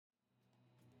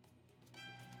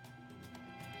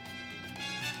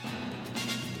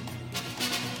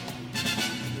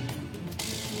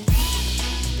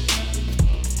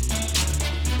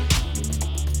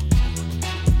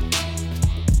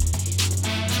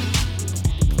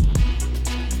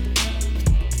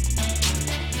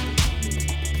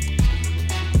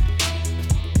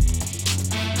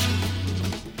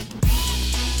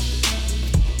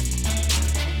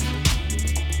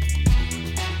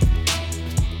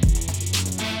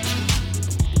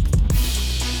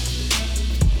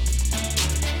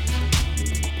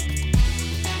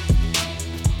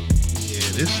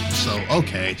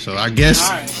Okay, so I guess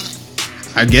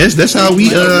that's how we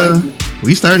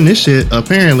starting this shit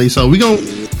apparently. So we gon' all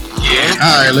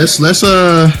right. Let's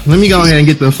let me go ahead and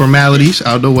get the formalities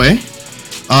out the way.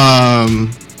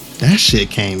 That shit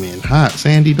came in hot.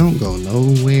 Sandy, don't go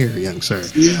nowhere, young sir.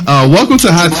 Welcome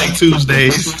to Hot Take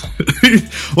Tuesdays.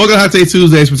 Welcome to Hot Take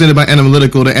Tuesdays, presented by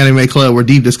Analytical, the anime club where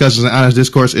deep discussions and honest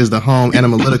discourse is the home.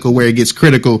 Analytical, where it gets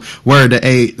critical. Word to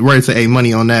A,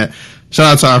 money on that.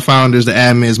 Shout out to our founders, the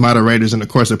admins, moderators, and of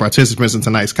course the participants in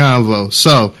tonight's convo.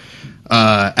 So,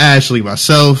 Ashley,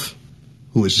 myself,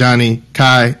 who is Johnny,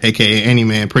 Kai, aka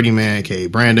Anyman, Pretty Man, aka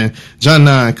Brandon, John,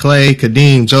 Clay,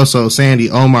 Kadeem, Joso, Sandy,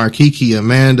 Omar, Kiki,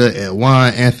 Amanda,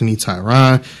 Edwan, Anthony,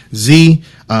 Tyron, Z.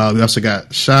 We also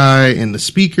got Shy in the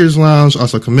speakers lounge,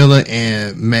 also Camilla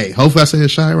and May. Hopefully I said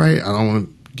Shy right. I don't want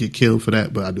to get killed for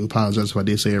that, but I do apologize if I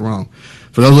did say it wrong.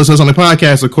 For those listeners on the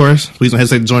podcast, of course, please don't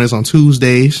hesitate to join us on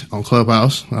Tuesdays on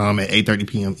Clubhouse at 8:30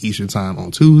 p.m. Eastern Time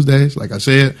on Tuesdays, like I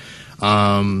said. We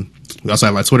also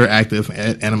have our Twitter active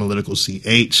at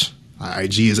AnalyticalCH. Our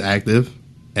IG is active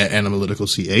at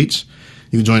AnalyticalCH.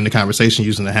 You can join the conversation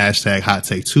using the hashtag Hot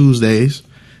Take Tuesdays,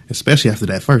 especially after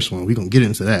that first one. We're going to get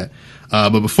into that.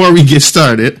 But before we get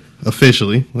started,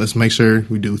 officially, let's make sure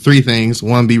we do three things.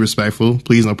 One, be respectful.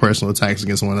 Please no personal attacks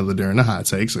against one another during the hot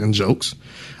takes and jokes.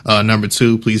 Number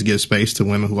two, please give space to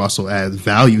women who also add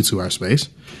value to our space.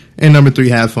 And number three,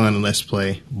 have fun and let's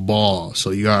play ball.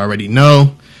 So you already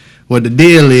know what the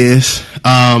deal is.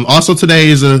 Also, today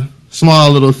is a small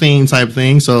little theme type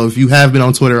thing. So if you have been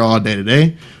on Twitter all day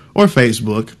today, or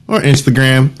Facebook, or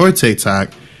Instagram, or TikTok,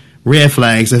 red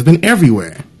flags have been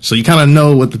everywhere. So you kind of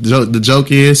know what the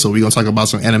joke is. So we're going to talk about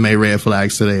some anime red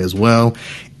flags today as well.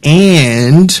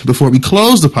 And before we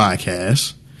close the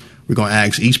podcast, we're going to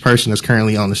ask each person that's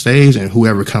currently on the stage and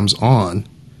whoever comes on,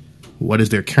 what is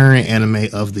their current anime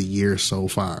of the year so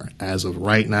far? As of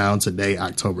right now, today,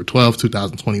 October 12th,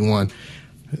 2021.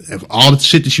 Of all the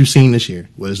shit that you've seen this year,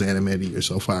 what is the anime of the year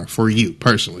so far for you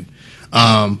personally?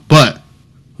 But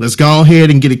let's go ahead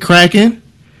and get it cracking.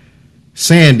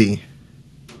 Sandy,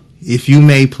 if you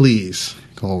may please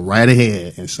go right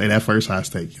ahead and say that first hot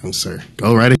take, young sir.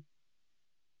 Go right ahead.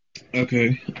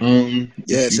 Okay.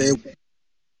 Yeah, say.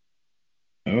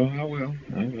 Oh, I will.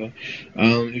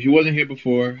 If you wasn't here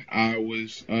before, I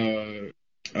was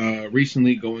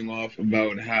recently going off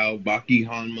about how Baki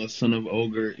Hanma, Son of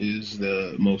Ogre, is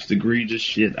the most egregious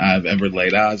shit I've ever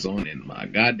laid eyes on in my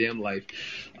goddamn life.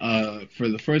 For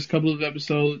the first couple of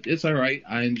episodes, it's alright.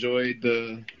 I enjoyed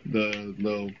the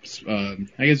little,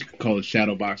 I guess you could call it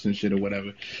shadow boxing shit or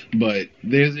whatever. But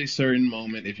there's a certain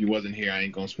moment, if you wasn't here, I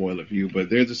ain't gonna spoil it for you,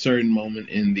 but there's a certain moment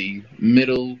in the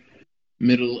middle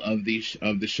of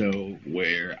the show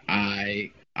where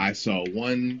I saw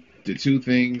one to two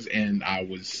things and I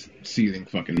was seething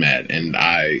fucking mad and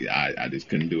I just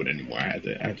couldn't do it anymore. I had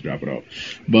to drop it off.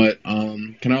 But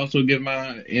can I also give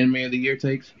my anime of the year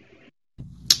takes?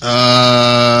 We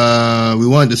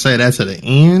wanted to say that to the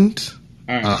end.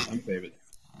 All right, I'm saving.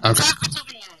 Okay.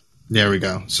 There we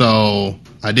go. So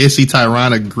I did see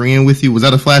Tyron agreeing with you. Was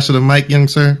that a flash of the mic, young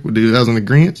sir? That was an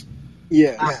agreement?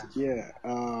 Yeah.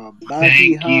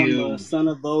 Baki Hanma, Son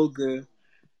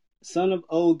of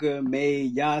Ogre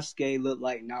made Yasuke look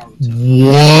like Naruto.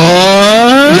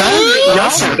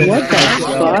 What the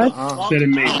fuck? Said it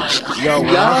made. Y'all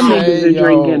niggas are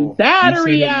drinking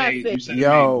battery acid.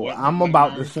 Yo, I'm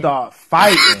about to start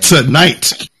fighting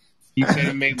tonight. You said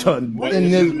it made.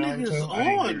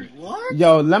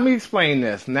 Yo, let me explain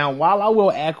this. Now, while I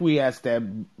will acquiesce that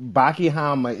Baki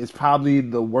Hanma is probably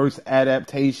the worst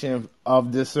adaptation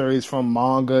of this series from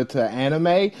manga to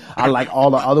anime, I like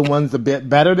all the other ones a bit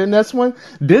better than this one.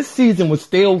 This season was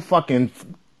still fucking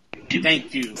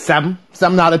Thank you. 7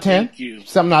 out of 10. Thank you.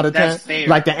 7 out of 10. That's fair.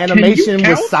 Like the animation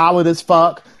was solid as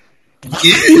fuck.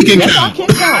 Yeah, you can Yes, count.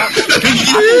 I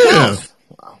can count.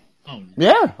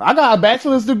 Yeah, I got a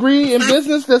bachelor's degree in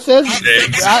business that says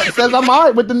I'm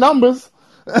alright with the numbers.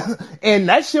 And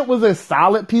that shit was a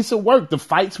solid piece of work. The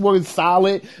fights were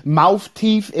solid, mouth,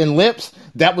 teeth, and lips.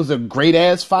 That was a great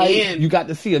ass fight. And you got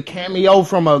to see a cameo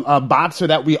from a boxer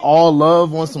that we all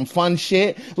love on some fun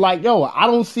shit. Like, yo, I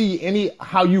don't see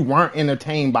how you weren't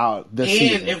entertained by this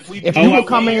season. If you were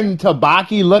coming to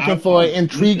Baki looking for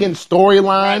intriguing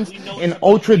storylines and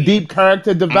ultra deep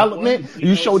character development,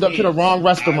 you showed up to the wrong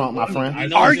restaurant, my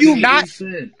friend. Are you not?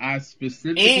 I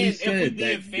specifically said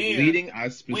that leading. I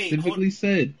specifically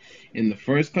said in the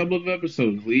first couple of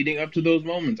episodes leading up to those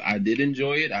moments, I did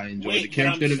enjoy it. I enjoyed the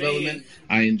character development.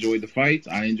 I enjoyed the fights.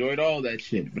 I enjoyed all that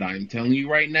shit. But I'm telling you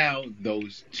right now,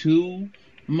 those two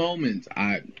moments,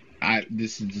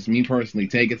 this is just me personally,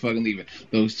 take it, fucking leave it.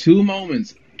 Those two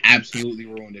moments absolutely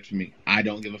ruined it for me. I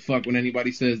don't give a fuck when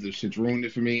anybody says this shit's ruined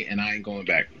it for me, and I ain't going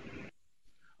back.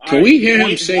 Can we hear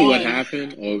him say what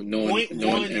happened? Or no one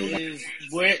is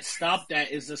where it stopped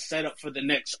at is a setup for the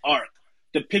next arc.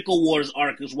 The Pickle Wars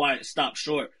arc is why it stopped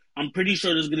short. I'm pretty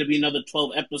sure there's going to be another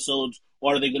 12 episodes,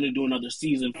 or are they going to do another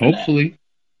season for Hopefully. That?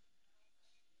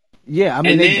 Yeah, I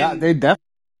mean, they definitely.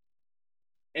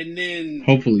 And then,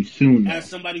 hopefully soon. As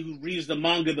somebody who reads the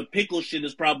manga, the Pickle shit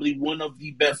is probably one of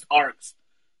the best arcs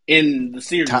in the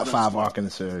series. Top 5 arc in the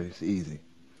series, easy.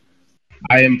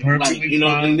 I am perfectly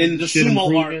fine. And then the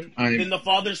sumo arc, then the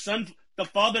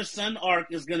father-son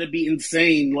arc is going to be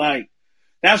insane. Like,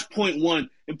 that's point 1.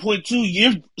 And point 2,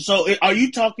 are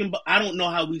you talking about, I don't know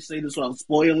how we say this without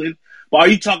spoiling, but are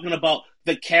you talking about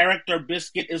the character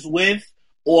Biscuit is with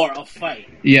or a fight?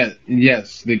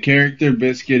 Yes, the character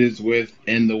Biscuit is with,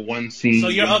 and the one scene so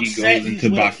you're when upset he goes he's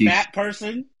into with Baki's... a fat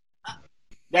person?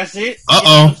 That's it?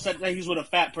 Uh-oh. You're upset that he's with a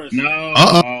fat person? No.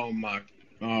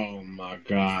 Oh my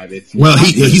God!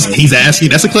 He's asking.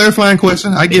 That's a clarifying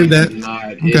question. I give that.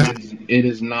 It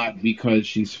is not because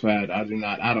she's fat. How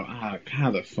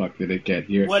the fuck did it get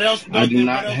here? What else? I do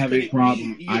not have a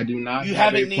problem. I do not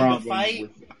have a problem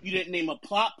with. You didn't name a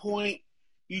plot point.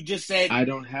 You just said I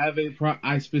don't have a problem.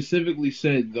 I specifically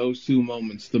said those 2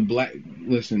 moments. The black.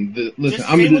 Listen. Just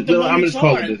I'm just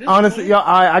calling this. Honestly, yo,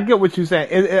 I get what you're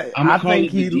saying. I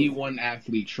think the D1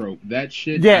 athlete trope. That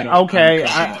shit. Yeah. Okay.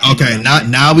 Okay.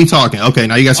 Now we talking. Okay.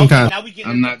 Now you got some kind of.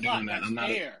 I'm not doing that. I'm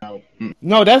not.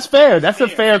 No, that's fair. That's a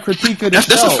fair critique of the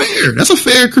show. That's a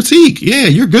fair critique. Yeah,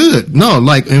 you're good. No,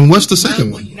 like, and what's the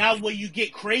second one? Now, where you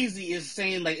get crazy is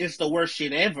saying like it's the worst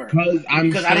shit ever. Because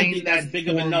I don't think that's big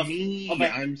of enough.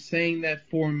 I'm saying that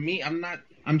for me.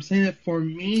 I'm saying that for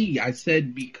me. I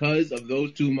said because of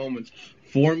those 2 moments.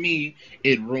 For me,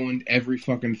 it ruined every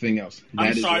fucking thing else.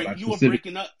 I'm sorry, you were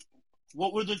breaking up.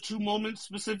 What were the 2 moments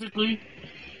specifically?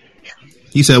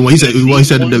 He said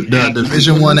the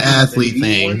Division 1 athlete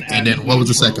thing, and then what was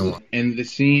the second one? And the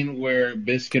scene where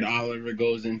Biscuit Oliver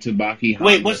goes into Baki.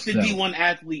 Wait, what's the D1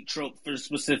 athlete trope for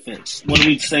specifics? What are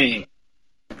we saying?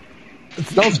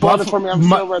 Don't spoil it for me. I'm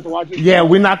still ready to watch it. Yeah,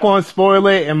 we're not going to spoil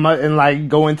it and like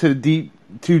go into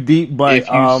too deep. But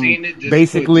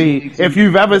basically, if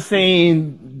you've ever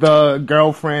seen the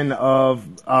girlfriend of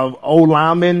O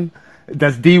Lyman,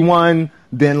 that's D1.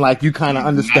 Then, like, you kind of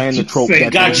understand the trope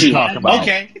that we're talking about.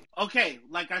 Okay.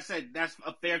 Like I said, that's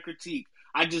a fair critique.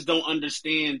 I just don't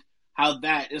understand how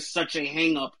that is such a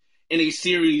hang-up in a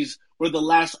series where the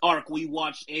last arc we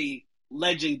watched a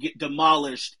legend get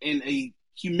demolished in a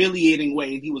humiliating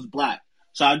way, and he was black.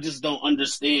 So I just don't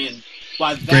understand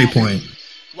why that. Great point.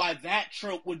 Why that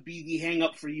trope would be the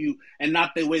hang-up for you, and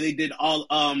not the way they did all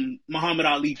Muhammad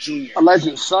Ali Jr. A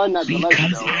legend's son, not the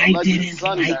legend, though. A legend's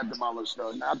son got demolished,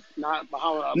 though. Not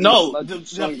Muhammad Ali. No,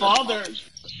 the father,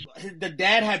 the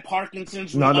dad had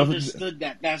Parkinson's. We understood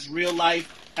that. That's real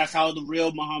life. That's how the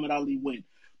real Muhammad Ali went.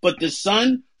 But the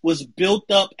son was built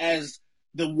up as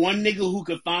the one nigga who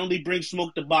could finally bring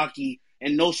smoke to Baki,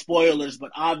 and no spoilers,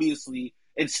 but obviously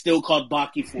it's still called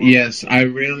Baki for him. Yes, I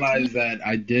realize that.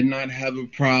 I did not have a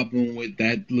problem with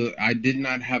that. Look, I did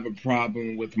not have a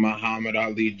problem with Muhammad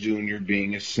Ali Jr.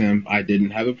 being a simp. I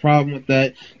didn't have a problem with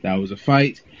that. That was a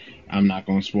fight. I'm not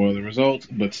going to spoil the results,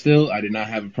 but still, I did not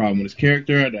have a problem with his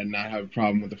character. I did not have a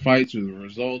problem with the fights or the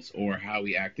results or how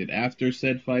he acted after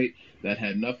said fight. That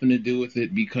had nothing to do with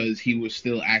it because he was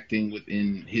still acting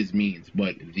within his means.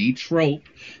 But the trope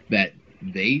that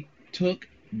they took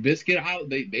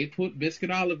they put Biscuit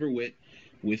Oliver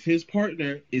with his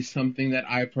partner is something that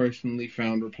I personally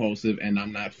found repulsive, and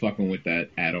I'm not fucking with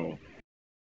that at all.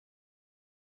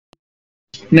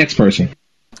 Next person.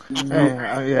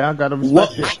 Yeah, I gotta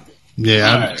respect it.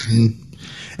 Yeah,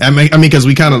 I mean, because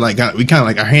we kind of like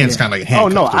our hands kind of like. Oh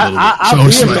no, I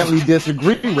vehemently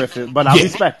disagree with it, but I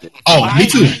respect it. Oh, me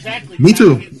too. Exactly. Me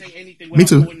too. Me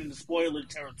too. Going into spoiler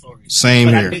territory. Same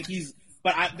but here.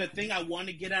 I think the thing I want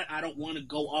to get at, I don't want to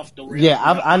go off the rails. Yeah,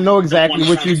 I know exactly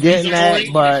what you're getting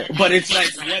at, but it's like,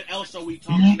 what else are we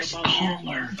talking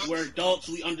about? We're adults.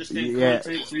 We understand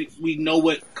content. We know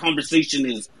what conversation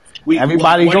is.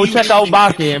 Everybody, go check out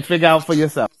Baki and figure out for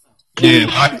yourself. Yeah,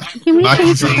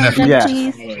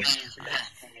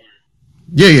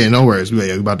 Yeah, no worries.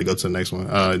 We're about to go to the next one.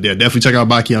 Definitely check out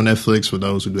Baki on Netflix for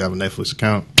those who do have a Netflix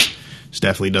account. It's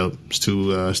definitely dope.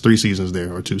 It's 3 seasons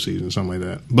there, or 2 seasons, something like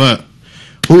that. But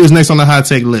who is next on the hot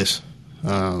take list?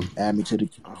 Add me to the.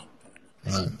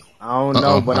 I don't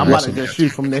know, but I'm about to just shoot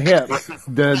from the hip.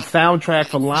 The soundtrack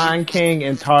for Lion King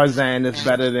and Tarzan is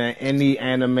better than any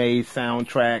anime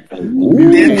soundtrack.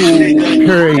 Period.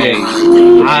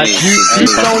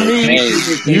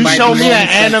 You show me an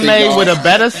anime with a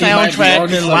better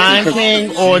soundtrack than Lion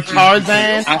King or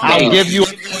Tarzan, I'll give you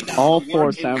all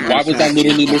 4 soundtracks. Why was I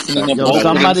literally listening to both?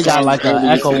 Somebody got like an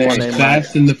echo on their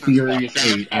Fast and the Furious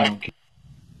 8. I don't care.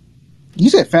 You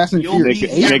said Fast and Furious.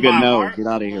 Nigga, no. Get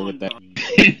out of here with that.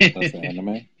 That's the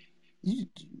anime.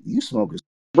 You smokers.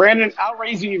 Brandon, I'll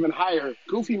raise you even higher.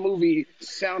 Goofy movie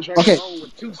soundtrack. Okay,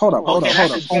 with 2 hold up. We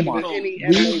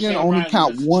can only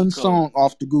count one song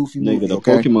off the Goofy movie. The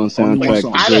Pokemon soundtrack, the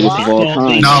greatest of all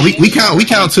time. No, we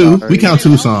count 2. We count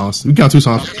 2 songs. We count 2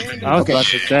 songs. I was about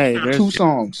to say 2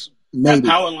 songs, maybe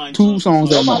 2 songs.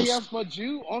 Nobody else but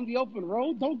you on the open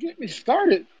road. Don't get me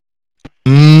started.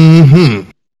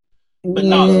 But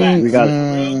no, we got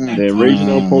the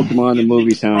original Pokemon the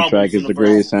movie soundtrack is the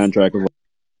greatest soundtrack of all.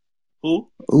 Who?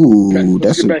 Ooh,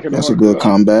 that's a good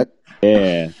comeback.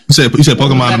 Yeah. You said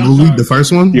Pokemon the movie, the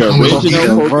first one? The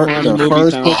original Pokemon the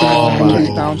first Pokemon movie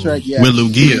soundtrack, yeah. With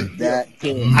Lugia.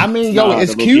 I mean,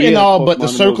 it's cute and all, but the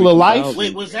Circle of Life,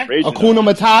 Wait, was that Hakuna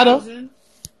Matata?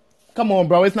 Come on,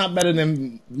 bro. It's not better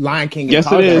than Lion King. Yes,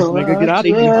 it is. Nigga, get out of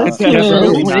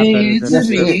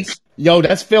here. Yo,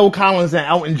 that's Phil Collins and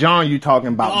Elton John you talking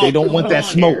about. They don't want that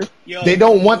smoke. They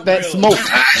don't want that smoke.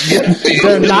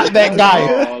 They're not that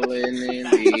guy.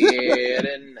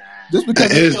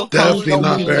 It's definitely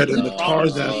not better than the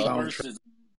Tarzan soundtrack.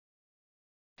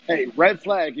 Hey, red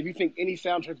flag. If you think any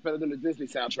soundtrack's better than the Disney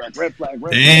soundtrack, red flag.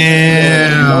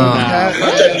 Damn.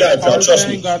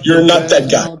 You're not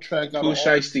that guy. Cool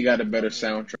Shiesty got a better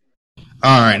soundtrack.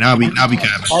 All right, now we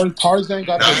capping. Tarzan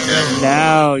got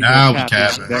now we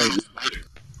capping.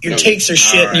 Your takes are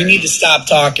shit, and you need to stop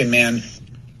talking, man.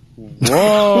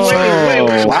 Whoa!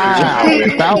 Wait. Wow,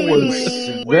 that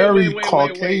was very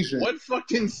Caucasian. What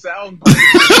fucking sound?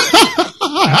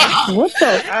 What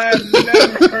the? I've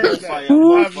never heard that.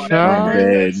 I've never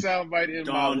heard that soundbite in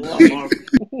my life.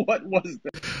 What was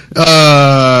that?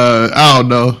 I don't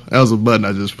know. That was a button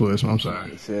I just pushed. I'm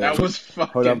sorry. That was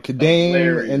fucking. Hold up,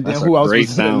 Kadeem, and then who else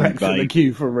was next in the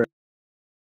queue for real?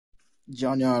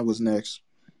 John was next.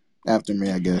 After me,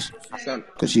 I guess.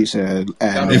 Because she said...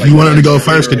 If you wanted to go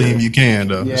first, Kadeem, you can,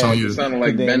 though. Yeah, it's on you. It sounded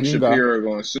like Ben Shapiro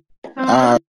going...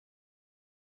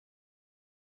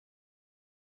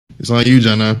 It's on you,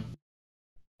 John.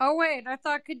 Oh, wait. I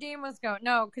thought Kadeem was going...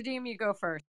 No, Kadeem, you go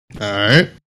first. All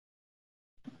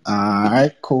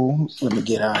right, cool. Let me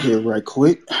get out here right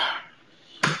quick.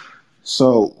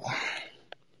 So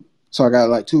I got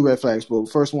like 2 red flags, but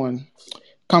first one,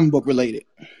 comic book related.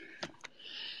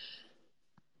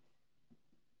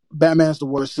 Batman's the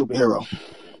worst superhero.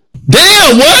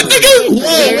 Damn, what, nigga?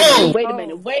 Whoa. Wait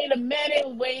a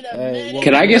minute.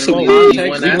 Can I get some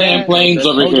context? We land planes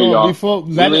over here, y'all.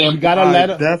 We gotta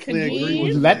let him. Definitely agree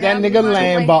with let that nigga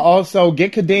land, but also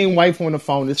get Kadeem wife on the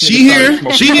phone. This she here.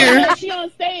 She on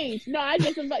stage. No, I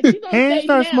just invite. She's on stage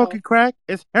now. Smoking crack.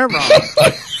 It's heroin.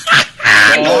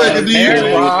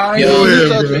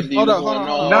 Hold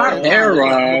on. Not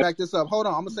heroin. Back this up. Hold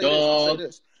on. I'm gonna say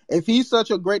this. If he's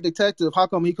such a great detective, how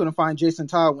come he couldn't find Jason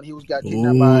Todd when he got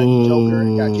kidnapped by Joker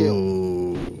and got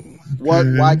killed?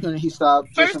 Why couldn't he stop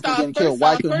Jason from getting killed?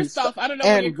 Why couldn't he stop? I don't know.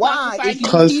 And why is he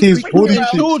because he's booty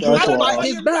children to fight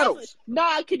his battles?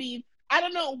 Nah, Kadeem. I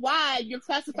don't know why you're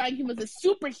classifying him as a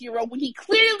superhero when he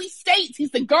clearly states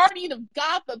he's the guardian of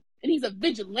Gotham and he's a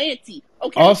vigilante.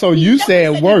 Okay. Also, you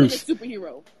said worse.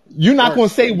 Superhero. You're not going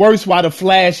to say worse while the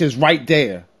Flash is right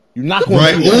there. You're not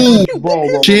going to say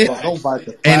bro. Shit.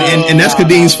 And that's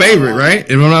Kadeem's favorite, right?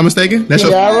 If I'm not mistaken. That's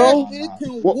Green Arrow?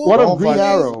 What of Green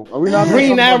Arrow? Are we not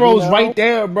Green Arrow's right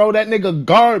there, bro. That nigga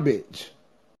garbage.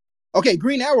 Okay,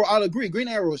 Green Arrow, I'll agree. Green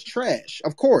Arrow is trash,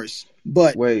 of course.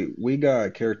 But wait, we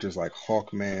got characters like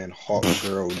Hawkman,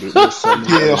 Hawkgirl.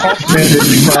 Hawkman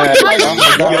is trash.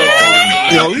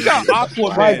 Yo, we got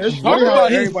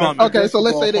Aquaman. Okay, so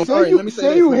let's say this. All right, let me say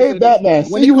this. You hate Batman.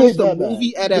 When it comes to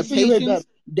movie adaptations,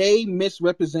 they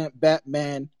misrepresent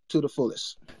Batman to the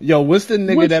fullest. Yo, what's the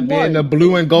nigga that be in the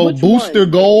blue and gold? Booster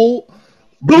Gold?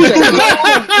 Booster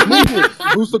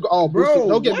Gold. Booster.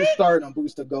 Don't get me started on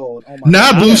Booster Gold. Oh my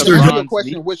God. Booster Gold.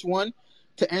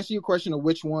 To answer your question of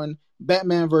which one,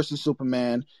 Batman versus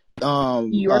Superman.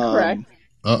 You are correct.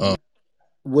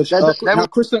 Which now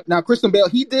Christian Bale,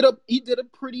 he did a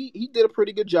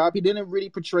pretty good job. He didn't really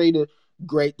portray the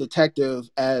great detective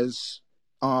as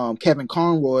Kevin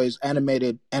Conroy's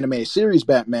animated series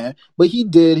Batman, but he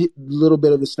did a little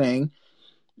bit of his thing.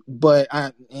 But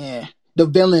the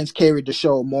villains carried the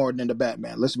show more than the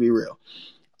Batman. Let's be real.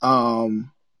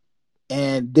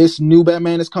 and this new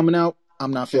Batman is coming out, I'm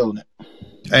not feeling it.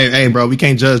 Hey, bro, we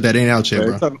can't judge that. Ain't out yet,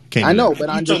 bro. I know, but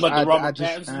I don't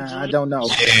know.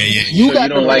 You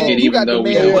don't like it, even though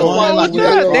we have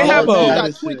they have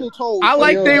a Twinkle Toes. I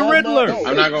like their Riddler.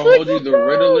 I'm not gonna hold you. The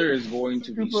Riddler is going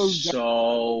to be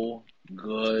so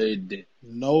good.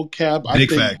 No cap.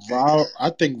 Big fact.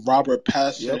 I think Robert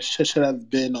Pattinson should have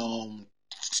been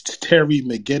Terry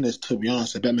McGinnis, to be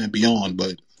honest, at Batman Beyond,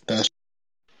 but that's.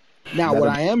 Now, what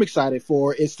I am excited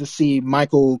for is to see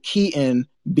Michael Keaton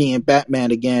being Batman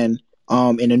again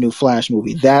in a new Flash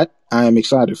movie. That I am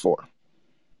excited for.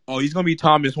 Oh, he's going to be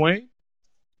Thomas Wayne?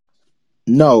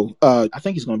 No, I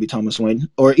think he's going to be Thomas Wayne.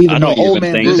 Or either Old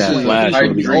Man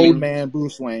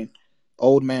Bruce Wayne.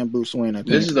 Old Man Bruce Wayne, I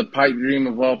think. This is a pipe dream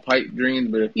of all pipe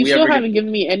dreams, but if you still haven't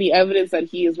given me any evidence that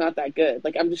he is not that good.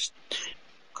 Like, I'm just...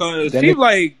 Because it seems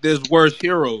like there's worse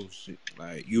heroes.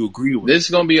 Like, you agree with this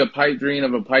is going to be a pipe dream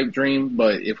of a pipe dream,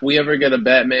 but if we ever get a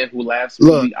Batman who laughs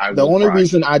movie, I will the only cry.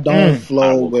 reason I don't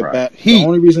flow with the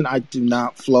only reason I do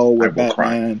not flow with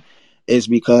Batman is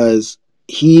because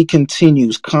he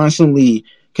constantly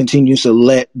continues to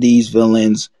let these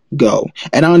villains go.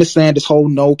 And I understand this whole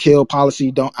no-kill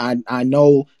policy. I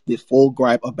know the full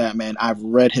gripe of Batman. I've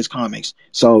read his comics,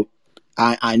 so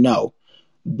I know.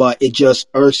 But it just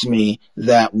irks me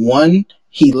that one,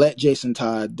 he let Jason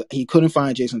Todd, he couldn't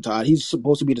find Jason Todd. He's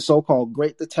supposed to be the so-called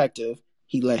great detective.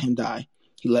 He let him die.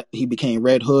 He became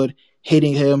Red Hood,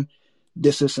 hating him,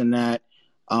 this and that.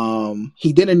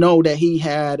 He didn't know that he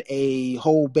had a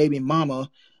whole baby mama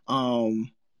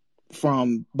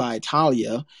by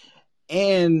Talia.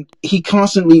 And he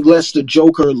constantly lets the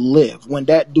Joker live when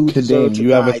that dude deserved to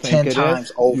die 10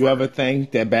 times over. You ever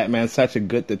think that Batman's such a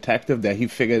good detective that he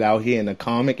figured out he in a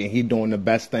comic and he doing the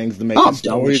best things to make his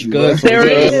stories good so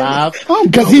he's alive?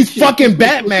 Because he's fucking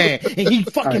Batman and he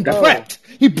fucking prepped.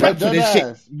 He prepped for this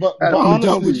shit. But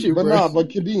honestly, but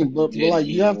Kadeem, but like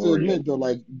you have to admit though,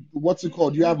 like what's it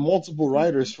called? You have multiple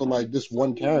writers for like this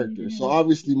one character, so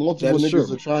obviously multiple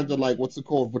niggas are trying to like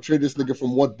portray this nigga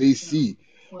from what they see.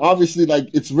 Obviously, like,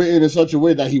 it's written in such a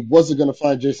way that he wasn't going to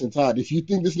find Jason Todd. If you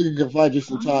think this nigga can find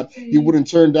Jason Todd, he wouldn't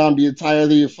turn down the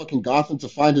entirety of fucking Gotham to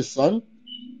find his son?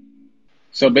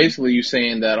 So basically you're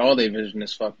saying that all their vision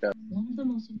is fucked up.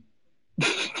 The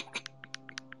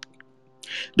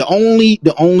only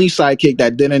sidekick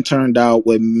that didn't turn out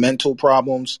with mental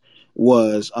problems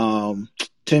was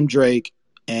Tim Drake,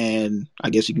 and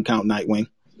I guess you can count Nightwing.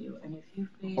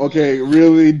 Okay,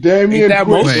 really? Damian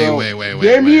quit, Wait.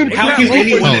 Damian How can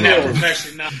anyone in that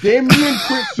profession not? Damian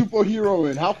quit superhero,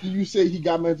 and how can you say he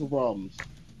got mental problems?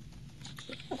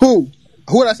 Who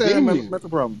did I say had mental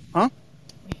problems? Huh?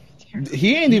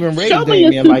 He ain't even raised Show me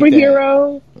a Damian like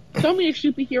superhero. Show me a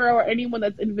superhero or anyone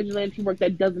that's in vigilante work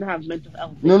that doesn't have mental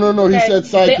elements. No. Okay? He said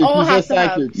psychic. They all He said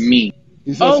psychics. Me.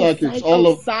 He said psychics. All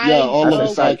of the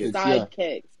psychics.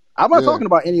 Sidekicks. I'm not talking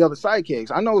about any other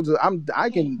sidekicks. I know I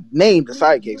can name the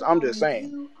sidekicks. I'm just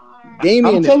saying.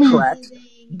 Damian is cracked.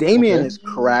 Damian is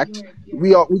cracked.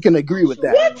 We can agree with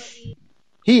that. What?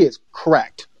 He is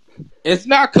cracked. It's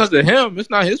not because of him. It's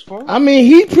not his fault. I mean,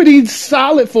 he pretty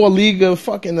solid for a league of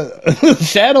fucking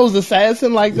Shadows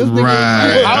assassin. Like this nigga.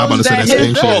 Right. I'm about to say that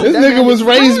same shit. This nigga was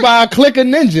raised by a clique of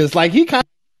ninjas. Like he kind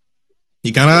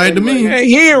of like to me. Hey,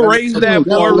 he ain't raised that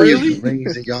boy really.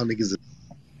 Raising y'all niggas.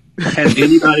 Has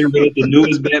anybody read the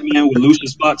newest Batman with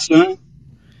Lucius Fox's son?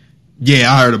 Yeah,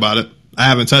 I heard about it. I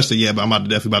haven't touched it yet, but I'm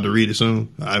definitely about to read it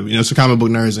soon. Some comic book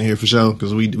nerds in here for sure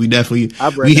because we definitely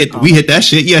we hit that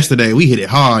shit yesterday. We hit it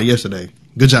hard yesterday.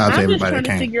 Good job to everybody that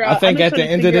came. I think at the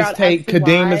end of this tape,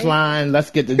 Kadeem is lying.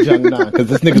 Let's get the junk done because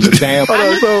this nigga's a damn.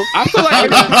 I feel like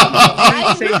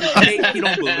he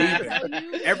don't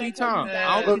believe it every time.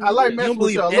 I like messing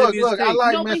with y'all. Look, I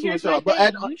like messing with y'all.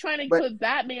 But you trying to put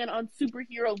Batman on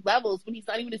superhero levels when he's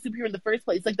not even a superhero in the first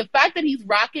place. Like the fact that he's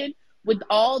rocking with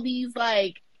all these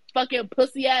like fucking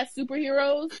pussy ass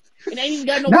superheroes and ain't even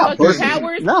got no fucking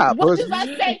powers. What does that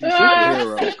say?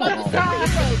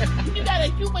 You got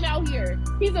a human out here.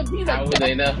 He's a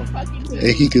fucking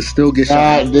and he can still get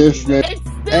shot. And he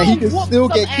can still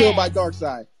get killed by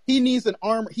Darkseid. He needs an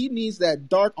armor. He needs that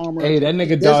dark armor. Hey, that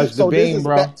nigga dodged the beam,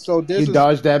 bro. He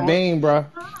dodged that beam, bro.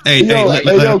 Hey,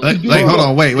 hold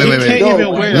on, wait. Hey,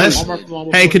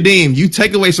 Kadeem, you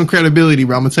take away some credibility,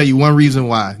 bro. I'm gonna tell you one reason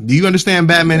why. Do you understand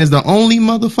Batman is the only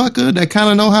motherfucker that kind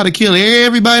of know how to kill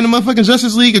everybody in the motherfucking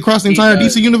Justice League across the entire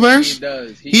DC universe? He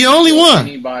does. He the only one.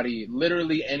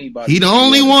 Literally anybody. He the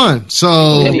only one.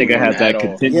 So that nigga has that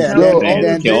contingency plan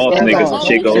to kill all the niggas and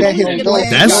shit goes.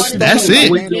 That's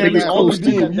it.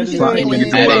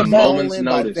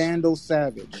 notice. Vandal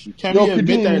Savage.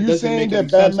 Kadeem, you saying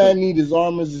that Batman need his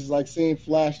armors is like saying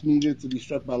Flash needed to be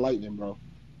struck by lightning, bro.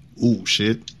 Ooh,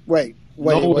 shit. Wait.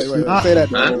 Say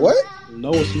that. What?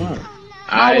 No, it's not.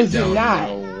 How is it not? I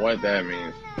don't know what that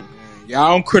means. Yeah, I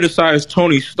don't criticize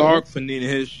Tony Stark for needing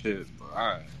his shit.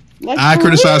 Alright. I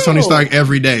criticize Tony Stark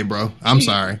every day, bro. I'm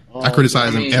sorry. I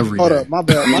criticize him every day. Hold up, my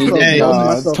bad.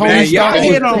 Tony Stark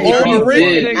hit on all the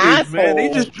rich niggas, man. They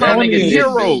just trying to be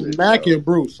heroes. Mac and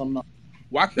Bruce, I'm not.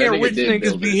 Why can't rich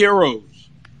niggas be heroes?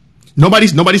 Nobody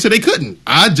said they couldn't.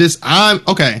 I'm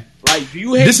okay. Like, do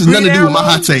you hate this is nothing to do with my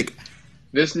hot take.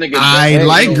 This nigga, I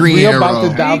like Green Arrow.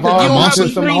 About to dive off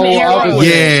into some whole other.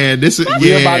 Yeah, this is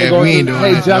we ain't doing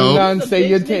that. Hey, John Nunn, say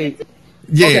your take.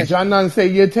 Yeah, okay, John Nunn, say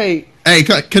your take. Hey,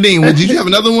 Kadeem, did you have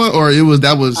another one, or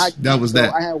that was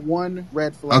that? I had one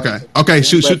red flag. Okay,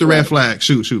 shoot the red flag.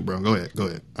 Shoot, bro. Go ahead.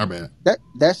 Our bad.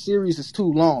 That series is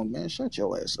too long, man. Shut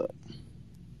your ass up.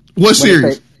 What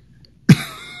series?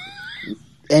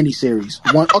 Any series.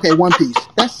 One Piece.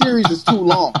 That series is too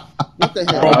long. What the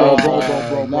hell? Bro.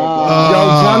 Yo,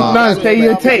 John Nunn, say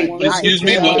your take. Excuse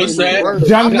me, what was that?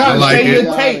 John Nunn, say your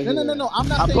take. No. I'm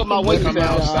not saying put my weight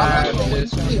outside.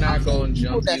 I'm not going to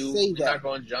jump you.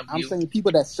 I'm saying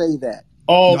people that say that.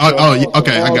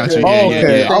 Okay, I got you.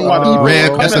 Yeah.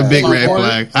 Red, that's a big red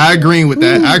flag. I agree with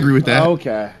that.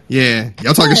 Okay. Yeah.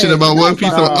 Y'all talking shit about One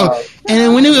Piece.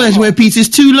 And when it was One Piece, it's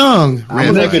too long. I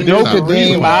had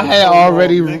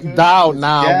already dialed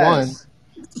 9-1.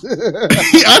 I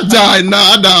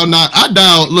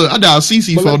dialed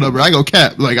CC phone number. I go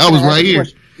cap. Like, I was right here.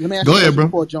 Let me ask you a question bro.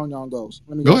 Before John Young goes.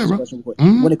 Go ahead, bro.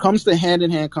 Mm-hmm. When it comes to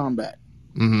hand-in-hand combat,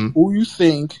 who you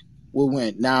think will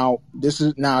win? Now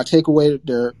take away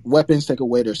their weapons, take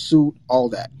away their suit, all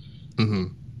that.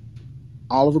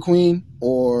 Oliver Queen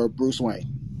or Bruce Wayne?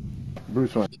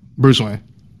 Bruce Wayne.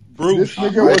 This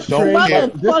nigga was trained.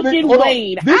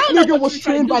 This nigga was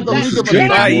trained by the League of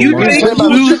Legends. You think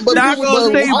Bruce not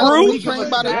gonna say Bruce?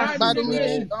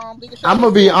 I'm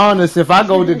gonna be honest. If I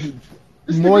go to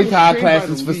Muay Thai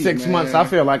classes for 6 months, I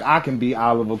feel like I can be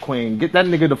Oliver Queen. Get that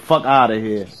nigga the fuck out of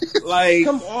here. Like,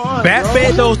 come on,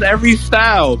 Batman knows every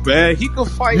style, man. He can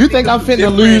fight. You think I'm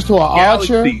finna lose to an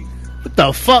archer? What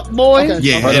the fuck, boy? Okay.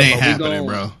 Yeah, it ain't happening,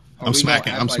 bro. I'm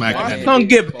smacking that. Don't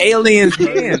give aliens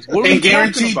hands. And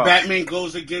guaranteed Batman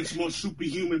goes against more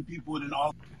superhuman people than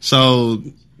all. So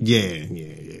yeah.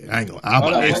 I ain't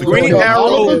gonna. Green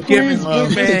Arrow giving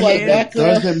that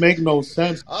doesn't make no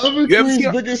sense. Oliver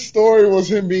Queen's biggest story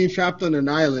was him being trapped on an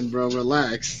island, bro.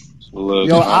 Relax.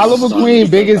 Yo, Oliver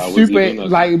Queen biggest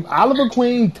Oliver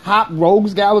Queen top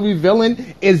Rogues Gallery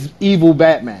villain is evil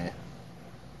Batman.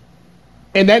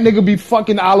 And that nigga be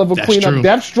fucking Oliver Queen up.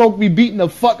 Deathstroke be beating the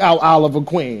fuck out Oliver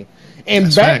Queen. And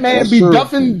Batman be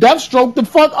duffing Deathstroke the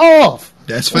fuck off.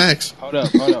 That's facts. Hold up.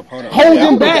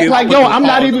 Holding back like, yo, I'm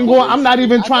not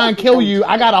even trying to kill you.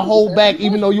 I gotta hold back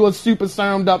even though you're a super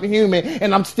serumed up human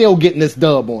and I'm still getting this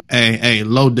dub on. Hey,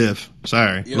 low diff.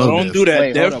 Sorry. Don't do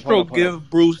that. Deathstroke give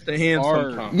Bruce the hand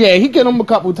sometimes. Yeah, he get him a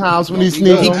couple times when he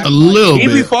sneaks him. A little bit.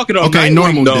 He be fucking on Nightwing,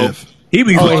 normal though. diff. He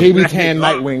be tearing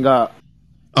Nightwing up.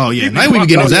 Oh yeah, Nightwing be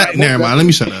getting his ass. Never mind. Let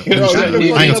me shut up. I ain't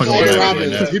gonna talk about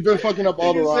that. He's been fucking up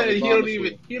all the Robins.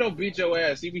 He don't beat your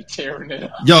ass. He be tearing it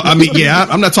up. Yo, I mean, yeah,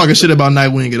 I'm not talking shit about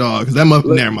Nightwing at all because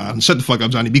never mind. Shut the fuck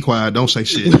up, Johnny. Be quiet. Don't say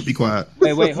shit. Be quiet.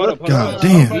 Wait, hold up. God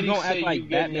damn. You gonna act like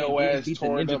Batman beat the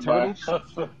Ninja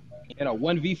Turtles in a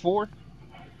 1v4?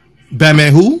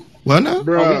 Batman who? What now? Are we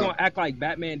gonna act like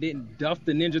Batman didn't duff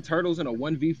the Ninja Turtles in a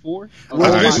 1v4?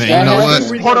 Man, you know what?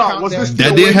 Hold on. Was this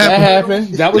that did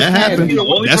happen? That happened.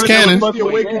 That's canon. Was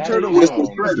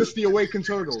this the Awakened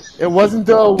Turtles? It wasn't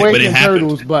the Awakened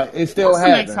Turtles, but it still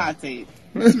happened. Next hot take.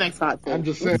 I'm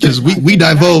just saying. Because we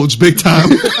divulge big time.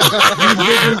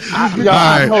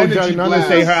 I told Johnny Nunn to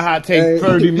say her hot take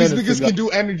 30 minutes ago. These niggas can do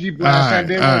energy blast and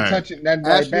they weren't touching that.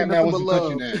 Batman wasn't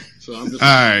touching that. So I'm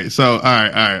just all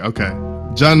right. Okay.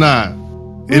 John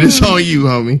Nine, it is on you,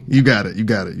 homie. You got it.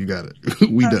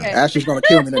 We done. Ashley's gonna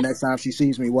kill me the next time she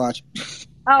sees me. Watch.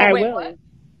 Oh, wait, what?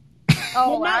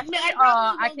 Oh, actually,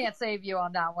 I can't save you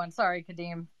on that one. Sorry,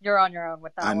 Kadeem. You're on your own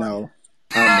with that one. I know.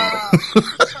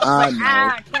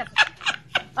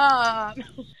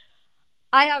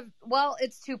 I have,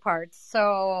 it's two parts.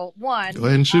 So, one. Go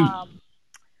ahead and shoot.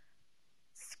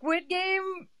 Squid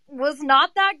Game was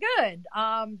not that good.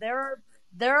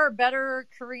 There are better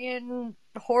Korean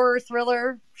horror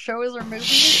thriller shows or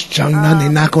movies. Jung Nun, they're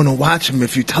not going to watch them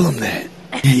if you tell them that.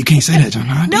 Yeah, you can't say that, Jung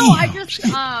Nun. No, I just,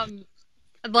 I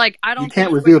don't. You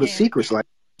can't reveal the secrets, like.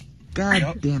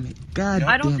 God damn it!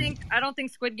 I don't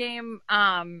think Squid Game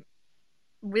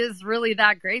was really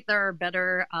that great. There are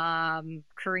better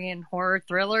Korean horror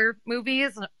thriller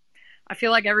movies. I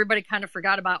feel like everybody kind of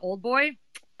forgot about Oldboy,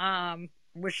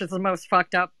 which is the most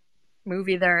fucked up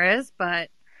movie there is. But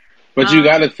you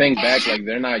got to think back, like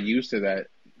they're not used to that.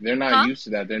 They're not used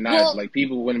to that. They're not like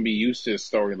people wouldn't be used to a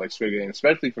story like Squid Game,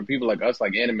 especially for people like us,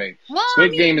 like anime. Well,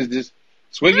 Squid Game is just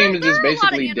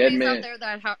basically Dead Man. Out there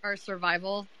that are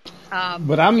survival.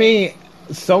 But I mean,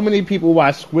 so many people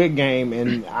watch Squid Game,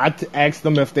 and I asked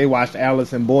them if they watched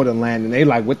Alice in Borderland, and they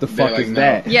like, "What the fuck is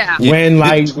that?" Yeah. When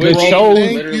like Squid the Game show,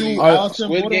 Alice in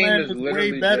Squid Game Borderland is is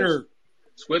literally way better.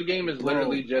 Squid Game is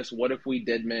literally just what if we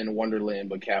Dead Man Wonderland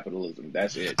but capitalism.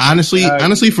 That's it.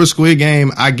 Honestly, for Squid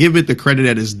Game, I give it the credit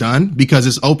that it's done because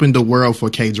it's opened the world for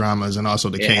K-dramas and also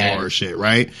the K-horror shit,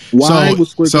 right? Why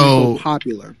was Squid Game so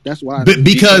popular? That's why.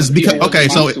 Because okay,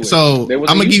 so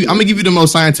I'm gonna give you the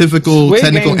most scientifical,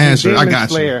 technical answer. I got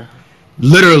you.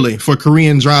 Literally, for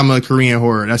Korean drama, Korean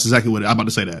horror. That's exactly what I'm about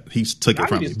to say. That he took it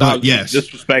from me. But yes,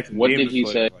 disrespect. What did he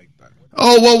say?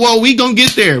 Oh, whoa, we gonna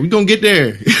get there. Wait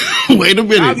a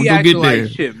minute. We gonna get there. Like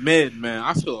shit mid, man.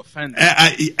 I feel offended.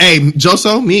 Hey,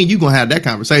 Joso, me and you gonna have that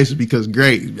conversation because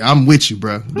great, I'm with you,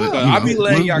 bro. But, I be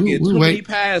letting y'all get too many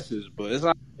passes, but it's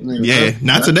like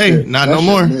not today, not no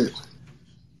more.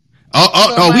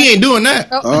 Oh, we ain't doing that.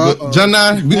 John,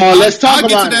 let's talk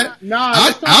about it.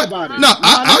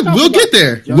 We'll get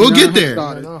there. We'll get there.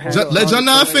 Let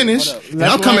John finish, and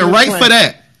I'm coming right for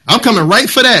that. I'm coming right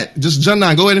for that. Just John,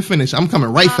 go ahead and finish. I'm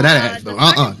coming right for that ass, though.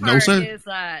 No, sir.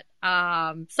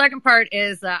 Second part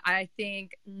is that I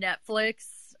think Netflix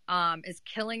is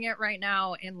killing it right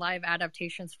now in live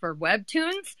adaptations for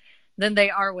webtoons than they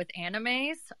are with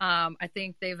animes. I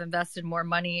think they've invested more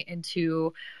money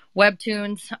into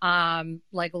webtoons,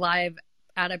 like live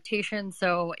adaptations.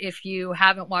 So if you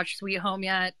haven't watched Sweet Home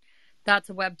yet,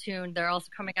 that's a webtoon. They're also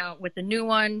coming out with a new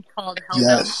one called Hellbound.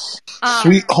 Yes.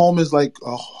 Sweet Home is like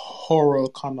a horror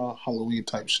kind of Halloween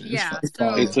type shit. Yeah,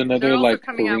 it's another like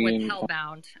coming Korean. out with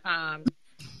Hellbound.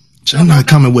 John not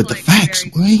coming with the facts,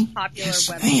 boy. Popular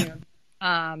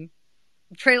webtoon.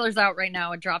 Trailer's out right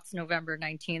now. It drops November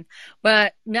 19th.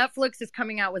 But Netflix is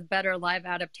coming out with better live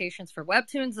adaptations for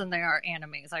webtoons than they are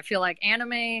animes. I feel like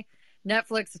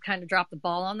Netflix has kind of dropped the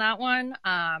ball on that one.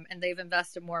 And they've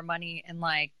invested more money in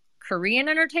like Korean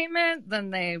entertainment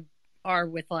than they are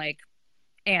with like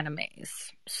animes.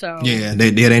 So yeah,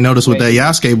 they noticed with that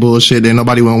Yasuke bullshit that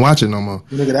nobody won't watch it no more.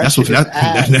 That's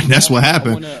what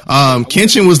happened.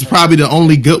 Kenshin was probably the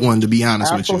only good one, to be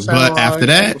honest with you. But after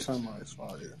that,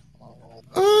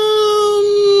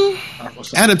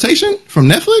 adaptation from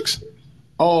Netflix.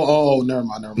 Oh, never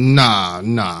mind. Nah.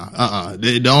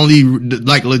 The only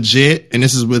like legit, and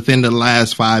this is within the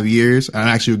last 5 years. I'm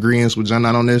actually agreeing with John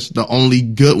on this. The only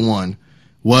good one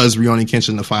was Rurouni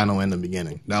Kenshin, the final and the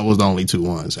beginning. That was the only two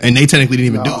ones, and they technically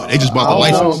didn't even do it. They just bought the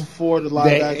license. For the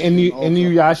live action,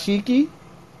 Inuyashiki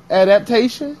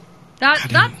adaptation. That's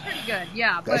pretty good.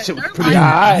 Yeah, but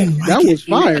that was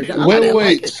fire.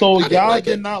 Wait. So y'all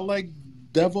did not like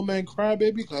Devilman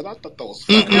Crybaby? Because I thought that was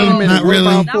fire. Not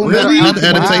really. Not the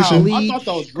adaptation. I thought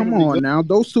that was Come on now,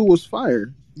 those two was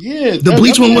fire. Yeah, the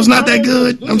Bleach one was not that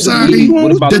good. I'm sorry.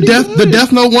 The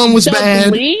Death Note one was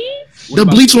bad. The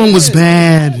Bleach one was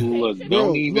bad. Look,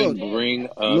 don't even bring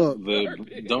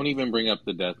up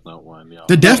the Death Note one, y'all.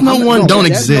 The Death Note one don't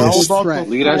exist.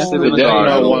 Lead us to the Death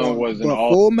Note one was an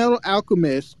Full Metal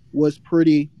Alchemist was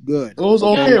pretty good. It was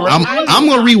okay. Right? I'm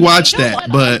gonna rewatch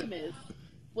that, but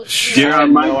yeah,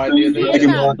 no idea.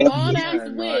 That long ass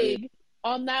wig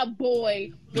on that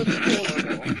boy was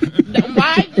horrible.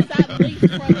 Why did that lace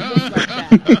front look like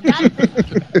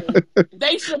that?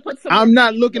 They should put some. I'm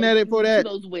not looking at it for that,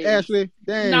 Ashley.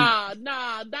 Damn.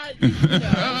 Nah.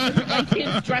 That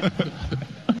kid's dressed.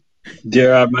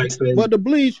 Dare I might say. But the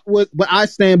Bleach was. But I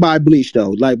stand by Bleach though.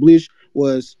 Like Bleach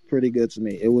was pretty good to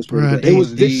me. It was pretty good. It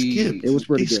was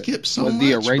pretty good. Skipped so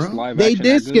much, they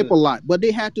did skip a lot, but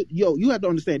they had to. You have to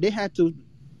understand. They had to.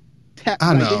 They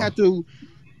had to.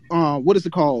 What is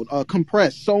it called?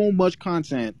 Compress so much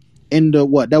content into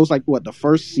what? That was like what the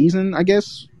first season, I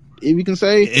guess, if you can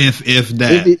say. If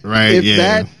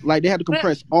that, like they had to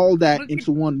compress all that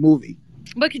into one movie.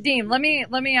 But Kadeem, let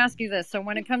me ask you this. So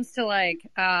when it comes to like,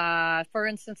 for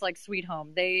instance, like Sweet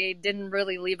Home, they didn't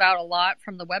really leave out a lot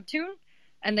from the webtoon,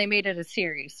 and they made it a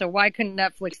series. So why couldn't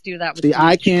Netflix do that? With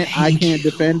I can't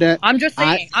defend that. I'm just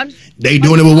saying. They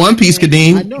doing it with One Piece,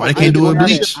 Kadeem. Why they can't do it with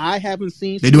Bleach? I haven't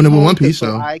seen. They doing it with One Piece,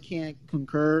 so I can't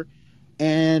concur.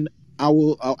 And I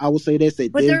will say this: they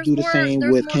did do the same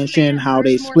with Kenshin, how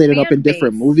they split it up in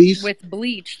different movies with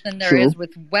Bleach than there is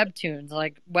with webtoons.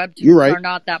 Like webtoons are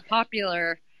not that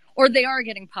popular. or they are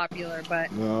getting popular,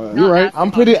 but you're right.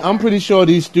 I'm pretty sure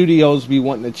these studios be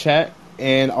wanting to chat,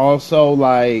 and also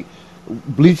like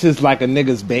Bleach is like a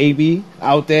nigga's baby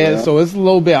out there, so it's a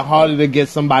little bit harder to get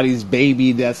somebody's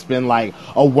baby that's been like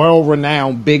a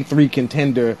world-renowned Big 3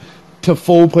 contender to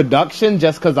full production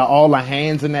just because of all the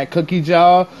hands in that cookie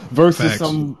jar versus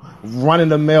some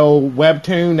run-of-the-mill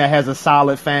webtoon that has a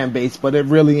solid fan base, but it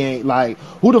really ain't. Like,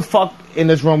 who the fuck in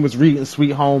this room was reading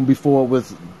Sweet Home before it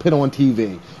was put on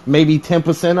TV? Maybe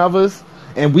 10% of us,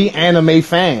 and we anime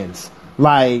fans.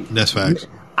 Like, that's facts.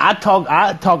 I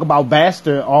talk about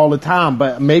Bastard all the time,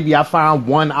 but maybe I find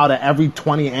 1 out of every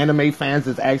 20 anime fans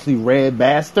that's actually read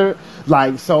Bastard.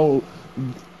 Like, so,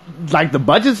 like, the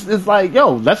budget is like,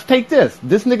 yo, let's take this.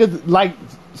 This nigga, like,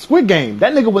 Squid Game,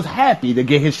 that nigga was happy to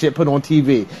get his shit put on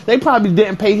TV. They probably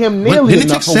didn't pay him nearly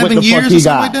enough for what the fuck he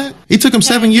got. Like that? It took him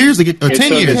 7 years to get, or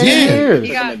 10 years. 10 years.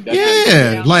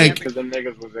 Yeah. Like, because them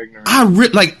niggas was ignorant.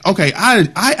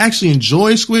 I actually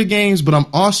enjoy Squid Games, but I'm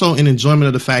also in enjoyment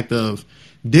of the fact of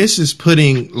this is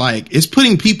putting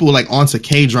people like onto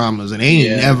K-dramas, and they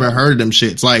ain't never heard of them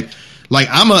shits. Like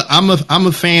I'm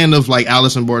a fan of like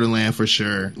Alice in Borderland for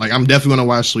sure. Like I'm definitely gonna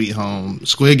watch Sweet Home.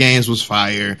 Squid Games was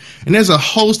fire, and there's a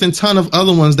host and ton of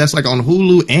other ones that's like on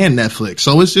Hulu and Netflix.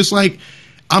 So it's just like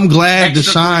I'm glad to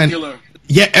shine.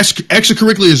 Yeah,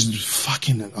 extracurricular is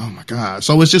fucking, oh my god.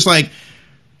 So it's just like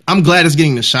I'm glad it's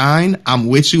getting to shine. I'm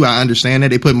with you. I understand that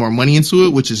they put more money into it,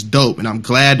 which is dope, and I'm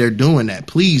glad they're doing that.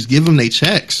 Please give them their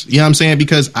checks. You know what I'm saying?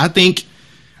 Because I think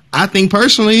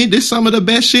personally, this is some of the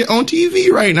best shit on TV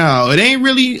right now. It ain't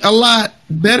really a lot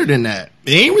better than that.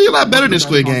 It ain't really a lot better than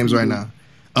Squid Games right now.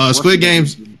 Squid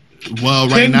Games, well,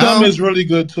 right now Kingdom is really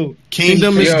good too.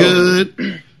 Kingdom is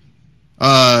good.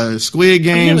 Squid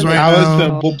Games right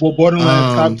now.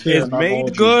 Borderland top 10. It's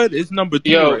made good. It's number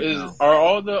 2. Are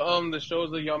all the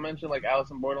shows that y'all mentioned, like Alice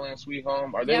in Borderland, Sweet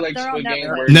Home, are they like Squid Game?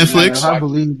 Netflix? I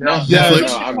believe Netflix.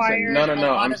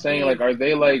 I'm saying like, are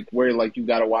they like where like you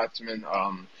gotta watch them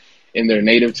in their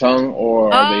native tongue,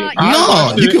 or are they?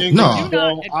 No, you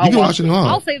can watch it all.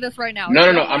 I'll say this right now. No.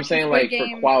 I'm saying like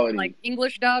for quality, like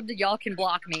English dubbed. Y'all can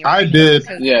block me. I did.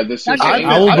 Yeah, this is.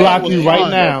 I will block you right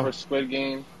now for Squid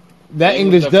Game. That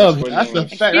English dub. That's a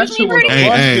fact. That shit was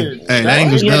busted. Hey, that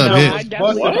English dub hit.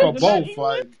 Busted for both.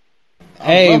 Like,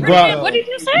 hey, bro. What did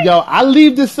you say? Yo, I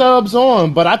leave the subs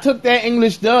on, but I took that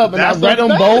English dub and I read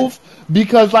them both.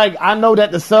 Because, like, I know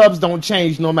that the subs don't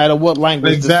change no matter what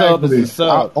language. Exactly. The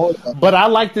sub is the sub. But I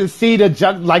like to see the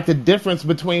difference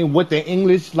between what the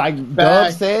English,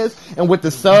 dub says and what the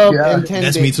sub intended.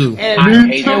 That's me too.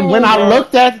 And when I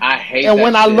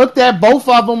looked at both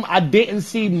of them, I didn't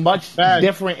see much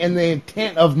different in the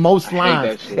intent of most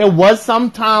lines. It was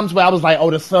sometimes where I was like,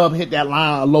 oh, the sub hit that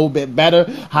line a little bit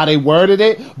better, how they worded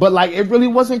it. But, like, it really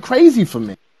wasn't crazy for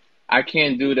me. I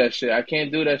can't do that shit. I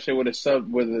can't do that shit with a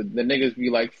sub where the niggas be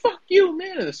like, fuck you,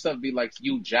 man, and the sub be like,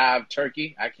 you jive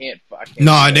turkey. I can't.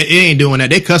 No, they ain't doing that.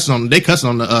 They cussing on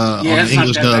the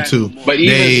English dub too. But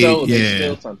they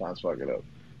still sometimes fuck it up.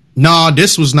 No,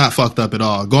 this was not fucked up at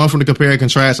all. Going from the compare and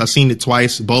contrast, I've seen it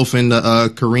twice, both in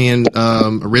the Korean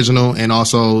original and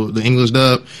also the English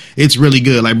dub. It's really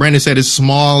good. Like Brandon said, it's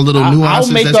small little nuances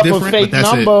I'll make that's up different, a fake but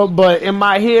that's number, it. But in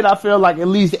my head, I feel like at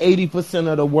least 80%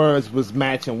 of the words was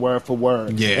matching word for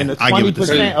word. Yeah, and the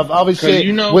 20% of other shit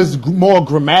was more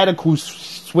grammatical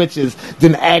switches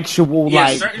than actual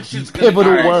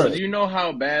pivotal words. So you know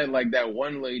how bad like that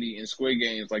one lady in Squid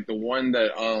Games, like the one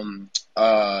that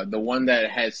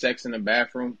had sex in the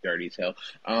bathroom, dirty as hell.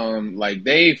 Like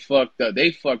they fucked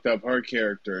up her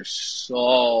character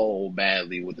so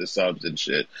badly with the subs and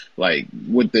shit. Like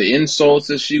with the insults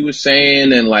that she was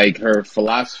saying and like her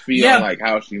philosophy on like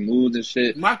how she moves and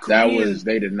shit.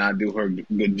 They did not do her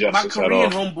good justice at all. My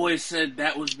Korean homeboy said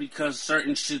that was because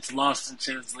certain shit's lost in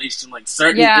translation. Like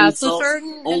certain insults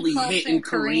only hit in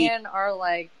Korean are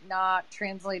like not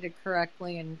translated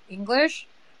correctly in English.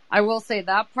 I will say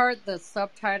that part, the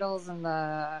subtitles and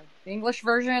the English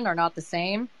version are not the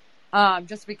same.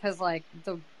 Just because like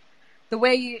the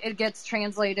way it gets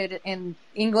translated in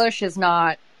English is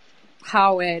not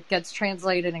how it gets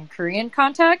translated in Korean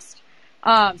context.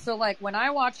 So like when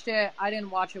I watched it, I didn't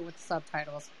watch it with the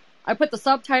subtitles. I put the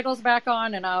subtitles back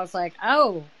on and I was like,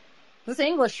 oh, this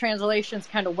English translation's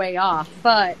kind of way off.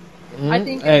 But I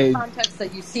think in the context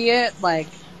that you see it, like,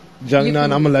 Jung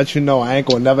Nun, I'm gonna let you know I ain't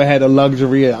gonna never had the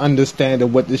luxury of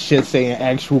understanding what this shit say in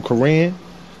actual Korean.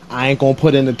 I ain't gonna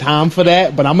put in the time for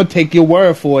that, but I'm gonna take your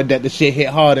word for it that the shit hit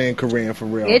harder in Korean for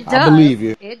real. It does. I believe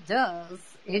you. It does.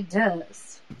 It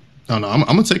does. No, I'm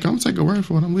gonna take your word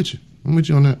for it. I'm with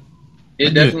you on that.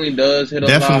 It definitely does hit a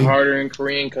lot harder in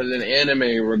Korean because in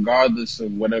anime, regardless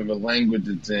of whatever language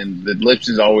it's in, the lips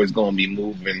is always going to be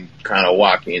moving kind of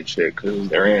wacky and shit because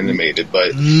they're animated.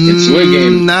 But in Squid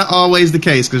Game, not always the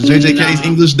case because JJK's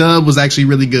English dub was actually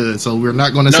really good. So we're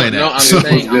not going to say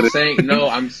that. No,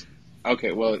 I'm saying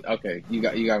okay. Well, okay, you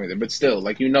got me there. But still,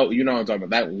 like you know what I'm talking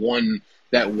about.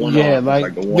 That one,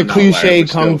 like the cliche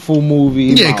kung fu movie.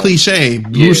 Yeah, cliche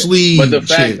Bruce Lee. But the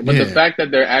fact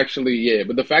that they're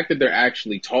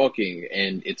actually talking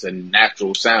and it's a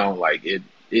natural sound, like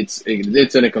it's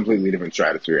in a completely different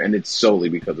stratosphere, and it's solely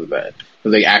because of that.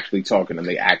 Because they actually talking and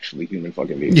they actually human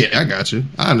fucking beings. Yeah, I got you.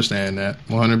 I understand that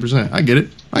 100%. I get it.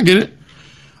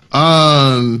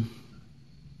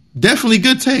 Definitely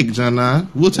good take, John.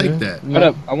 We'll take that.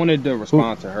 But I wanted to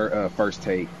respond to her first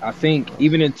take. I think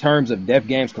even in terms of death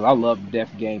games, because I love death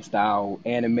game style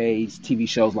animes, TV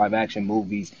shows, live action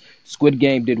movies, Squid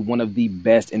Game did one of the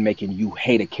best in making you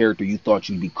hate a character you thought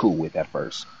you'd be cool with at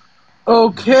first.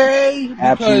 Okay.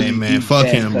 Absolutely. Hey, man, fuck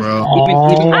him, bro.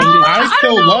 I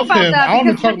still love him. I don't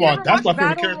even talk about that's my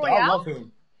favorite character. I love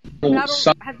him.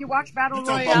 Have you watched Battle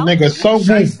Royale? Nigga,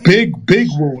 Sung-woo, big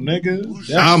Woo, nigga.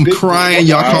 I'm crying.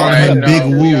 Y'all calling him Big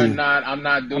Woo. I'm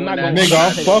not doing that. Nigga, I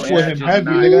fuck with him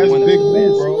heavy. Nigga, that's Big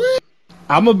Woo, bro.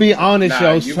 I'm gonna be honest,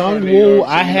 Sung-woo,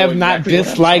 I have not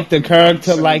disliked the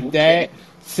character like that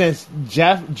since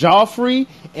Joffrey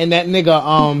and that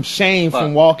nigga Shane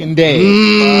from Walking Dead.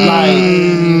 Like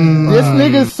this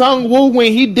nigga Sung-woo,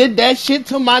 when he did that shit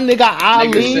to my nigga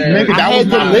Ali, I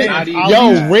had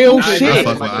to real shit.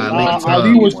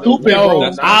 Ali was stupid,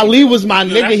 bro. Ali was my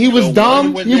nigga. He was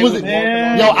dumb. He was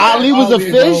Ali was a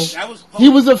fish. He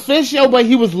was a fish, but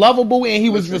he was lovable and he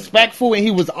was respectful and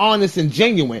he was honest and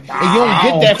genuine. And you don't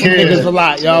get that from niggas a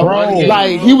lot, yo.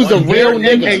 Like he was a real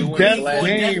nigga.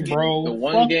 The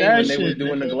one game when they was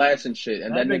doing the glass and shit,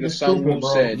 and that nigga Sung-woo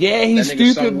said, "Yeah, he's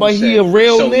stupid, but he a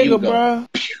real nigga, bro."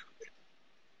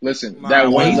 Listen,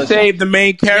 he saved the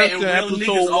main character in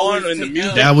episode 1 and the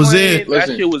music. That was it.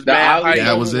 Listen, that shit was bad.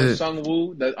 That was it.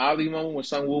 The Ali moment when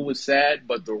Sung-woo was sad,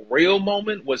 but the real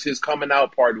moment was his coming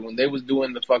out party when they was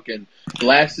doing the fucking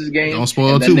glasses game. Don't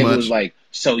spoil too much. Was like,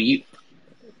 so you.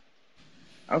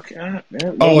 Okay. Man,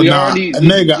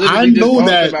 nigga, I knew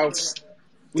that.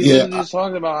 We just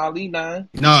talking about Ali now.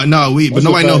 No, but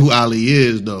nobody know who Ali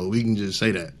is though. We can just say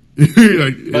that. But the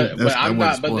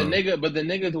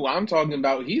nigga who I'm talking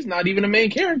about, he's not even a main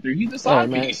character. He's a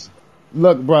side piece.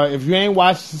 Look, bro, if you ain't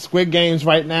watched Squid Games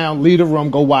right now, leave the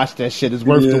room, go watch that shit. It's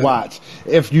worth to watch.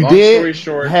 If you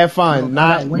have fun.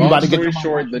 Not you about to get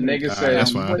short. The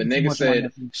nigga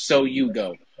said, so you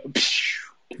go.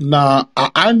 Nah,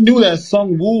 I knew that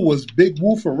Sung-woo was Big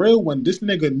Woo for real when this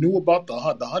nigga knew about the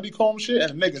honeycomb shit,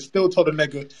 and the nigga still told the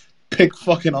nigga pick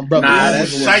fucking umbrella.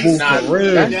 That's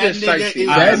real.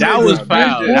 That was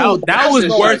foul. That was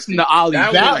worse than the Ali.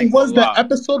 That was the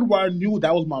episode where I knew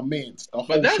that was my man's. The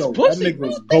whole show. Pussy, that nigga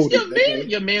was goated.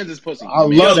 Your man's is pussy. I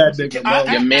love that nigga, bro.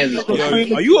 Your man's is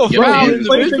pussy. Are you a foul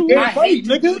individual?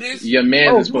 Your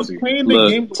man's is pussy.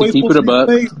 Look, to keep it a buck,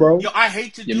 I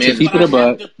hate to keep it a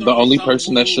buck, the only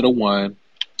person that should have won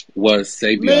was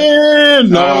Savior. Man,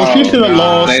 no, she should have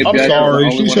lost. I'm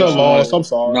sorry. She should have lost. I'm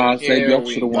sorry. Nah, Savior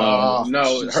should have won.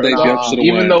 No, Savior should have won.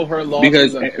 Even though her loss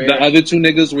because the other two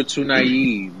niggas were too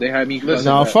naive. They had me.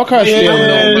 No, fuck her.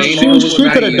 She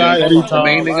could have died any time.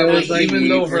 Main nigga was like, even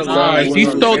though her loss, she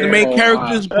stole the main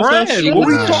character's brand. What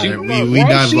we talking about? We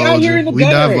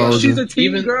divulged. She's a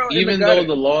teen girl. Even though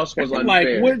the loss was unfair.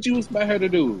 Like, what did you expect her to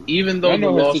do? Even though the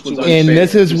loss was unfair. And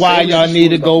this is why y'all need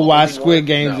to go watch Squid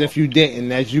Games if you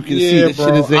didn't. As you can see, this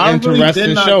shit is an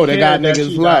interesting show that got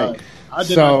niggas like.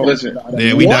 So listen,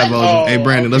 we divulged. Hey,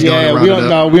 Brandon, let's go and round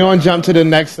it up. We don't jump to the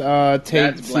next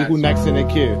tape. See who next in the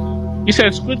queue. You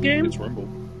said Squid Game? It's Rumble.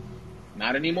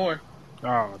 Not anymore.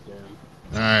 Oh damn.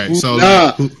 All right, so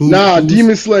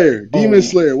Demon Slayer. Demon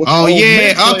Slayer.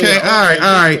 Okay, all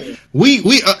right. We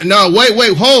wait,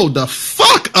 hold the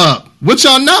fuck up. What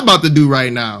y'all not about to do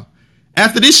right now?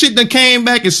 After this shit done came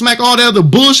back and smack all the other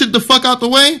bullshit the fuck out the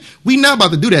way, we not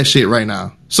about to do that shit right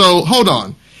now. So hold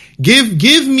on.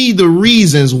 Give me the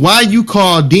reasons why you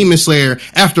call Demon Slayer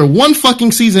after one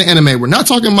fucking season anime. We're not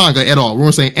talking manga at all. We're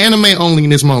gonna say anime only in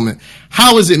this moment.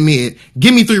 How is it mid?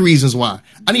 Give me 3 reasons why.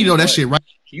 I need to know that shit right.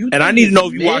 And I need to know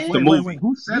if you watched the movie.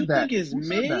 Who said that? You think it's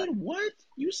mid? What?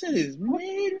 You said it's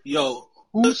mid? Yo.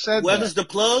 Who said whoever's the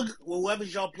plug,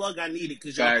 whoever's y'all plug, I need it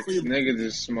because y'all clear. Niggas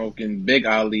is smoking Big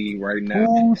Ali right now.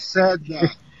 Who said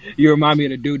that? You remind me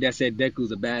of the dude that said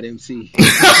Deku's a bad MC. Who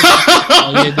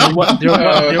said that?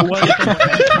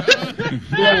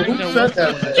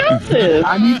 Joseph.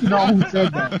 I need to know who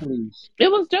said that, please.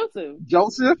 It was Joseph.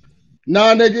 Joseph?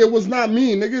 Nah, nigga, it was not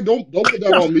me, nigga. Don't put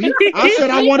that on me. I said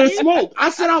I wanted smoke.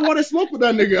 I said I wanted smoke with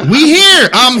that nigga. We here.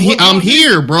 I'm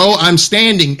here, bro. I'm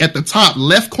standing at the top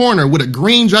left corner with a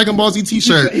green Dragon Ball Z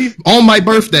t-shirt on my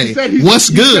birthday. What's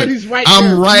good?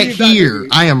 I'm right here.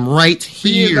 I am right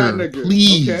here.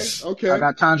 Please. Okay. I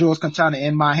got Tanjiro's katana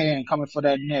in my hand, coming for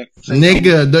that neck.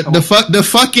 Nigga, the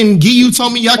fucking Giyu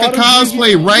Tomiyaka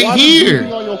cosplay right here.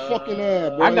 On your fucking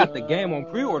ass, boy. I got the game on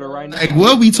pre-order right now. Like,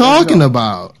 what we talking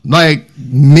about? Like,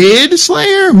 mid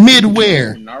Slayer? Mid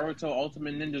where? Naruto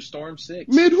Ultimate Ninja Storm 6.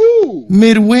 Mid who?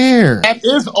 Mid where? That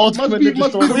is Ultimate Ninja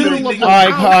Storm 6. All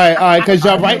right, because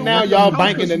y'all right now y'all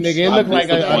banking the nigga. It look like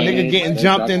a nigga getting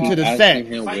jumped into the set.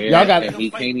 Y'all got.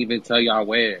 He can't even tell y'all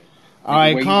where. All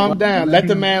right, calm down. Let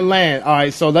the man land. All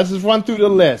right, so let's just run through the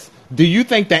list. Do you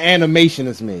think the animation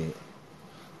is mid?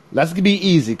 Let's be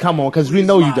easy. Come on, because we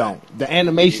know you don't. The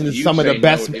animation is some of the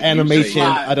best animation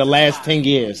of the last 10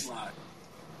 years.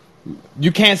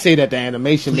 You can't say that the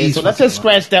animation mid. So let's just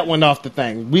scratch that one off the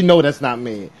thing. We know that's not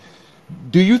mid.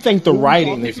 Do you think the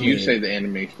writing is mid? If you say the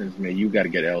animation is mid, you got to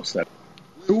get L7.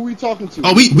 Who are we talking to?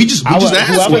 Oh, we just asked.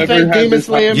 Whoever think Demon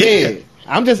Slayer mid.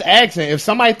 I'm just asking if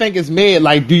somebody think it's mid.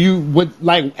 Like, do you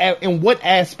in what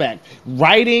aspect?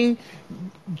 Writing,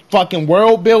 fucking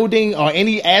world building, or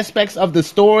any aspects of the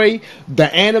story,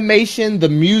 the animation, the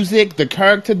music, the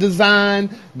character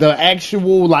design, the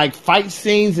actual like fight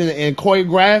scenes and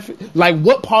choreography. Like,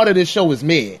 what part of this show is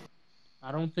mid?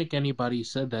 I don't think anybody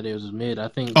said that it was mid. I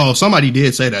think. Oh, somebody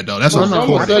did say that though. That's what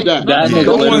someone said that. That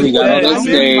nigga literally got on the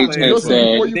stage and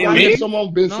said,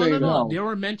 "Someone been saying no. They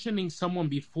were mentioning someone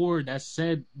before that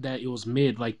said that it was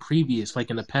mid, like previous, like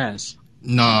in the past."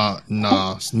 Nah,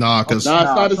 because it's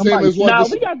not the same as what. Nah,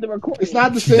 we got the recording. It's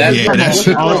not the same. I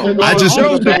just.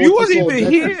 You wasn't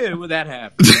even here when that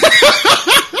happened.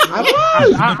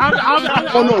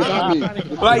 Oh no, not me.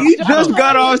 Like, you just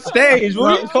got on stage.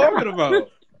 What are you talking about?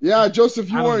 Yeah, Joseph,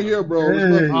 you weren't here, bro.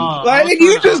 Like,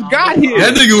 you just got here.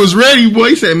 That nigga was ready, boy.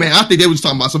 He said, man, I think they was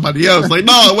talking about somebody else. Like,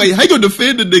 no, wait, how you gonna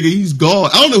defend the nigga? He's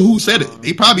gone. I don't know who said it.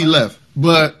 They probably left.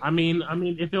 But I mean,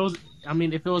 if it was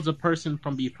a person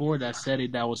from before that said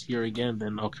it that was here again,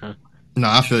 then okay. No,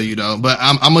 I feel you though. But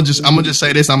I'm gonna just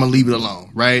say this. I'm gonna leave it alone,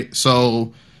 right?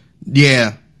 So,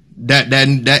 yeah,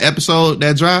 that episode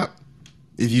that dropped.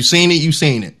 If you seen it, you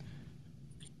seen it.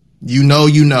 You know.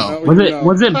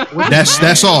 Was it?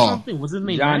 That's all. Was it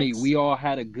Johnny, we all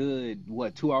had a good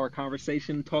 2-hour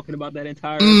conversation talking about that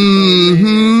entire episode.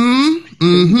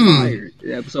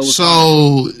 Episode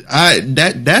so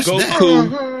that's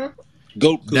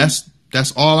Goku.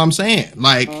 That's all I'm saying.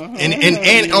 Like,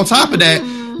 and on top of that,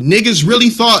 niggas really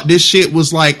thought this shit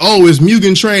was like, oh, it's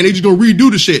Mugen Train. They just gonna redo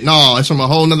the shit. No, it's from a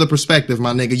whole nother perspective,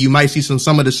 my nigga. You might see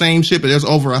some of the same shit, but there's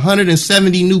over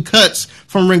 170 new cuts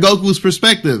from Rengoku's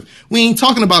perspective. We ain't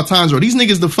talking about Tanjiro. These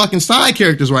niggas the fucking side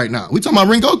characters right now. We talking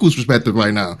about Rengoku's perspective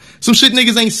right now. Some shit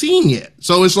niggas ain't seen yet.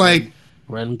 So it's like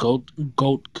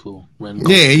Rengoku.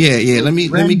 Yeah. Let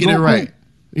me get it right.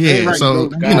 Yeah, right, so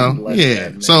So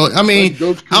I mean,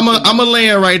 I'm a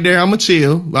land right there. I'm a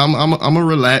chill. I'm a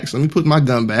relax. Let me put my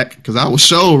gun back because I was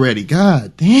so ready.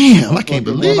 God damn, I can't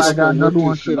believe. I got another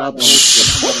one.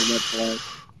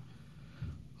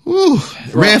 Ooh,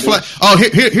 red flag. Oh,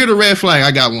 here the red flag.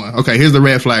 I got one. Okay, here's the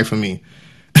red flag for me.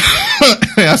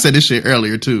 I said this shit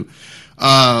earlier too.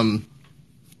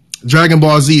 Dragon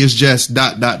Ball Z is just ...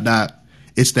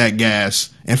 It's that gas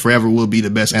and forever will be the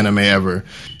best anime ever.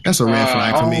 That's a red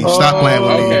flag for me. Stop playing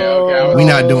with me. Okay. We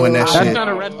not doing that shit. That's not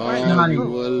a red flag.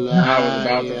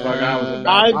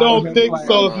 I don't think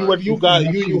so. If you got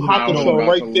Yu Hakusho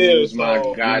right there.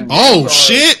 So. Oh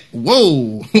shit!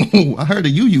 Whoa! I heard a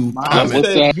Yu comment.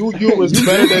 Yu is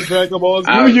better than Dragon Ball Z.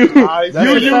 Oh,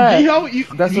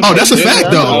 that's a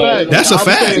fact though. That's a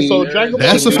fact. So Dragon Ball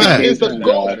that's a fact. It's the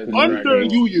GOAT under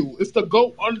Yu. It's the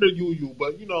GOAT under Yu.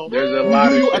 But you know,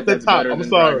 Yu at the top. I'm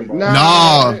sorry.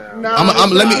 No.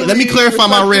 Let me clarify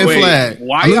my red flag.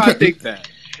 Why y'all think that?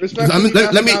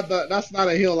 That's not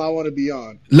a hill I want to be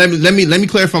on. Let me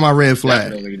clarify my red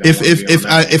flag.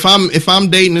 If I'm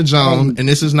dating a Joan, and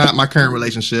this is not my current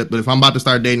relationship, but if I'm about to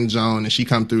start dating Joan and she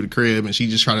come through the crib and she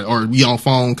just try to, or we on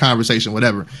phone conversation,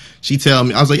 whatever, she tell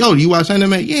me, I was like, yo, do you watch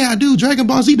anime? Yeah, I do. Dragon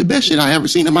Ball Z, the best shit I ever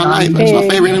seen in my life. That's my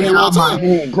favorite anime of all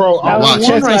time. Bro, I was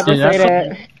just about to say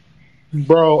that.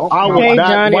 Bro, I was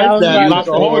not like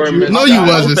that. No, you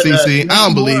wasn't, CC. I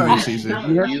don't believe you, CC.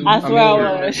 I swear I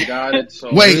was.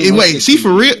 Wait. She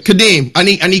for real? Kadeem, I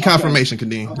need confirmation,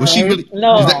 Kadeem. Was she really?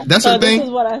 No. That's her thing? This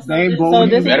is what I said. So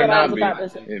this is what I was about to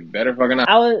say. It better fucking not.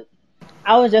 I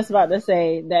was just about to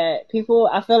say that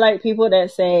I feel like people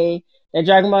that say that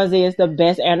Dragon Ball Z is the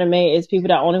best anime is people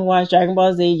that only watch Dragon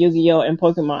Ball Z, Yu-Gi-Oh, and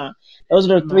Pokemon. Those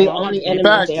are the three only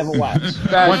animes they ever watch.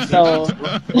 So,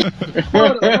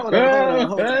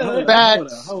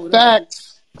 Facts.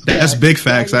 That's big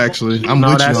facts, actually. I'm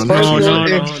with you on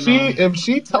that. If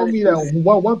she tell me that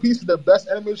One Piece is the best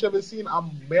anime she's ever seen,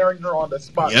 I'm marrying her on the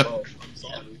spot, bro.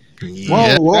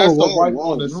 Yeah. That's the wife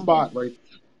on the spot, right?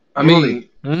 I mean,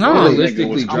 no.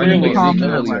 realistically, Dragon Ball Z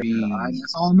can only be.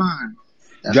 That's all mine.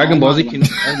 Dragon Ball Z can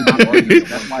only be.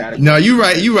 No, you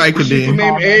right, If she Kadeem. can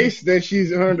name Ace, then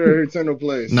she's earned her eternal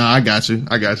place. No, I got you.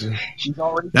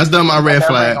 That's done. My red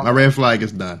flag. My red flag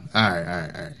is done. All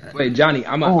right. Wait, Johnny,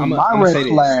 I'm my gonna red say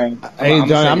this. flag. Hey,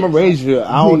 Johnny, I'm gonna raise you.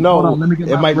 I don't know. Hold on, let me get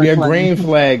It my might be red a flag. green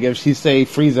flag if she say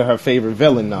Frieza her favorite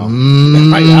villain. Though. I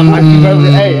might be very,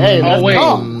 hey, let's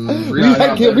talk.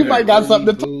 We might got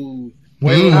something to talk.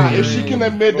 If she can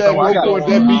admit that Goku and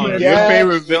Deadbeat Your gas,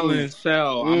 favorite villain is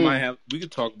Cell. I might have. We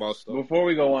could talk about stuff. Before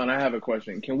we go on, I have a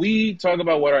question. Can we talk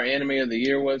about what our anime of the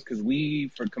year was? Because we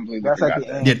completely forgot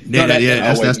that.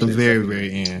 That's the very,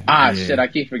 very end. Shit, I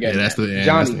keep forgetting. Yeah, that's the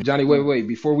end. Johnny, wait.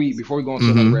 Before we go on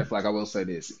to another red flag, I will say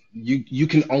this: you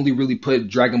can only really put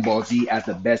Dragon Ball Z as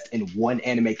the best in one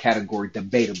anime category,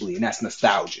 debatably, and that's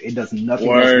nostalgia. It does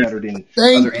nothing else better than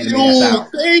other anime that's out.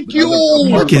 Thank you.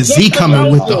 Look at Z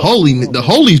coming with the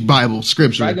Holy Bible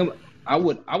scripture. I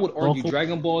would argue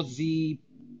Dragon Ball Z,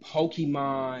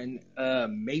 Pokemon,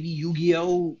 maybe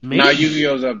Yu-Gi-Oh. Nah,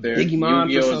 Yu-Gi-Oh's up there.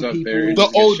 Yu-Gi-Oh's up there. The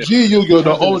OG Yu-Gi-Oh,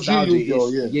 the OG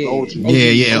Yu-Gi-Oh,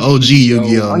 Yeah, OG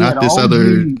Yu-Gi-Oh, not this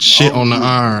other shit on the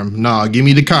arm. Nah, give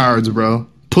me the cards, bro.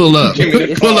 Pull up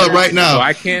right now. So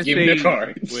I can't Give say. me the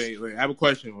cards. Wait. I have a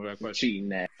question. Cheating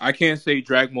that. I can't say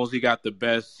Dragon Ball Z got the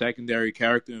best secondary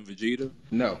character in Vegeta.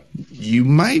 No, you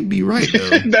might be right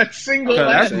though. That single.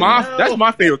 That's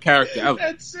my favorite character ever.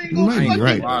 That single. You might be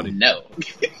right. No.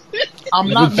 I'm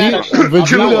not mad at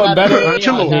Vegeta better than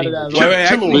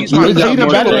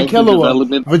Vegeta better than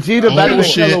Killua. Vegeta better than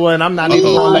Killua, and I'm not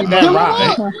even gonna let that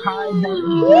rock.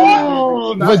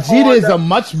 Vegeta is a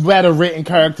much better written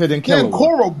character than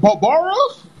Killua. Barbara?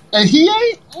 And he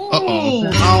ain't?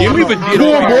 Give me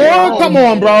Vegeta. Boy, come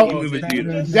on, bro.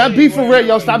 That be for real,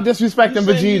 yo. Stop disrespecting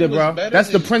Vegeta, bro. That's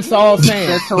the Prince all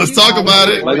saying. Let's talk about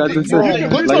it. Like I just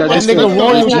said,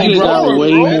 Vegeta got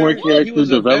way more character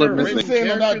development.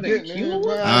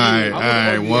 All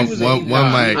right. One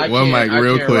mic,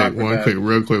 real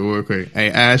quick.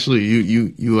 Hey, Ashley,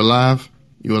 you alive?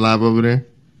 You alive over there?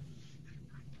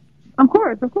 Of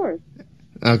course.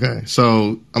 Okay,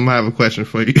 so I'm gonna have a question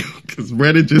for you because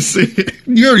Brandon just said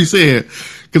you already said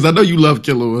because I know you love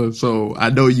Killua, so I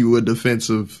know you a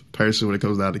defensive person when it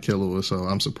comes down to Killua. So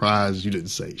I'm surprised you didn't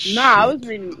say shit. Nah, I was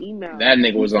reading email. That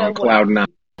nigga was on cloud nine.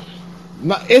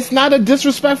 No, it's not a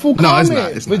disrespectful comment. No,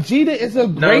 it's not. Vegeta is a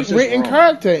great written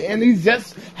character, and he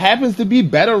just happens to be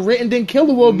better written than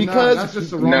Killua because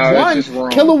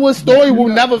Killua's story will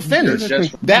never finish.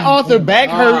 That author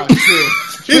backed her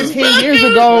 15 years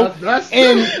ago,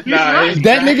 and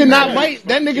that nigga not right.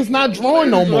 That nigga's not drawing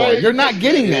no more. You're not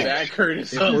getting that.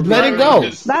 Let it go.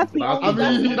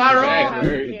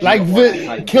 Like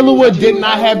Killua did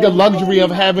not have the luxury of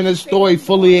having his story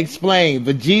fully explained.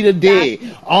 Vegeta did.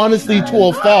 Honestly, to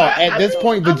a fault. At this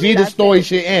point, Vegeta's story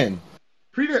should end.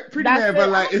 Pretty man, but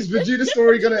like, is Vegeta's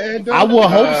story gonna end? I will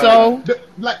hope so.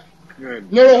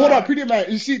 No, hold on, Pretty man.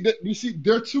 You see,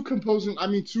 they're two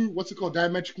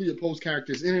diametrically opposed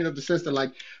characters in and of the sense that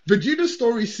like Vegeta's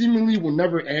story seemingly will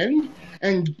never end,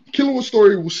 and Killua's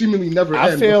story will seemingly never end.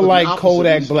 I feel like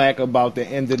Kodak Black about the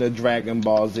end of the Dragon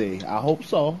Ball Z. I hope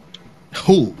so.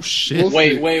 Oh shit!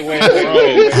 Wait, bro.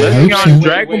 Let's be honest.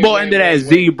 Dragon Ball ended at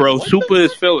Z, bro. Super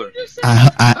is filler.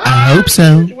 I hope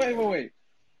so.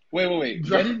 Wait.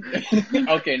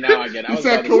 Okay, now I get it. I was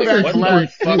about to say, what the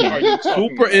fuck are you talking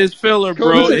Super about? is filler,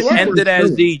 bro. It ended at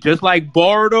Z. Just like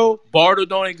Boruto. Boruto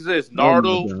don't exist.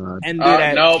 Naruto ended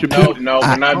at Shippuden. No.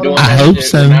 We're not doing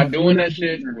that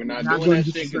shit. We're not doing that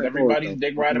shit because everybody's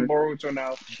dick riding Boruto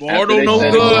now. Boruto no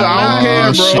good. I don't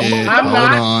care, bro. Hold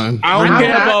on. I don't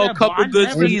care about a couple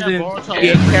good seasons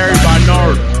getting carried by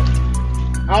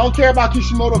Naruto. I don't care about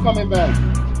Kishimoto coming back.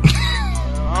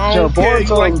 I don't care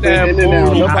like that.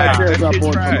 Nobody cares about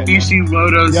Boruto.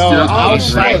 Kishimoto's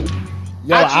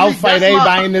I'll fight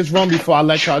everybody in this room before I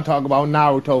let y'all talk about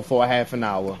Naruto for a half an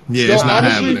hour. Yeah, it's not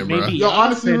happening, bro.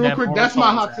 Honestly, real quick, that's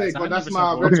my hot take, but that's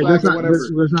my red flag or whatever.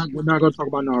 We're not going to talk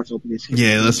about Naruto, please.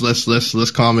 Yeah,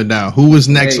 let's calm it down. Who was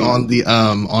next on the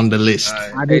list?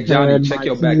 Hey, Johnny, check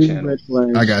your back channel.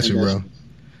 I got you, bro.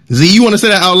 Z, you want to say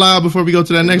that out loud before we go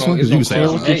to that next one? Because you can say it.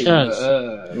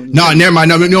 No, never mind.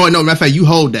 No. Matter of fact, you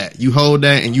hold that,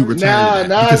 and you return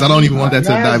that because I don't even want that to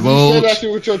divulge.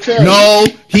 No,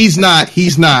 he's not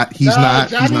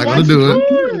gonna do it.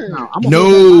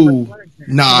 No.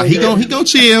 Nah, he gonna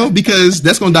chill because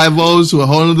that's gonna divulge to a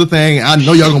whole other thing. I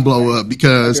know y'all gonna blow up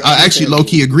because I actually low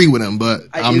key agree with him, but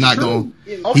I'm not gonna.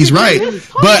 He's right,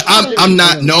 but I'm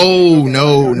not. No.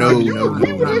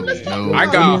 I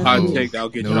got a hot take. I'll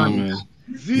get you on, man.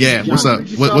 Yeah, what's up?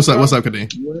 What's up,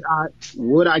 Kadeem?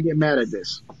 Would I get mad at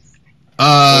this?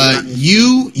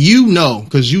 You know,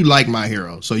 because you like My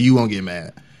Hero, so you won't get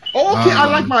mad. Oh, okay, I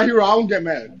like My Hero. I won't get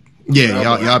mad.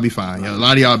 Yeah, y'all be fine. A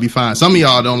lot of y'all be fine. Some of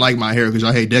y'all don't like My Hero because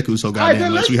y'all hate Deku so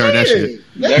goddamn much. We heard that shit.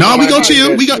 No, we gonna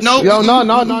chill. We got no. Yo, no.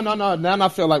 Now I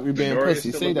feel like we being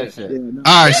pussy. Say that shit.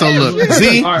 All right, so look,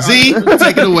 Z,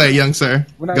 take it away, young sir.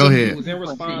 Go ahead. It was in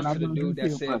response to the dude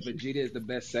that said Vegeta is the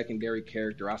best secondary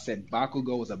character. I said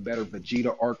Bakugo is a better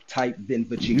Vegeta archetype than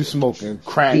Vegeta. You smoking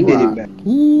crack? He did it better. This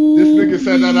nigga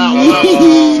said that out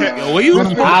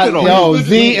loud. Yo,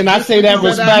 Z, and I say that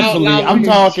respectfully. I'm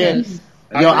talking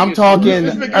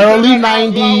early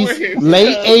 90s,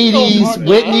 late 80s,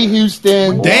 Whitney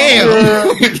Houston. Damn.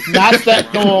 Not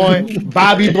that going,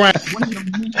 Bobby Brown.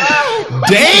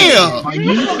 Damn.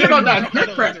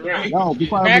 No,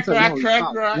 before I stop.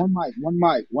 One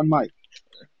mic.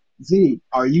 Z,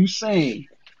 are you saying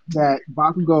that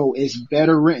Bakugo is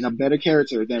better written, a better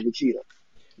character than Vegeta?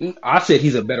 I said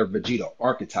he's a better Vegeta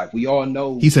archetype. We all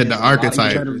know. He said the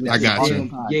archetype. I got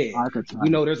you. Yeah, we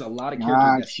know there's a lot of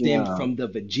characters that stem from the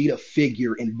Vegeta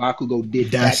figure, and Bakugo did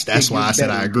that. That's why I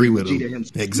said I agree with him.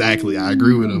 Exactly, I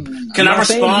agree with him. Can I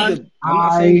respond? I'm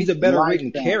not saying he's a better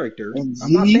written character. And Z,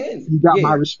 I'm not saying you got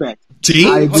my respect. See,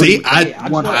 I see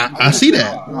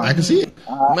that. I can see it.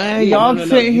 Man, y'all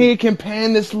sitting here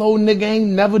comparing this little nigga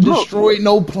ain't never destroyed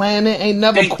no planet, ain't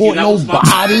never caught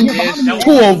nobody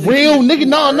to a real nigga.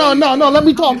 No. Let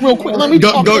me talk real quick. Go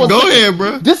ahead,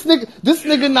 bro. This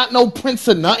nigga not no prince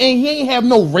or nothing. He ain't have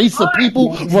no race of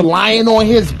people relying on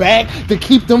his back to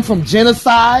keep them from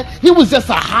genocide. He was just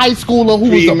a high schooler who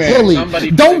was a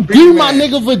bully. Don't do my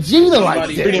nigga Vegeta like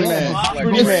this.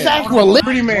 It's sacrilege.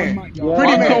 Pretty man.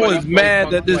 Bakugo is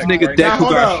mad that this nigga Deku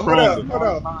got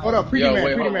stronger. Hold up. Pretty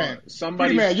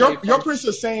man. Your Prince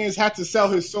of Saiyans had to sell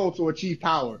his soul to achieve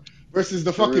power. Versus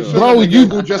the fucking bro,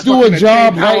 you just do a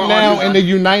job right now in the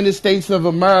United States of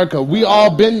America. We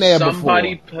all been there before.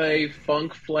 Somebody play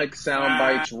Funk Flex sound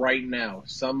bites right now.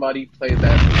 Somebody play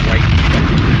that right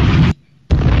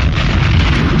now.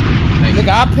 Nigga,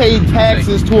 I paid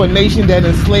taxes to a nation that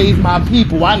enslaved my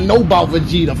people. I know about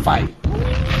Vegeta fight.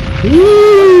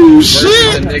 Ooh,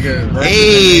 shit!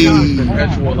 Hey,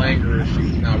 perpetual anger issue.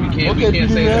 No, we can't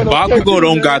say that. Bakugo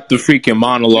don't got the freaking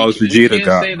monologues Vegeta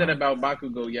got. We can't say that about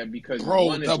Bakugo yet because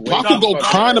Bakugo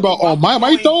crying about All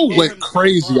Might though went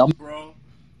crazy. Bro,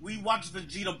 we watched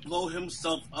Vegeta blow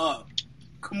himself up.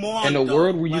 Come on, in a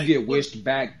world where you get wished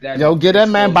back, that get that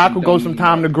man Bakugo some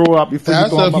time to grow up before you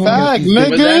throw him up. That's a fact,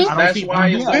 nigga. That's why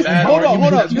it's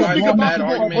a bad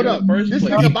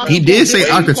argument. He did say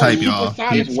archetype, y'all.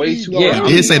 He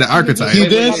did say the archetype. He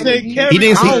didn't say character. He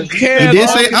did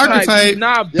say archetype.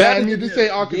 Not bad. He did say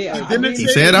archetype. He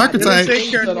said archetype.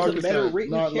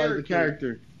 Not like the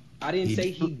character. I didn't say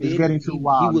he did. He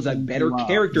was a better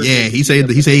character. Yeah, he said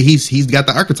he's got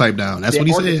the archetype down. That's what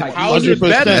he said. How is it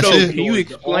better though? Can you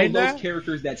explain that?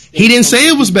 He didn't say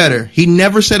it was better. He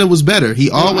never said it was better.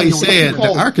 He always said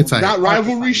the archetype. That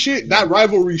rivalry shit.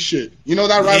 You know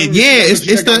that rivalry. Yeah, it's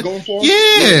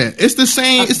the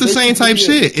same. It's the same type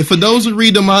shit. If for those who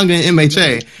read the manga in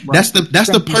MHA, that's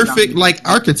the perfect like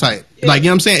archetype. Like, you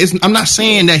know what I'm saying? I'm not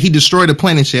saying that he destroyed the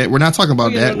planet yet. We're not talking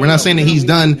about that. We're not saying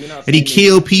that that he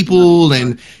killed people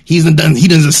and he done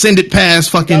ascended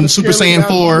past fucking Super Saiyan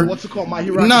 4. What's it called? My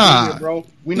Hero Academia, bro.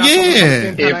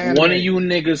 If one of you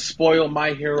niggas spoil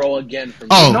My Hero again for me,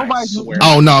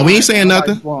 no, we ain't saying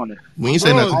nothing. We ain't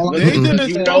saying nothing.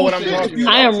 You know what I'm talking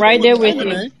about. I am right there with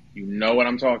you. You know what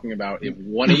I'm talking about. If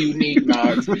one of you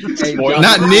nignogs spoil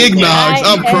not nignogs,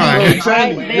 I'm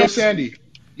crying.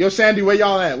 Yo, Sandy, where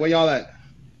y'all at?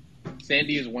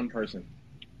 Sandy is one person.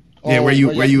 Yeah, where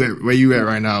you at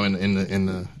right now in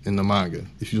the manga?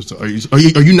 If you are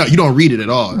you not, you don't read it at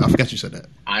all. I forgot you said that.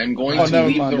 I'm going to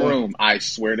leave the room. I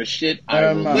swear to shit.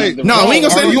 I will leave the room. No, we ain't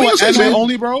gonna say you anime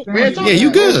only, bro. Yeah, you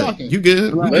good. You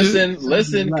good. Listen,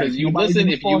 because you listen.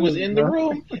 If you was in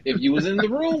the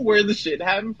room where the shit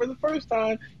happened for the first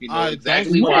time, you know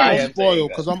exactly why I spoil.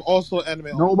 Because I'm also anime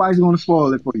only. Nobody's gonna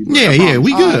spoil it for you. Yeah,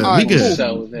 we good. We good.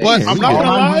 But I'm not gonna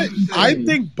lie. I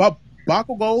think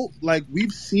Bakugo, like,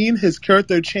 we've seen his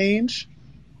character change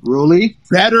Really?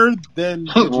 Better than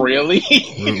really?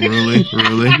 Really?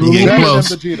 You getting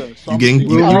close? You getting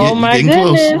close?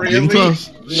 Getting close?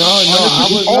 No, I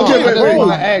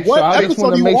just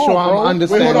want to make sure I'm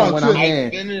understanding what I'm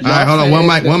hearing. All right, hold on. One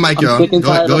mic, y'all.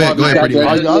 Go ahead, pretty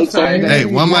much. Hey,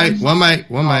 one mic.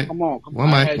 Come on.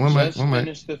 I just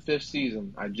finished the 5th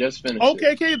season. I just finished.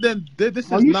 Okay, then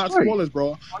this is not spoilers,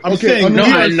 bro. I'm saying no.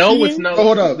 I know it's not.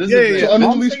 Hold up. I'm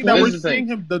saying that we're seeing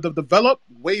him develop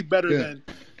way better than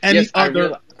any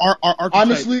other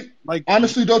archetype.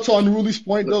 Honestly, though, to Unruly's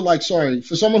point, though, like, sorry,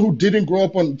 for someone who didn't grow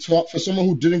up on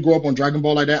Dragon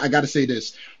Ball like that, I gotta say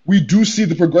this: we do see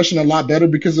the progression a lot better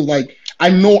because of like, I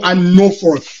know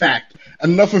for a fact,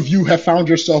 enough of you have found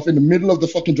yourself in the middle of the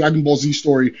fucking Dragon Ball Z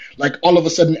story, like all of a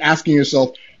sudden asking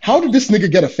yourself, how did this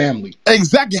nigga get a family?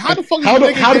 Exactly. How the fuck? How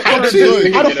the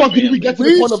fuck did we get to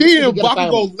the point of seeing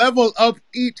Bakugo level up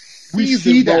each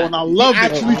season, bro? And I love it.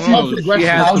 Actually,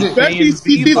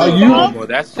 see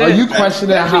progression. Are you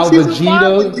questioning how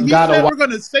Vegeta got a? We're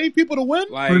gonna save people to win.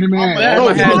 I'm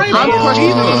questioning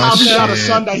how he got a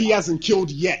son that he hasn't killed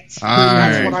yet. All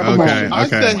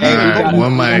right. Okay.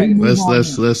 One mic. Let's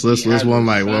one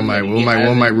mic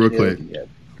real quick.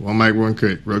 One mic, real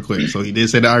quick. So he did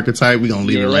say the archetype. We're going to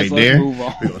leave it right there. We're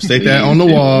going to stick that on the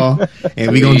wall.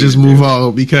 And we're going to just move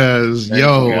on because,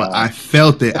 I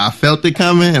felt it. I felt it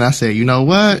coming. And I said, you know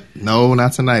what? No,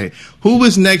 not tonight. Who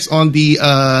was next on the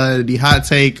hot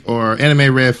take or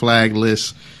anime red flag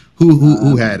list?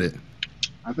 Who had it?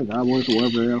 I think I was,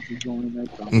 whoever else is going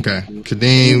next. Okay.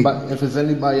 Kadeem. If it's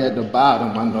anybody at the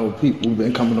bottom, I know people who've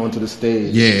been coming onto the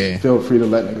stage. Yeah. Feel free to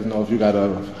let niggas know if you got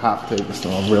a hot take or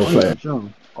something real flag. Sure.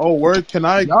 Oh, word! Can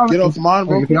I get off mine,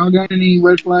 bro? If y'all got any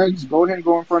red flags, go ahead and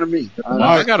go in front of me.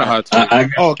 I got a hot take.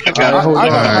 Hold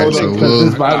on.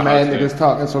 This by mad niggas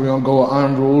talking, so we're gonna go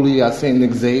Unruly. I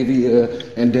seen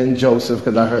Xavier and then Joseph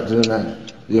because I heard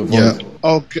your voice. Yeah.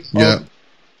 Okay. Yeah.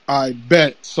 I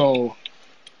bet. So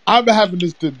I've been having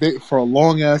this debate for a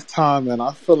long ass time, and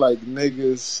I feel like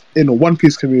niggas in the One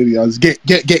Piece community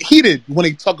get heated when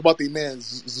they talk about their man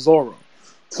Zoro.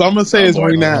 So I'm gonna say it's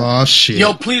right now. Oh shit!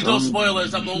 Yo, please don't spoil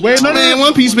us. Man,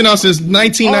 One Piece been out since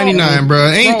 1999, bro.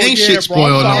 Ain't shit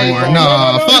spoiled no more.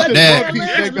 Nah, fuck that.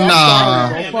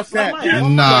 Nah. Here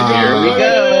we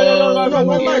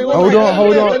go.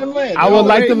 Hold on. I would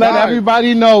like to let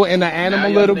everybody know in the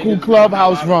Analytical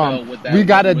Clubhouse room, we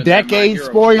got a decade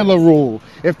spoiler rule.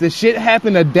 If the shit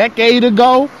happened a decade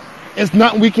ago, there's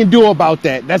nothing we can do about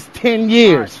that. That's 10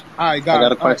 years. All right, guys. I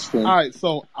got a question. All right,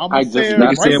 so I'm saying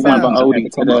right one about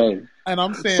Odie today. And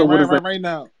I'm saying right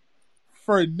now,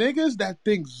 for niggas that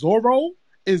think Zoro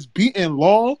is beating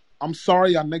Law, I'm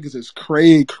sorry, y'all niggas is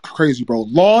crazy, bro.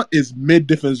 Law is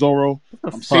mid-diff in Zoro.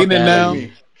 I'm saying it now.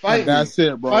 That's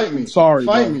it, bro. I'm sorry,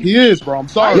 bro. He is, bro. I'm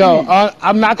sorry. Yo,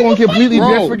 I'm not going to completely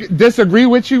disagree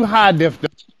with you, high diff.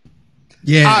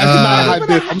 Yeah,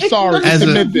 I'm sorry. As a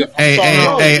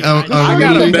I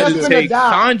got a better take.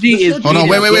 Sanji is. Hold on,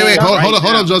 wait. Hold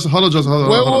on, Joseph. Hold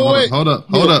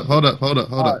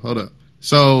up.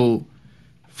 So,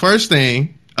 first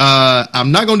thing,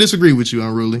 I'm not gonna disagree with you,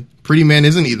 Unruly. Pretty Man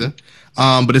isn't either,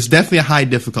 but it's definitely a high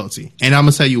difficulty, and I'm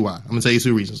gonna tell you why. I'm gonna tell you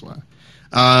 2 reasons why.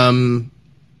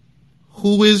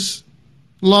 Who is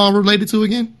Law related to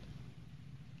again?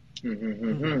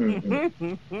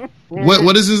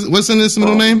 What is his? What's in his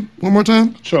middle name? One more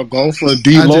time. Sure, go for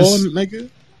D Law, nigga.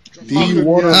 D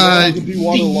Water.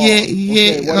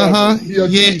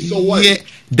 Yeah.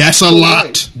 That's a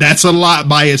lot. That's a lot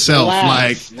by itself.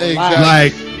 Like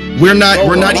we're not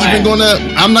even gonna.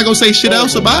 I'm not gonna say shit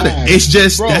else about it. It's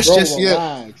just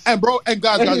yeah. And bro, and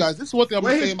guys, this is what I'm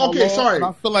saying. Okay, sorry. And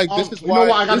I feel like this is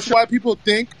why people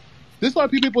think. This is why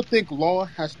people think Law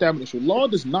has stamina issues. Law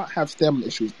does not have stamina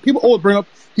issues. People always bring up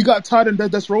he got tired in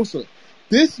Dressrosa.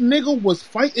 This nigga was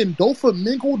fighting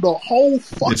Doflamingo the whole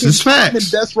fucking time in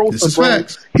Dressrosa, bro.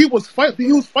 He was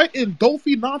fighting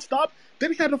Doffy nonstop.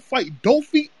 Then he had to fight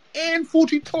Doffy and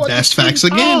Fujitora. That's facts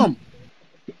again.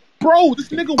 Bro, this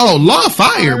nigga Law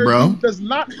fire, bro.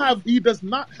 He does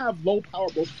not have low power,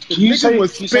 bro. The nigga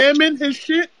was spamming his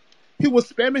shit. He was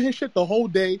spamming his shit the whole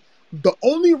day. The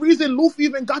only reason Luffy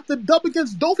even got the dub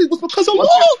against Doffy was because of Law.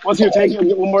 What's your take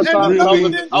one more time?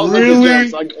 Really? All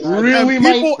right,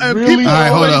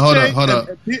 hold up.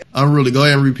 Unruly, go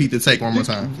ahead and repeat the take one more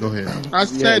time. Go ahead. I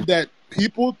said that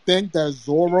people think that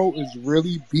Zoro is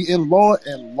really beating Law,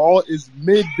 and Law is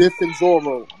mid-diff in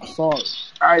Zoro. I'm sorry.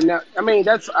 All right, now, I mean,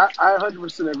 I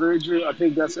 100% agree with you. I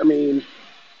think that's,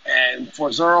 And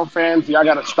for Zoro fans, y'all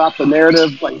gotta stop the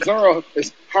narrative. Like Zoro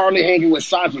is hardly hanging with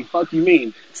Sanji. Fuck you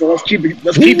mean? So let's keep it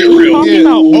real.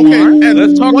 Okay, and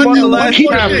let's talk about the last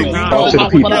chapter. Talk to the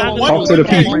people. Talk to the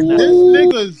people. This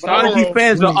nigga's Sanji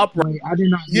fans are up. I did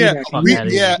not.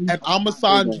 And I'm a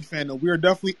Sanji fan, and we are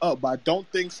definitely up. But I don't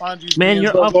think Sanji's man.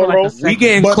 You're up Zoro. for like a second. We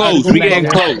getting close. We getting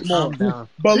close.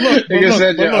 But look,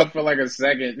 you're up for like a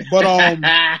second. But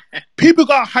people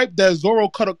got hyped that Zoro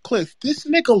cut a cliff. This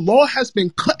nigga Law has been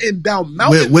cutting down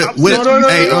mountains.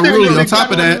 Hey, Unruly. On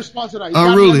top of that,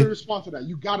 Unruly.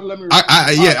 You gotta let me.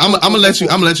 I'm gonna let you.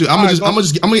 I'm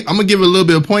gonna give a little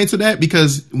bit of point to that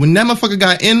because when that motherfucker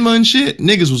got Enma and shit,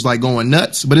 niggas was like going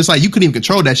nuts. But it's like you couldn't even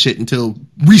control that shit until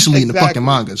recently in the fucking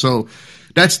manga. So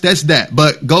that's that.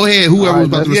 But go ahead, whoever was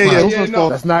about to respond.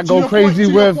 Let's not go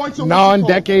crazy with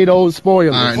non-decade-old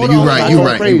spoilers. All right, you're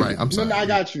right. I'm sorry. No, I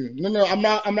got you. No, I'm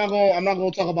not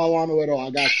gonna talk about Wano at all.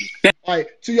 I got you. All right,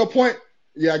 to your point.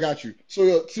 Yeah, I got you.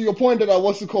 So to your point that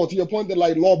to your point that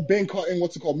like Law been cutting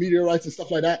meteorites and stuff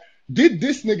like that. Did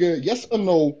this nigga, yes or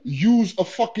no, use a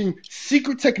fucking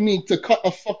secret technique to cut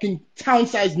a fucking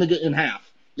town-sized nigga in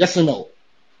half? Yes or no?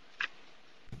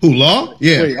 Who, Law?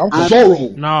 Yeah. Wait, Zoro.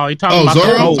 No, he talking about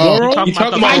Zoro. He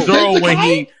talking about Zoro when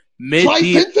he mid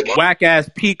whack ass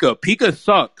Pika. Pika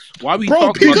sucks. Why we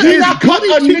talking about that?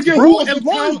 And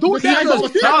Law is doing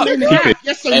that.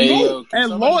 Yes or no?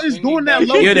 And Law is doing that.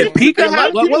 Yeah, the Pika.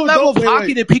 What level of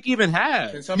hockey did Pika even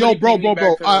have? Yo, bro.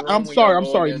 I'm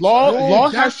sorry. Law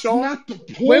has shown.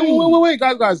 Wait,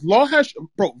 guys. Law has,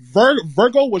 bro.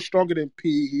 Virgo was stronger than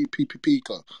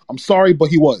Pika. I'm sorry, but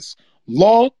he was.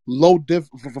 Law low div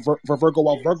for Virgo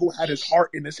while Virgo had his heart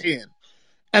in his hand.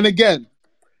 And again,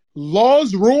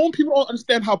 Law's room, people don't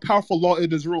understand how powerful Law is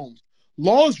in his room.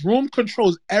 Law's room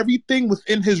controls everything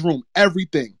within his room.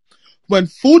 Everything. When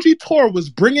Fujitora was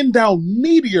bringing down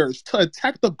meteors to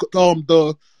attack the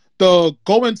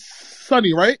Going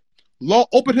Sunny, right? Law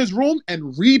opened his room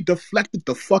and redeflected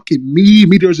the fucking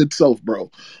meteors itself,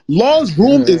 bro. Law's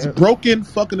room is broken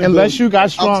fucking unless you got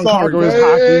strong conquerors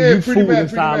hockey, you fool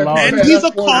inside Law. And he's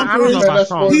a conqueror.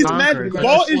 He's mad.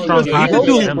 Law is just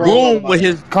room with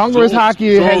his conquerors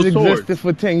hockey has existed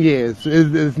for 10 years.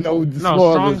 There's no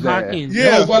spoilers there.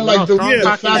 Yeah, but like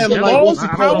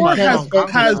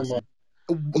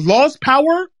Law's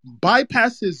power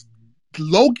bypasses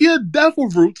Logia Devil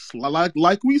Roots,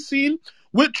 like we've seen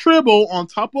with Tribble on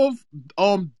top of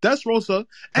Dressrosa,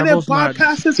 and then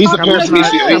bypasses. He's a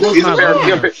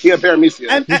Paramecia.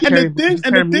 And the thing is,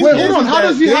 how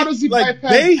does he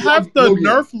bypass? They have to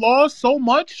nerf Law so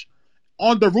much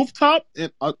on the rooftop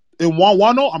in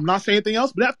Wano. I'm not saying anything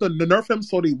else, but they have to nerf him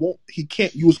so he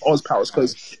can't use all his powers.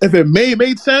 Because if it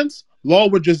made sense, Law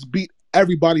would just beat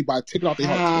everybody by taking out their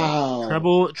heads.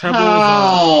 Treble is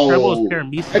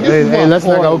Paramecia. Hey, let's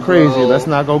not go crazy. Let's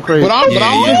not go crazy. But I'm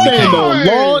just saying though,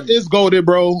 Law is goated,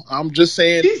 bro. I'm just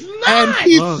saying. He's not. And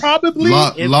he's probably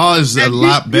Law is a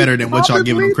lot better than what y'all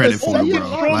giving him credit for, bro.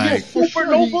 Like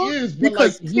Supernova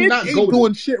because Kid ain't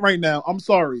doing shit right now. I'm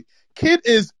sorry. Kid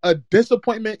is a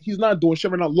disappointment. He's not doing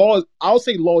shit right now. I'll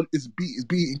say Law is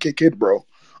beating Kid, bro.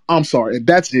 I'm sorry, and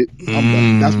that's it.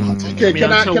 That's my take. Okay,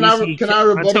 can I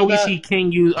rebuttal until we that? see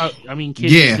King use?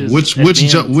 Kid yeah, which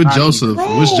Joseph?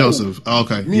 Which Joseph? Oh,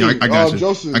 okay, yeah, I got you.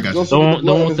 Joseph, I got you. Joseph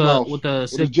with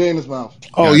the J in his mouth.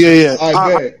 Oh yeah. All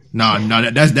right, no,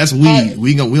 that's weed.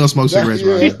 We gonna smoke cigarettes,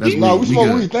 bro. That's weed. No, we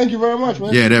smoke weed. Thank you very much,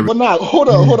 man. Yeah, but now hold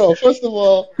on. First of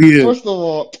all,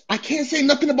 I can't say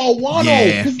nothing about Wano.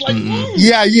 Yeah.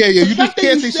 You just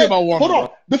can't say shit about Wano. Hold on.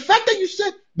 The fact that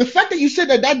you said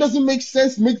that doesn't make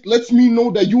sense lets me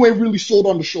know that you ain't really sold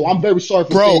on the show. I'm very sorry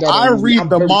for saying that. Bro, I read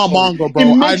the manga,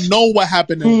 bro. I know what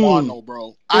happened in Wano,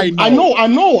 bro. I know.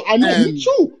 Me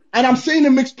too. And I'm saying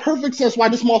it makes perfect sense why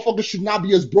this motherfucker should not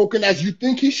be as broken as you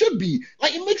think he should be.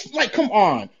 Like, it makes, like, come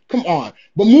on.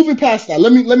 But moving past that,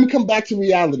 let me come back to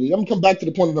reality. Let me come back to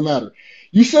the point of the matter.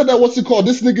 You said that,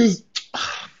 this nigga's,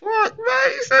 fuck,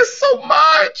 man, he says so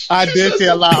much. I did say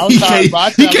a lot. I'm sorry, bro.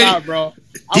 I said a lot, bro.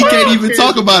 He can't even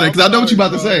talk about it because I know what you're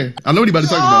about to say. I know what he's about to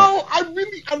talk about.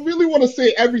 I really want to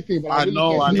say everything, but I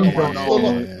know. I'm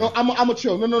a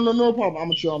chill. No problem.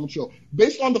 I'm a chill.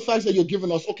 Based on the facts that you're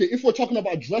giving us, okay, if we're talking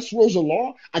about Dressrosa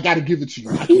Law, I got to give it to you.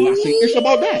 I cannot say ish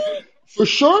about that. For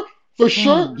sure,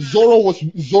 Zoro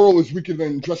is weaker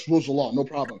than Dressrosa Law, no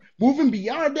problem. Moving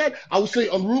beyond that, I would say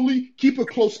Unruly, keep a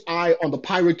close eye on the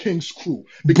Pirate King's crew.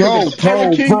 Because the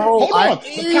Pirate King, hold on.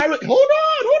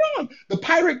 The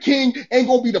Pirate King ain't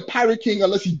gonna be the Pirate King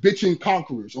unless he's bitching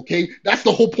conquerors, okay? That's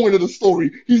the whole point of the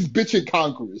story. He's bitching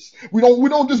conquerors. We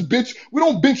don't just bitch, we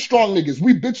don't bitch strong niggas.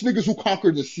 We bitch niggas who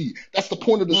conquer the sea. That's the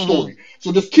point of the story.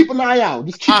 So just keep an eye out.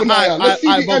 Just keep an eye out. Let's see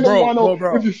the end of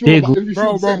Wano if you feel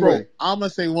the same way. I'm gonna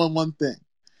say one thing.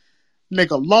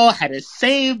 Nigga, Law had to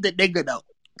save the nigga though.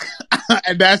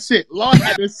 And that's it. Law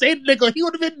had to save the nigga. He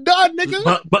would have been done, nigga.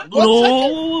 But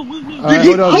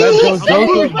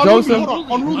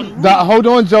hold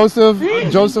on, Joseph.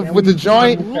 Joseph with the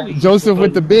joint. Joseph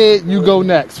with the bid. You go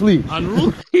next, please.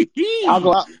 I'll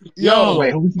go out. Yo,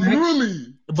 wait, who's next?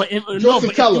 Really?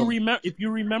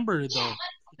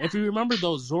 If you remember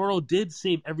though, Zoro did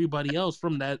save everybody else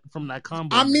from that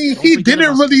combo. I mean, he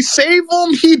didn't really save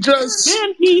them. He just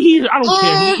I don't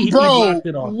care. He blocked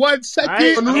it off. 1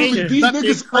 second. These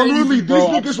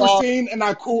niggas were saying, and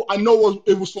I know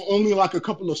it was for only like a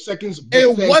couple of seconds.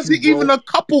 It wasn't even a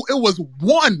couple. It was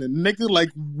one, nigga,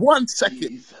 like 1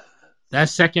 second. That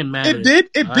second mattered.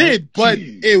 It did, but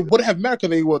it would have mattered.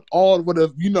 They would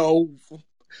have, if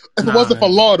it wasn't for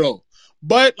Law though.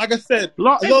 But like I said,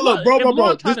 look, bro. Look.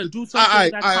 We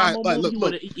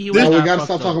gotta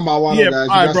stop talking about Wano, guys.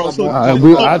 All right, bro.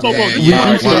 We gonna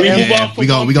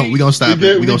stop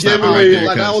it. We gonna stop it right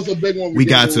there. That was a big one. We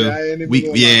got to.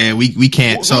 We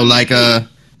can't. So like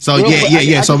So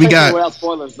we got. Without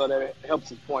spoilers, though, that helps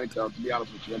his point. To be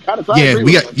honest with you, Go ahead,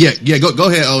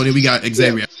 Odin. We got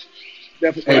Xavier.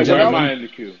 Definitely. in the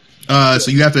queue.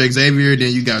 So you after Xavier,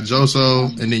 then you got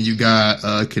Joso, and then you got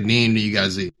Kadeem, then you got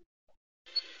Z.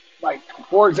 Like,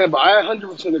 for example, I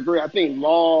 100% agree. I think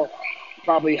Law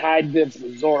probably high dips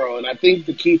with Zoro, and I think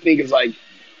the key thing is like,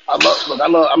 I'm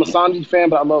a Sanji fan,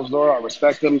 but I love Zoro. I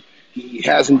respect him. He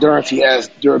has endurance, he has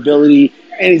durability,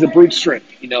 and he's a brute strength,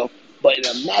 But in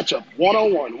a matchup,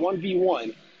 1-on-1,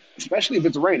 1v1, especially if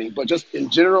it's raining, but just in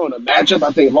general in a matchup,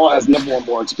 I think Law has number one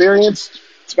more experience,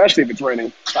 especially if it's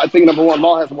raining. I think number one,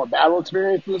 Law has more battle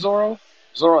experience than Zoro.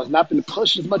 Zoro has not been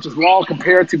pushed as much as Law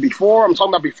compared to before. I'm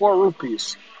talking about before Roof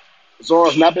Piece. Zoro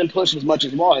has not been pushed as much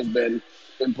as Law has been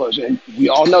pushed. And we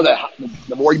all know that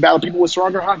the more you battle people with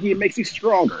stronger hockey, it makes you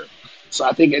stronger. So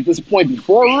I think at this point,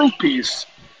 before Roof Piece,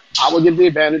 I will give the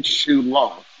advantage to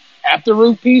Law. After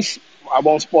Roof Piece, I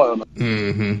won't spoil them.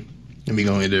 Mm-hmm. And we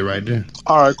gonna end it right there.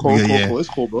 All right, cool. It's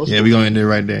cool, bro. Yeah, we gonna end it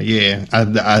right there. Yeah,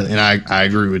 I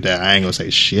agree with that. I ain't gonna say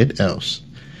shit else.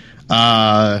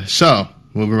 So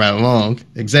moving right along,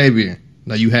 Xavier.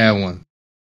 Now you have one.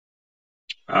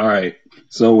 All right.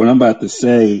 So what I'm about to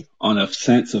say on a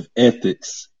sense of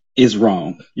ethics is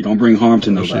wrong. You don't bring harm to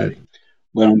nobody.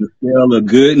 But on the scale of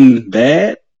good and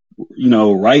bad,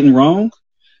 right and wrong,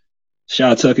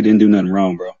 Shao Tucker didn't do nothing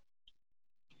wrong, bro.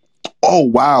 Oh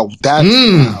wow, that's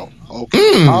wow.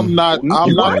 Okay. I'm not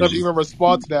gonna even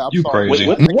respond to that. I'm sorry. Crazy.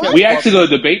 We actually gonna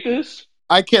debate this?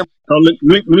 I can't. So let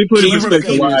me put it in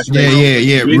perspective.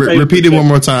 Yeah. Repeat it one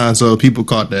more time so people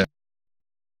caught that.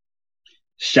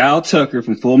 Shao Tucker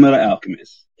from Full Metal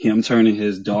Alchemist, him turning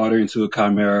his daughter into a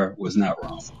chimera was not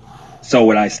wrong. So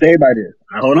what I say by this,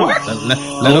 hold on.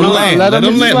 Let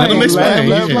him explain.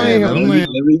 Here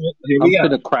we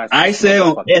go. I say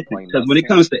on ethics, because when it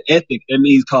comes to ethics, it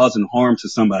means causing harm to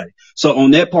somebody. So on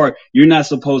that part, you're not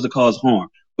supposed to cause harm.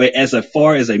 But as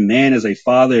far as a man, as a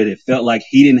father, it felt like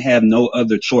he didn't have no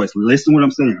other choice. Listen to what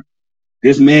I'm saying.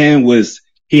 This man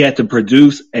he had to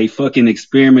produce a fucking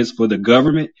experiments for the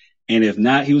government. And if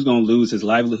not, he was going to lose his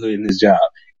livelihood and his job.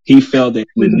 He felt that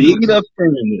the need of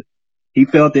fairness, he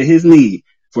felt that his need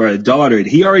for a daughter,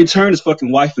 he already turned his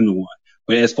fucking wife into one.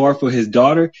 But as far for his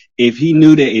daughter, if he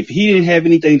knew that if he didn't have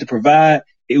anything to provide,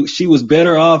 she was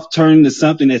better off turning to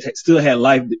something that still had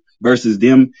life versus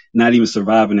them not even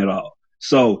surviving at all.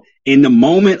 So in the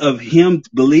moment of him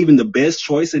believing the best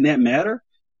choice in that matter,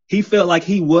 he felt like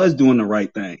he was doing the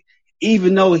right thing.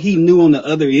 Even though he knew on the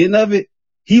other end of it,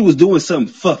 he was doing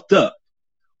something fucked up.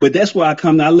 But that's where I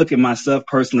look at myself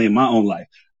personally in my own life.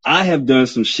 I have done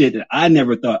some shit that I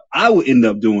never thought I would end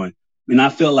up doing. And I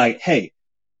felt like, hey,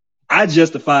 I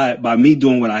justify it by me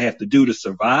doing what I have to do to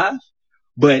survive.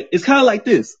 But it's kind of like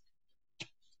this.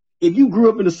 If you grew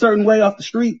up in a certain way off the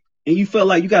street and you felt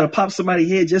like you got to pop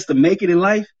somebody's head just to make it in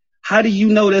life, how do you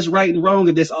know that's right and wrong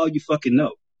if that's all you fucking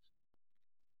know?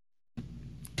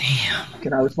 Damn.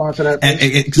 Can I respond to that?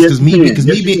 Because me being wait,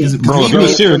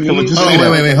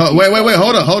 hold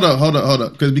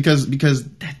up. Because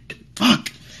that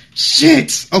fuck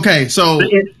shit. Okay, so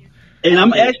and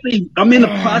I'm in the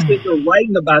process of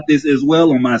writing about this as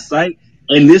well on my site.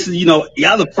 And this is, y'all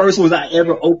the first ones I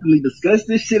ever openly discussed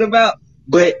this shit about.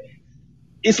 But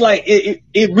it's like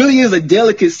it really is a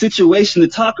delicate situation to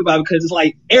talk about because it's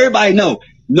like everybody know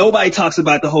Nobody talks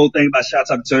about the whole thing about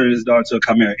Shotaka turning his daughter to a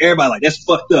chimera. Everybody like, that's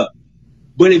fucked up.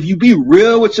 But if you be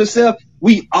real with yourself,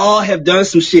 we all have done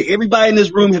some shit. Everybody in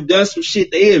this room have done some shit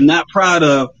they are not proud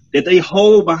of, that they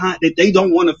hold behind, that they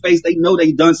don't want to face. They know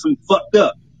they done some fucked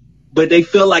up. But they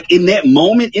feel like in that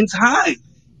moment in time,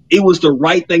 it was the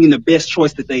right thing and the best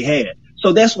choice that they had.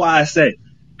 So that's why I say,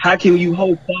 how can you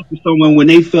hold talk to someone when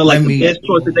they feel like the best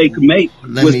choice that they could make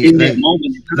was in that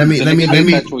moment?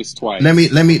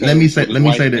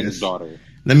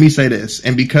 Let me say this.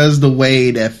 And because the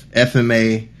way that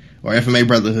FMA or FMA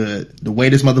Brotherhood, the way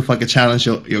this motherfucker challenged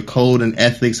your code and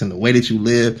ethics and the way that you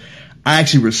live, I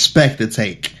actually respect the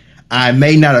take. I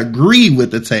may not agree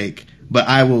with the take, but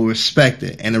I will respect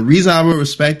it. And the reason I will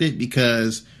respect it,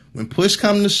 because when push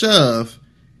come to shove,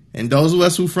 and those of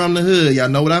us who from the hood, y'all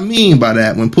know what I mean by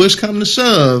that. When push come to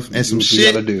shove and some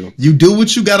shit, you do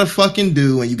what you gotta fucking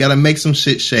do, and you gotta make some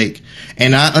shit shake.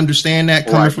 And I understand that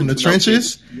coming from the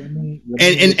trenches. And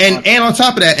on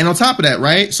top of that,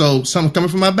 right? So something coming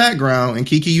from my background, and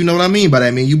Kiki, you know what I mean by that.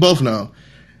 I mean, you both know.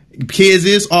 Kids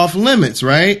is off limits,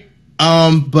 right?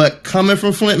 But coming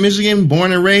from Flint, Michigan,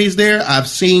 born and raised there, I've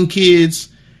seen kids.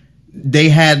 They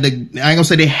had to, I ain't gonna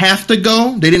say they have to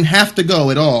go. They didn't have to go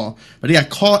at all, but they got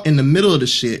caught in the middle of the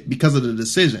shit because of the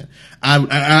decision.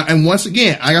 And once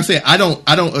again, like I said, I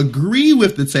don't agree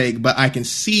with the take, but I can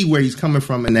see where he's coming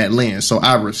from in that lens. So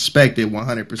I respect it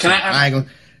 100%. I ain't gonna,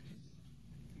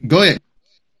 go ahead.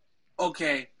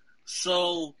 Okay.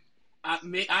 So I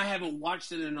haven't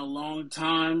watched it in a long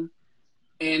time.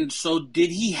 And so did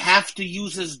he have to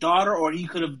use his daughter, or he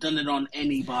could have done it on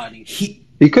anybody? He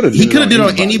could have did it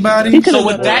on anybody. So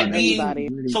with that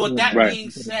being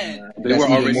said, they were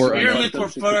already doing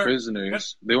fucked up shit to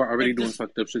prisoners. They were already doing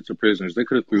fucked up shit to prisoners. They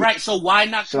could have threw. Right. So why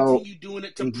not continue doing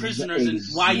it to prisoners, and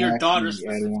why your daughters?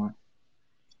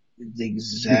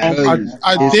 Exactly.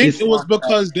 I think it was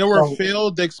because there were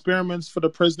failed experiments for the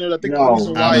prisoners. I think the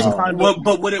reason why it kind of.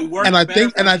 But would it work? And I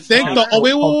think wait. And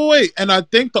I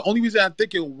think the only reason I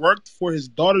think it worked for his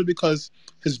daughter because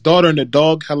his daughter and the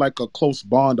dog had like a close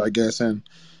bond, I guess, and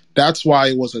that's why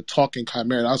it was a talking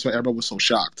chimera. That's why everybody was so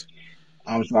shocked.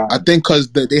 I think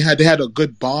because they had a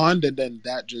good bond, and then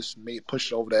that just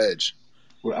pushed it over the edge.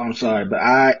 Well, I'm sorry, but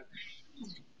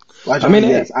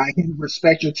yes, I can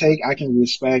respect your take. I can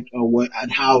respect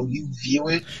and how you view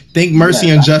it. Think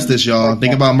mercy and justice, y'all.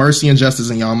 Think about mercy and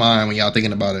justice in y'all mind when y'all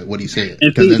thinking about it. What he said.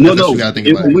 What y'all saying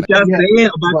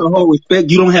about the whole respect,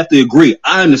 you don't have to agree.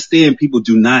 I understand people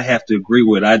do not have to agree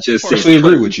with. I just partially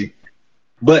agree with you.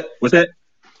 But what's that?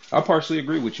 I partially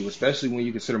agree with you, especially when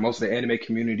you consider most of the anime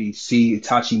community see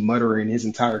Itachi muttering his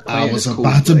entire clan. I was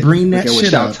about to bring that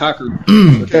shit up.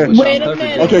 Wait a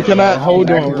minute. Okay, can I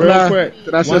hold on real quick?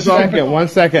 One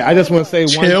second. I just want to say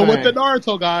one thing. Chill with the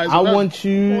Naruto guys. I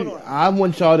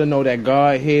want y'all to know that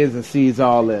God hears and sees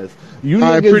all this. You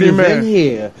niggas is in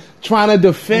here trying to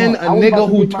defend a nigga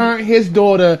who turned his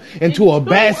daughter into a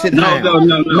basset hound.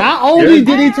 No. Not only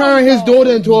did he turn his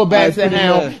daughter into a basset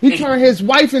hound, he turned his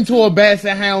wife into a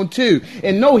basset hound too.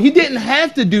 And no, he didn't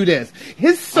have to do this.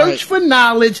 His search for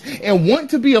knowledge and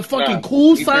want to be a fucking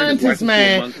cool scientist,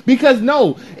 man. Because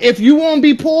no, if you want to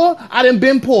be poor, I done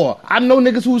been poor. I know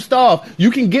niggas who starved. You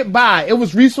can get by. It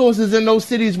was resources in those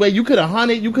cities where you could have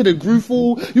hunted, you could have grew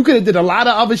food, you could have did a lot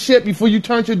of other shit before you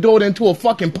turned your daughter into a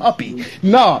fucking puppy.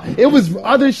 No, it was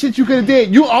other shit you could have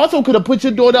did. You also could have put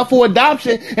your daughter up for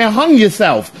adoption and hung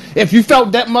yourself if you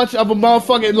felt that much of a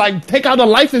motherfucker. Like, take out a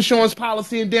life insurance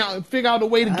policy and figure out a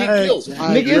way to get killed.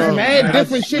 Nigga, it's mad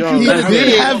different shit you could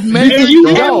have did. You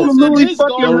absolutely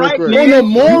fucking right, man. On a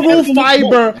moral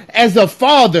fiber, as a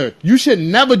father, you should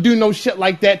never do no shit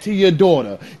like that to your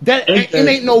daughter. That it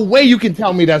ain't no way you can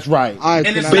tell me that's right.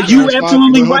 But you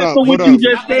absolutely right for what you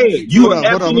just said. You are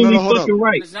absolutely fucking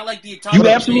right. It's not like the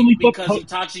Itachi because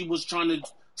Itachi was trying to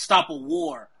stop a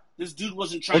war. This dude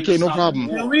wasn't trying to stop a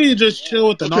war. Can we just chill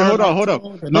with the Naruto? Hold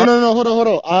on. No, hold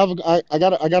on. I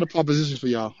got a proposition for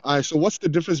y'all. All right, so what's the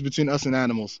difference between us and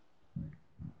animals?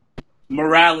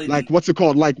 Morality. Like, what's it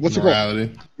called?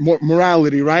 Morality.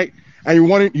 Morality, right? And you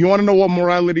want to know what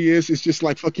morality is? It's just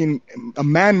like fucking a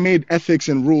man-made ethics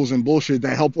and rules and bullshit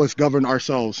that help us govern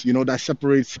ourselves. You know, that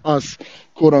separates us,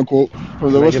 quote unquote,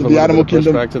 from the rest of the animal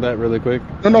kingdom. Back to that really quick.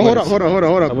 No, hold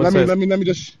on.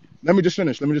 Let me just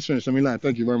finish. Let me land.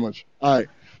 Thank you very much. All right.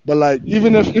 But like,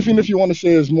 even if you want to say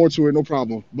there's more to it, no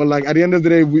problem. But like, at the end of the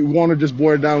day, we want to just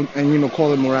boil it down and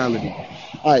call it morality.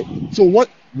 All right. So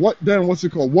what's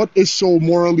it called? What is so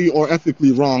morally or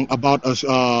ethically wrong about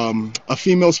a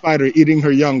female spider eating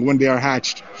her young when they are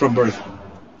hatched from birth?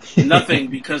 Nothing,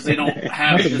 because they don't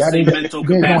have the same mental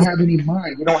capacity. They don't have any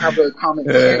mind. They don't have the common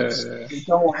sense. They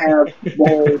don't have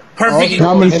the perfect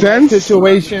common sense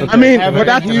situation. I mean, but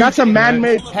that's a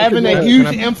man-made. Having a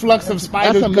huge influx of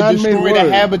spiders could destroy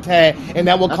the habitat, and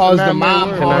that will cause the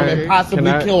mob harm and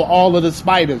possibly kill all of the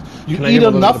spiders. You eat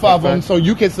enough of them so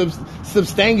you can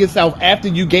sustain yourself after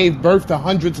you gave birth to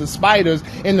hundreds of spiders,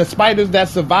 and the spiders that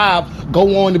survive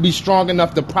go on to be strong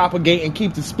enough to propagate and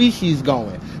keep the species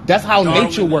going. That's how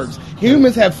nature works.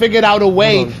 Humans have figured out a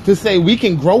way to say we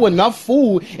can grow enough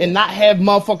food and not have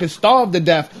motherfuckers starve to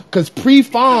death, because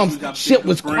pre-farms shit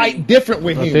was quite different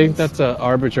with humans. I think that's an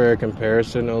arbitrary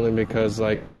comparison, only because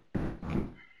like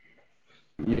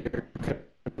you're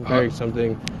comparing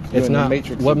something. It's not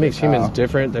what makes humans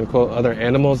different than quote other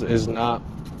animals is not.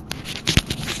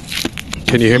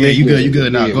 Can you hear me? You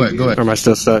good now. Go ahead. Or am I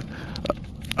still stuck?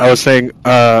 I was saying,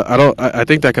 I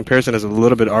think that comparison is a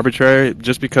little bit arbitrary,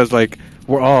 just because like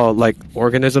we're all like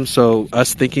organisms, so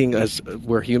us thinking as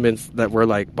we're humans that we're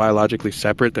like biologically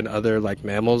separate than other like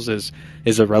mammals is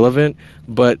irrelevant.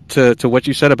 But to what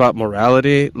you said about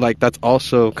morality, like that's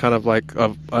also kind of like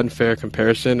an unfair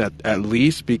comparison at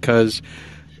least, because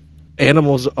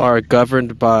animals are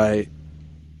governed by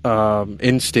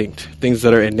instinct, things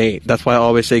that are innate. That's why I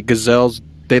always say gazelles,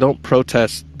 they don't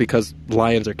protest because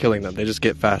lions are killing them. They just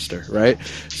get faster, right?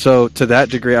 So to that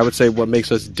degree, I would say what makes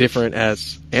us different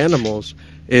as animals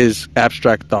is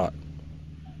abstract thought.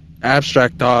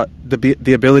 Abstract thought,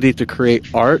 the ability to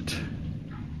create art,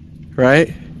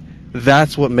 right?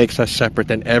 That's what makes us separate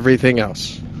than everything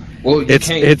else. Well,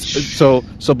 so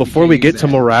before we get to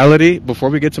morality,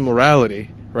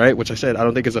 right? Which I said I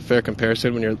don't think is a fair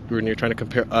comparison when you're trying to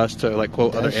compare us to like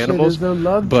quote other animals,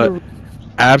 but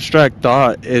abstract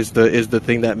thought is the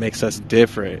thing that makes us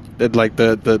different. Like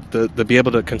the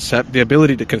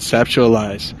ability to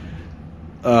conceptualize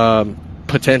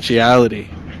potentiality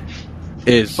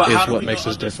is what makes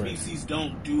us different. Species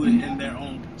don't do it in their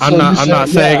own. I'm not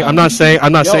saying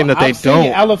that they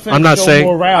don't. I'm not saying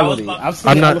morality. I've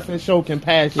seen elephants show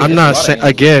compassion. I'm not saying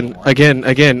again.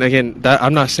 That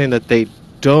I'm not saying that they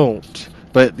don't.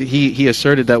 But he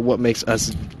asserted that what makes us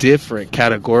different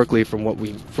categorically from what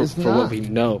we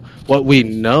know. What we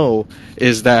know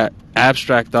is that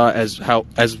abstract thought as how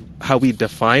we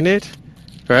define it,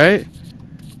 right?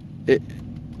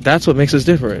 That's what makes us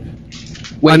different.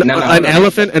 An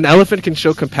elephant can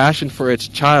show compassion for its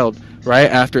child right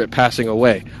after it passing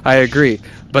away. I agree,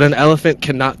 but an elephant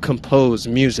cannot compose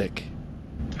music.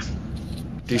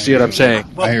 Do you see what I'm saying?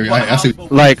 I see.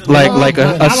 Like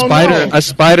a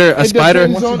spider. I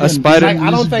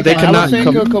don't think an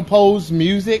elephant could compose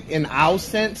music in our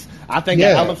sense. I think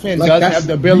an elephant does have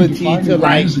the ability to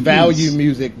like value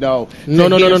music, though. No.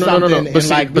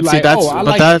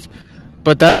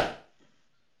 But that's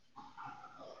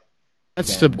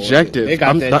subjective.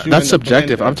 That's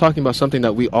subjective. I'm talking about something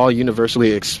that we all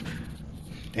universally.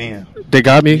 Damn. They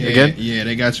got me again. Yeah,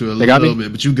 they got you a little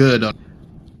bit, but you good though.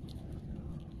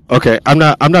 Okay, I'm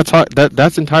not talking.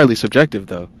 That's entirely subjective,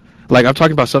 though. Like I'm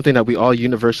talking about something that we all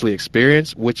universally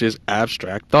experience, which is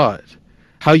abstract thought.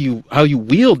 How you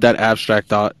wield that abstract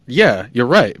thought? Yeah, you're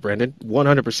right, Brandon,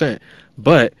 100%.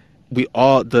 But we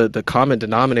all the common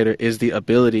denominator is the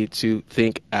ability to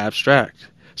think abstract.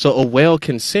 So a whale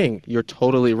can sing. You're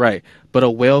totally right, but a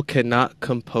whale cannot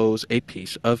compose a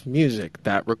piece of music.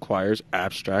 That requires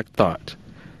abstract thought.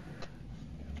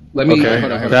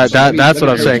 That's what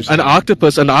I'm saying. An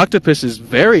octopus is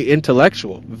very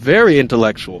intellectual,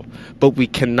 but we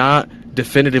cannot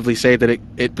definitively say that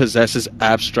it possesses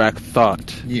abstract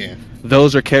thought. Yeah,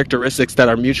 those are characteristics that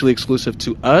are mutually exclusive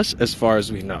to us, as far as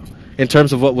we know. In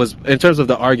terms of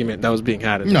the argument that was being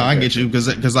had. No, I get you because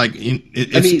like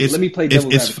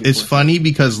it's funny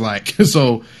because like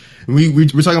so we're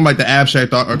talking about the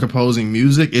abstract thought or composing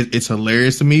music. It's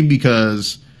hilarious to me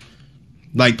because.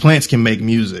 Like plants can make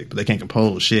music, but they can't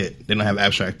compose shit. They don't have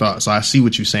abstract thought. So I see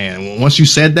what you're saying. Once you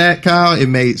said that, Kyle, it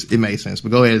made sense.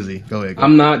 But go ahead, Z. Go ahead.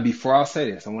 I'm not. Before I say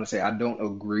this, I want to say I don't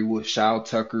agree with Shao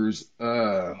Tucker's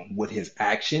with his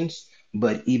actions.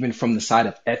 But even from the side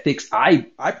of ethics, I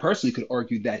personally could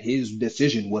argue that his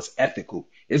decision was ethical.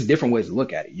 There's different ways to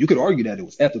look at it. You could argue that it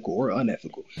was ethical or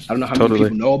unethical. I don't know how many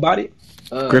people know about it.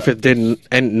 Griffith didn't,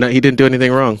 and he didn't do anything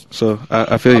wrong. So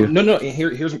I feel you. No. And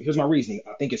here's my reasoning.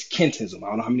 I think it's Kentism. I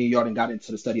don't know how many of y'all done got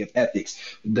into the study of ethics.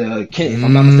 If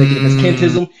I'm not mistaken, it's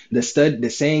Kentism. The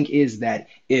saying is that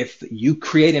if you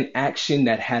create an action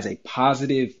that has a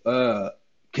positive,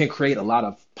 can create a lot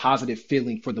of positive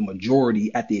feeling for the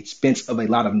majority at the expense of a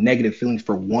lot of negative feelings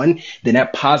for one, then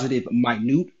that positive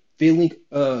minute feeling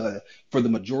for the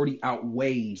majority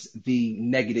outweighs the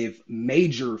negative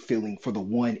major feeling for the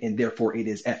one, and therefore it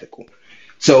is ethical.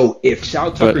 So if Shao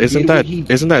Tucker isn't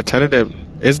that tentative?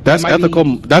 That's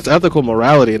ethical? That's ethical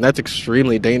morality, and that's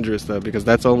extremely dangerous though, because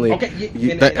that's only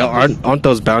aren't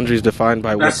those boundaries defined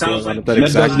by what's going on at that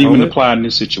exact doesn't even apply in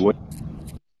this situation.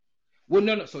 Well,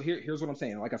 no. So here's what I'm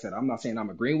saying. Like I said, I'm not saying I'm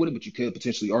agreeing with it, but you could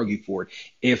potentially argue for it.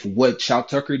 If what Shao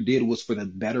Tucker did was for the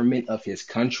betterment of his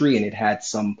country and it had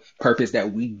some purpose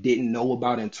that we didn't know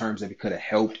about in terms of it could have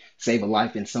helped save a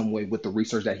life in some way with the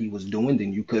research that he was doing,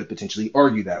 then you could potentially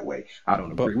argue that way. I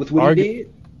don't agree with what he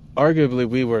did. Arguably,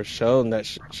 we were shown that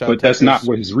Shao but that's not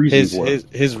what his reason was.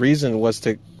 His reason was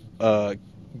to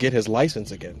get his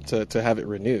license again, to have it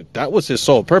renewed. That was his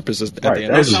sole purpose at the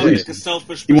end of the day. Like a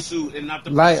selfish pursuit and not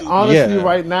the pursuit. Honestly,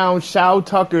 right now, Shao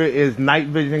Tucker is night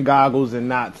vision goggles and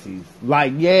Nazis.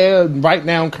 Like, right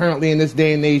now, currently in this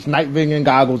day and age, night vision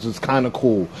goggles is kind of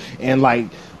cool. And, like,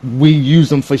 we use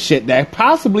them for shit that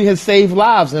possibly has saved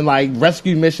lives and, like,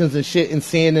 rescue missions and shit and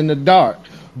seeing in the dark.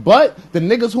 But the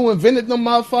niggas who invented them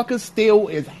motherfuckers still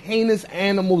is heinous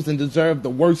animals and deserve the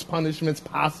worst punishments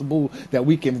possible that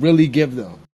we can really give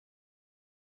them.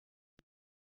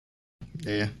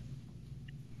 Yeah.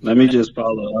 Let me just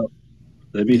follow up.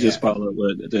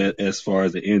 With as far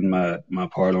as to end my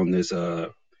part on this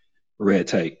red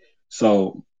tape.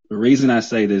 So the reason I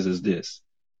say this is this.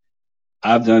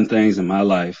 I've done things in my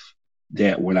life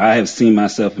that when I have seen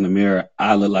myself in the mirror,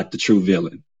 I look like the true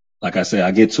villain. Like I said, I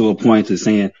get to a point to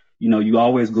saying, you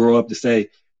always grow up to say,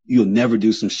 you'll never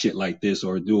do some shit like this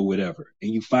or do whatever.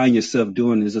 And you find yourself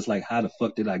doing this. It's like, how the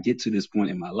fuck did I get to this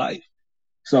point in my life?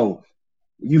 So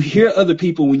you hear other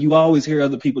people, when you always hear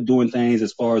other people doing things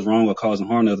as far as wrong or causing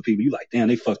harm to other people, you're like, damn,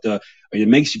 they fucked up. Or it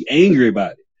makes you angry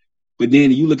about it. But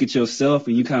then you look at yourself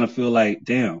and you kind of feel like,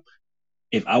 damn,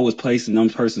 if I was placed in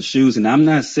them person's shoes, and I'm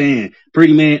not saying,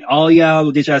 pretty man, all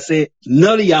y'all that y'all said,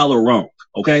 none of y'all are wrong.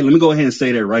 Okay, let me go ahead and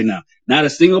say that right now. Not a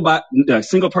single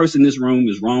person in this room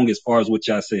is wrong as far as what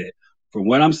y'all said. From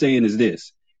what I'm saying is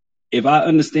this. If I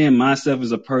understand myself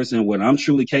as a person, what I'm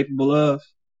truly capable of,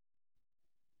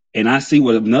 and I see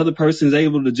what another person is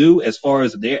able to do as far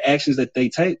as their actions that they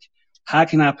take, how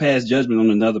can I pass judgment on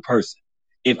another person?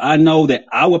 If I know that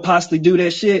I would possibly do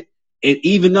that shit, and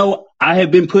even though I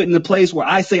have been put in a place where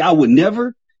I say I would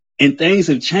never, and things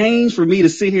have changed for me to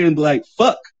sit here and be like,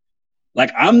 fuck,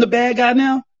 like I'm the bad guy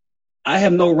now, I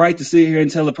have no right to sit here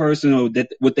and tell a person that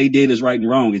what they did is right and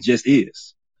wrong. It just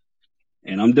is.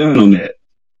 And I'm done on that.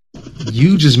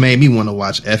 You just made me want to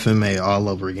watch FMA all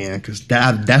over again, because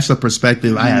that's a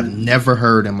perspective I have never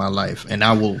heard in my life, and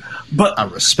I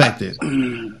respect it.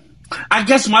 I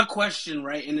guess my question,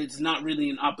 right, and it's not really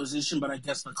in opposition, but I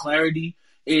guess the clarity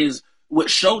is with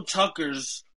Shao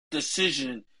Tucker's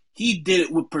decision, he did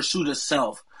it with pursuit of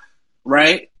self,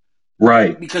 right?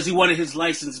 Right. Because he wanted his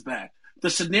license back. The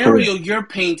scenario you're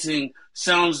painting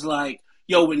sounds like,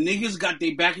 when niggas got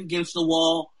their back against the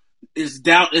wall, it's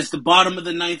the bottom of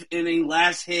the ninth inning,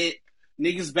 last hit,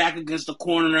 niggas back against the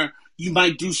corner, you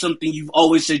might do something you've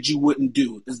always said you wouldn't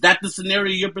do. Is that the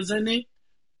scenario you're presenting?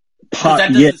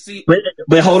 Yeah.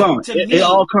 But hold on. It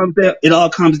all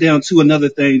comes down to another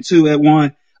thing too, at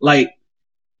one. Like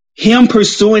him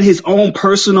pursuing his own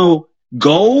personal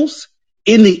goals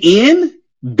in the end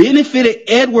benefited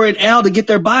Edward and Al to get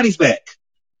their bodies back.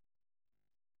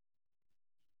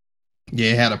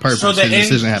 Yeah, it had a purpose. So the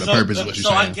decision had a purpose. What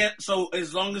you're saying. So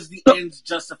as long as the ends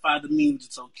justify the means,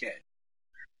 it's okay.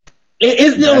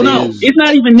 It's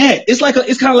not even that.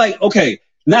 It's kind of like, okay,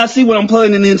 now see what I'm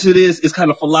putting into this is kind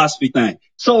of philosophy thing.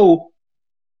 So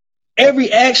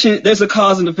every action, there's a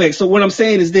cause and effect. So what I'm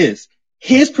saying is this: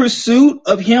 his pursuit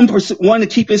of him wanting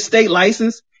to keep his state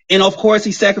license, and of course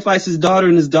he sacrificed his daughter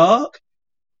and his dog.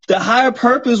 The higher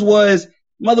purpose was,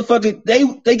 motherfucker,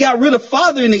 they got rid of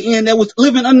father in the end that was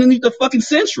living underneath the fucking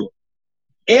Central.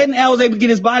 Ed and Al was able to get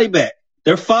his body back.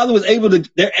 Their father was able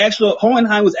to,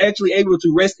 Hohenheim was actually able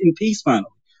to rest in peace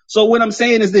finally. So what I'm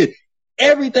saying is that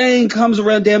everything comes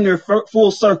around damn near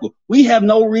full circle. We have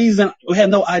no reason, we have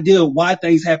no idea why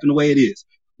things happen the way it is.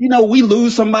 We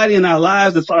lose somebody in our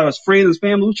lives as far as friends and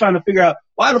family. We're trying to figure out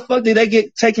why the fuck did they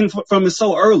get taken from us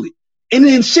so early? And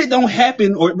then shit don't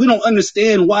happen, or we don't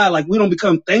understand why, like we don't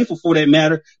become thankful for that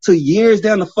matter till years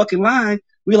down the fucking line.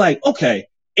 We're like, okay,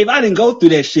 if I didn't go through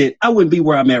that shit, I wouldn't be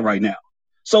where I'm at right now.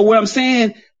 So what I'm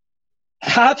saying,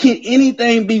 how can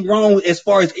anything be wrong as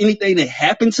far as anything that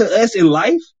happened to us in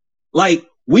life? Like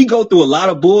we go through a lot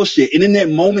of bullshit. And in that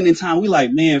moment in time, we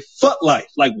like, man, fuck life.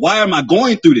 Like, why am I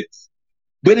going through this?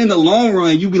 But in the long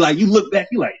run, you be like, you look back,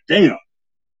 you like, damn,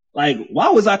 like, why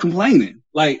was I complaining?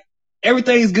 Like,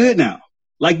 everything's good now.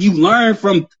 Like you learn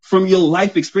from your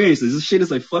life experiences. This shit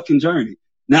is a fucking journey.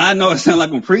 Now I know it sounds like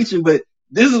I'm preaching, but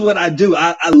this is what I do.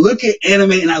 I look at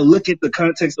anime and I look at the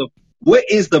context of what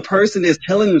is the person that's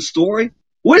telling the story?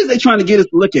 What is they trying to get us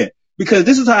to look at? Because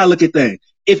this is how I look at things.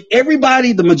 If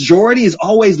everybody, the majority is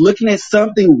always looking at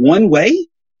something one way,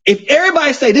 if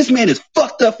everybody say this man is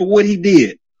fucked up for what he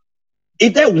did,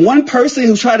 if that one person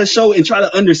who try to show and try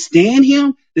to understand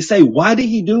him to say, why did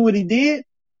he do what he did?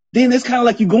 Then it's kind of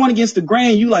like you going against the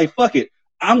grain. You like, fuck it.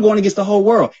 I'm going against the whole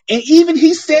world. And even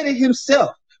he said it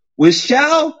himself. When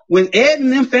Ed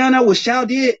and them found out what Shao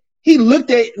did, he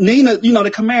looked at Nina,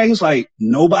 the Chimera. He was like,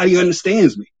 nobody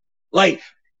understands me. Like,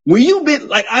 when you been,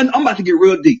 like, I'm about to get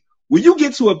real deep. When you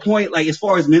get to a point, like, as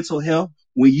far as mental health,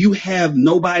 when you have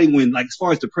nobody, as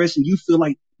far as depression, you feel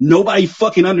like nobody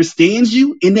fucking understands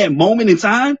you in that moment in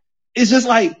time, it's just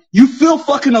like, you feel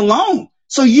fucking alone.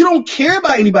 So you don't care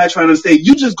about anybody trying to understand.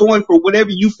 You just going for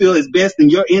whatever you feel is best in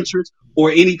your interest or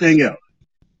anything else.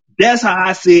 That's how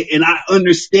I see it, and I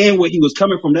understand where he was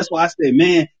coming from. That's why I said,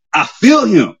 man, I feel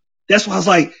him. That's why I was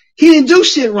like, he didn't do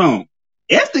shit wrong.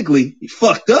 Ethically, he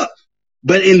fucked up.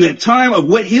 But in the time of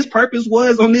what his purpose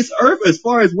was on this earth, as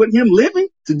far as what him living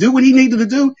to do what he needed to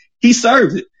do, he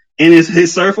served it. And it's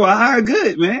his served for a higher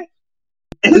good, man.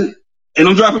 And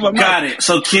I'm dropping my mic. Got it.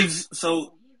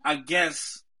 So I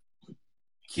guess.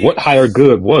 What higher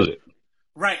good was it?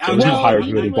 Right. There was no higher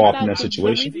good involved in that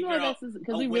situation. The reason why this is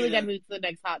because we really got to move to the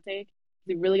next hot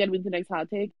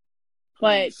take.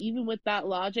 But even with that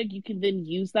logic, you can then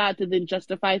use that to then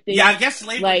justify things. Yeah, I guess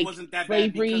slavery like wasn't that slavery.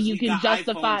 Bad because you can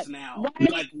justify now.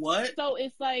 Right? Like what? So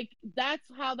it's like that's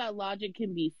how that logic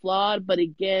can be flawed. But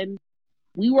again,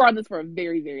 we were on this for a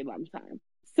very, very long time.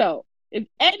 So if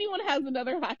anyone has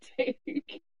another hot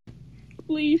take,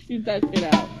 please shoot that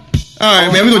shit out. All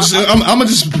right, man. I'm gonna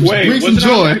just bring some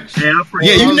joy.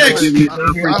 Yeah, you next.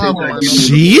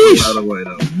 Sheesh. By the way,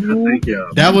 though, I think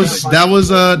that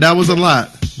was a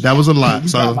lot. That was a lot.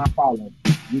 So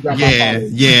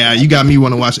yeah, you got me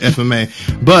want to watch FMA.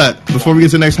 But before we get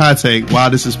to the next hot take,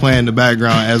 while this is playing in the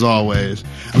background, as always,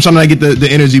 I'm trying to get the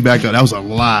energy back up. That was a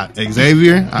lot,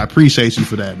 Xavier. I appreciate you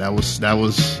for that. That's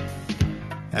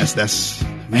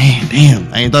man,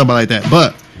 damn. I ain't thought about it like that,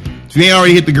 but. If you ain't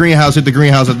already hit the greenhouse at the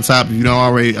top. If you don't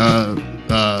already,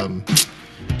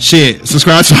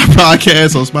 subscribe to our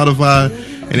podcast on Spotify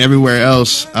and everywhere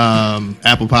else.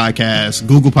 Apple Podcasts,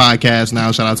 Google Podcasts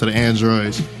now. Shout out to the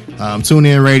Androids.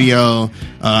 TuneIn Radio,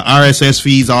 RSS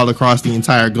feeds all across the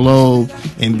entire globe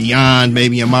and beyond.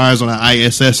 Maybe in Mars on an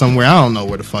ISS somewhere. I don't know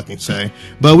where to fucking say.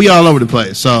 But we all over the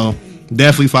place. So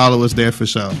definitely follow us there for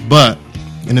sure. But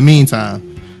in the meantime,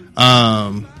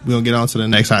 we're gonna get on to the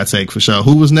next hot take for sure.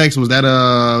 Who was next? Was that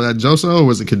Joso or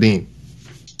was it Kadeem?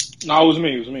 No, it was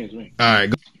me. All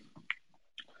right,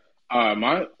 go.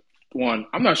 My one.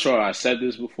 I'm not sure I said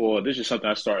this before. This is something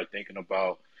I started thinking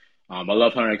about. I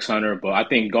love Hunter x Hunter, but I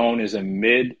think Gon is a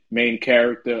mid-main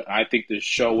character. I think the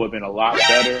show would have been a lot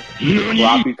better.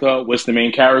 Kurapika was the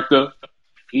main character.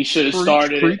 He should have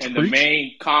started it, and the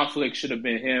main conflict should have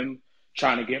been him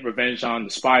trying to get revenge on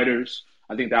the spiders.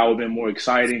 I think that would have been more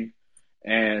exciting.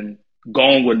 And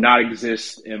Gon would not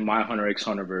exist in my Hunter x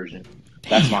Hunter version.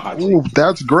 That's my hot take. Ooh,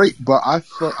 that's great, but I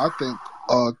think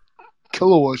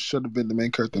Killua should have been the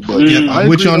main character. But I'm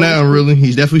with you on that one, really. He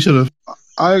definitely should have.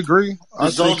 I agree.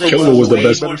 I think Killua was the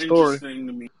best story.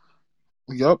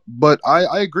 Yep, but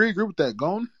I agree with that.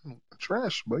 Gon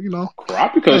trash, but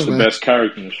Kurapika is the best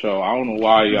character in the show. I don't know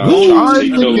why y'all. I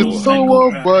think it's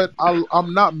Killua, but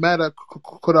I'm not mad at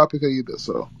Kurapika either.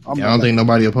 So I don't think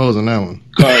nobody opposing that one.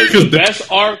 Because the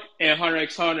best arc in Hunter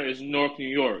x Hunter is North New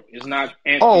York. It's not.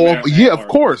 Yeah, of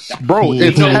course, bro.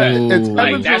 It's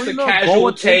like that's a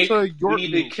casual take. You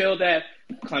need to kill that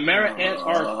Chimera Ant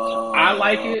arc. I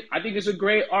like it. I think it's a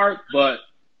great arc, but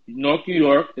North New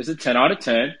York is a 10 out of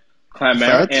 10.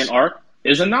 Chimera Ant arc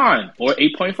is a 9 or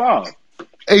 8.5.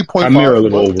 8.5. Chimera a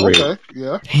little overrated. Okay,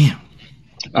 yeah. Damn.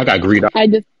 I got greed. I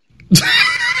just.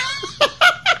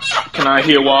 Can I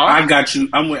hear why? I got you.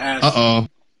 I'm with Ashley. All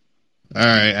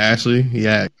right, Ashley.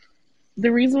 Yeah.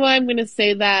 The reason why I'm going to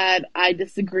say that I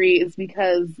disagree is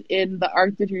because in the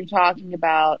arc that you're talking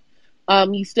about,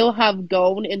 you still have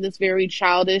Gon in this very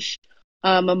childish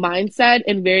mindset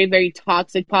and very, very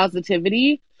toxic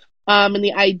positivity. And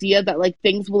the idea that like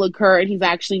things will occur and he's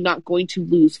actually not going to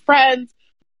lose friends.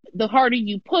 The harder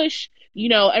you push,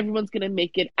 everyone's going to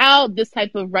make it out. This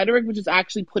type of rhetoric, which is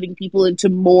actually putting people into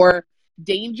more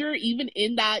danger. Even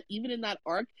in that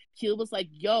arc, Keel was like,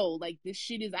 yo, like this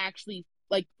shit is actually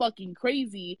like fucking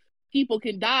crazy. People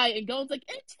can die. And Gon's like,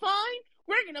 it's fine.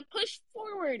 We're going to push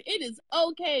forward. It is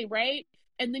okay, right?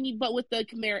 and then but with the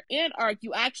Chimera Ant arc,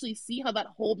 you actually see how that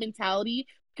whole mentality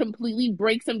completely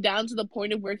breaks him down to the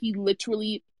point of where he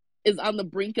literally is on the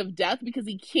brink of death because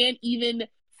he can't even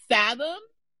fathom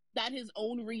that his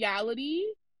own reality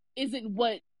isn't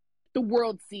what the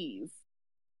world sees.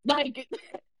 Like,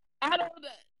 I don't know.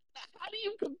 How do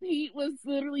you compete with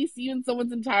literally seeing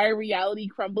someone's entire reality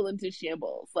crumble into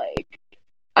shambles? Like,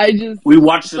 we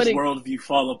watched this worldview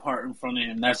fall apart in front of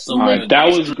him. That's so good. That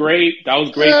was great. That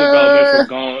was great development for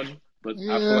Gon, but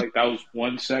I feel like that was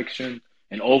one section.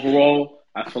 And overall,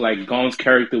 I feel like Gon's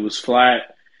character was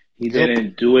flat. He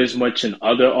didn't do as much in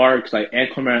other arcs, like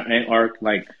Ant arc.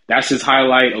 Like, that's his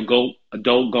highlight. Adult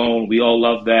Gon. We all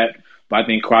love that. But I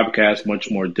think Kurapika has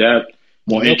much more depth,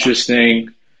 more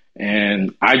interesting.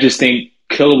 And I just think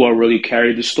Killua really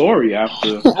carried the story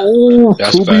after.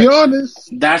 To be honest,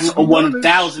 that's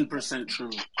 1,000% true.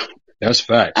 That's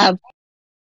fact. Hell,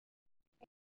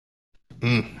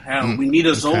 we need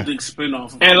a Zoldyck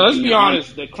spinoff. And let's be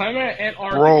honest, the Clement Ant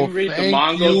arc, if you read the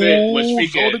manga of it, was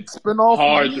freaking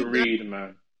hard to read,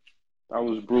 man. That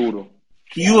was brutal.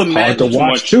 Can you imagine? Hard to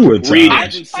watch too at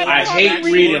times. I hate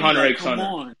reading Hunter x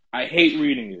Hunter. I hate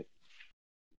reading it.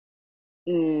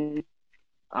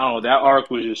 I don't know, that arc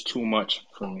was just too much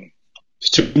for me. It's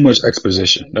too much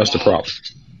exposition. That's the problem.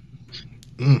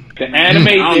 The anime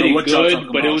did it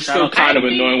good, but it was still kind of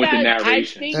annoying with the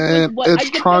narration. And it's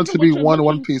trying to be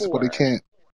One Piece, but it can't.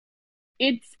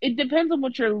 It depends on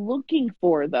what you're looking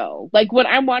for, though. Like, when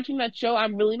I'm watching that show,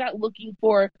 I'm really not looking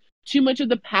for too much of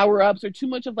the power-ups or too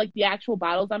much of, like, the actual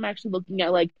battles. I'm actually looking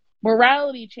at, like,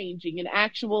 morality changing and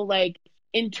actual, like,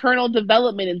 internal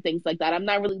development and things like that. I'm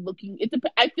not really looking...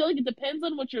 I feel like it depends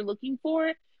on what you're looking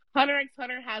for. Hunter x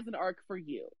Hunter has an arc for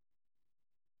you.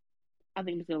 I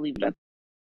think I'm just going to leave it at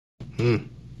that.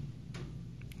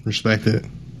 Respect it.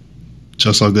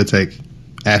 Just a good take.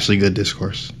 Ashley, good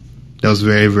discourse. That was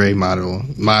very, very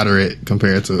moderate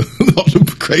compared to all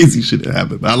the crazy shit that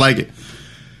happened. But I like it.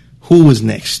 Who was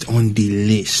next on the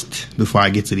list before I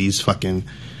get to these fucking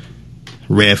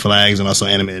red flags and also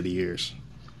anime of the years?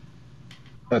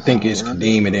 I think it's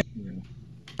Kadeem and then.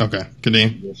 Okay,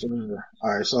 Kadeem. Yes, sir.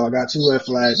 All right, so I got 2 red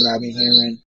flags that I've been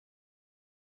hearing.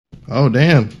 Oh,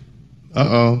 damn.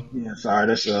 Uh-oh. Yeah, sorry,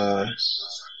 that's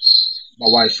my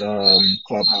wife's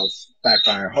clubhouse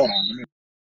backfire. Hold on.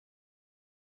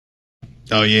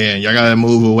 Oh yeah, y'all gotta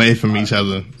move away from each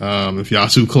other. If y'all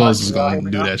too close, it's gonna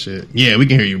do that shit. Yeah, we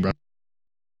can hear you, bro.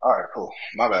 All right, cool.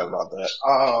 My bad about that.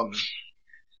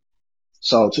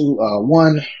 So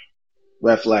one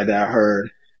red flag that I heard: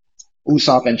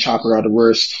 Usopp and Chopper are the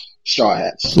worst Straw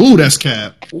Hats. Ooh, that's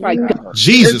cap.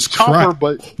 Jesus Christ.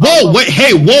 Whoa, wait,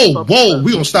 hey, whoa.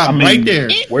 We gonna stop right there.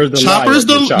 Where's the Chopper's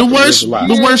the worst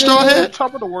Straw Hat?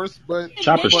 Chopper the worst, but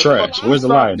Chopper's trash. Where's the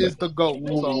lie? Is the GOAT.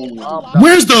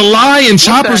 Where's the lie and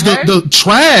Chopper's the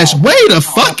trash? Wait a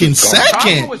fucking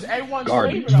second.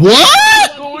 Garbage.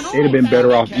 What? They'd have been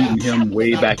better off eating him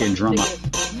way back in drama.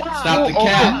 Stop the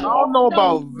cap. I don't know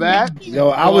about that. Yo,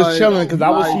 I was chilling because I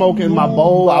was smoking my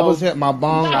bowl. I was hitting my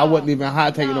bong. I wasn't even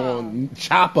hot taking on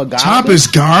Chopper. Chopper's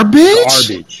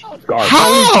garbage?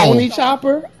 How? Tony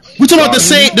Chopper? We talking about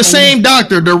the same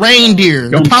doctor, the reindeer,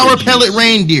 the power pellet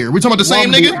reindeer. We talking about the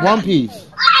same nigga? One Piece.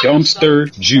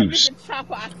 Dumpster juice. Okay,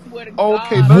 what?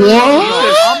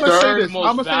 I'm gonna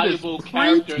say this.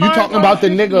 You talking about the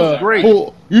nigga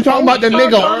who? You talking about the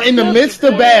nigga in the midst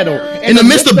of battle? In the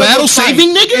midst of battle,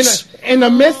 saving niggas? In the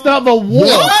midst of a war.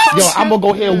 What? Yo, I'm gonna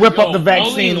go ahead and whip up the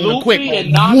vaccine real quick.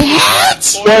 What?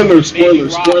 Spoiler.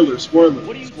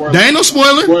 There ain't no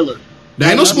spoiler.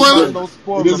 That's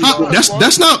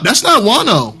not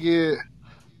Wano. Yeah.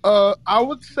 I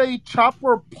would say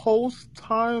Chopper post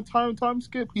time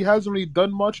skip. He hasn't really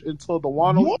done much until the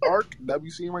Wano arc that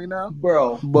we see right now,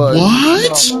 bro. But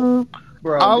what?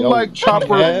 I like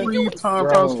Chopper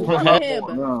time skip.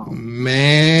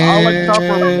 Man, I like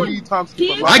Chopper time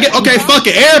skip. Okay, fuck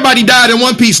it. Everybody died in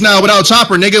One Piece now without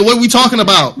Chopper, nigga. What are we talking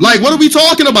about? Like, what are we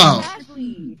talking about?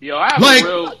 Yo, I have like,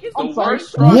 the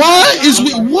worst. What is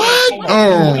we? What?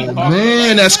 Oh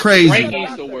man, that's crazy.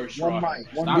 Frankie's the worst. Be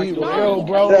real,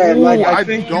 bro. I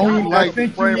don't like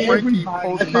Frankie.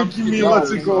 I think you mean what's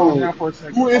it called?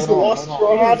 Who is the lost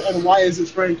Straw Hat and why is it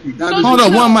Frankie? Hold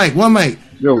on, one mic.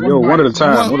 Yo, one at a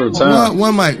time.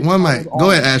 One mic. Go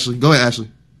ahead, Ashley.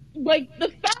 Like, the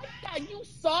fact that you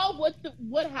saw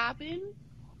what happened,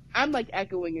 I'm like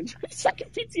echoing in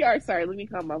second PTR. Sorry, let me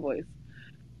calm my voice.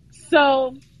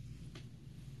 So,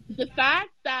 the fact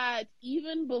that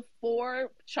even before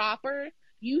Chopper,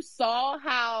 you saw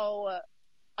how,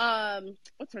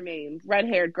 what's her name?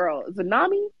 Red-haired girl. Is it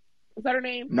Nami? Is that her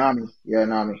name? Nami. Yeah,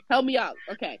 Nami. Help me out.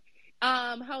 Okay.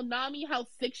 how Nami, how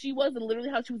sick she was, and literally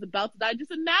how she was about to die.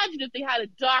 Just imagine if they had a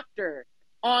doctor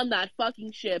on that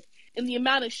fucking ship, and the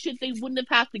amount of shit they wouldn't have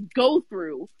had to go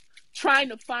through trying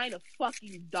to find a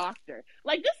fucking doctor.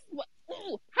 Like, this is what,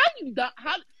 how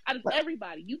out of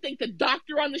everybody, you think the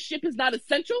doctor on the ship is not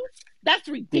essential? That's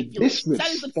ridiculous. That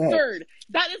is absurd.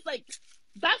 That's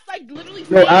like literally.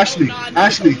 No, Ashley, to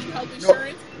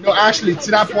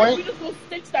that point. We just gonna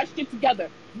stitch that shit together.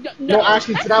 No,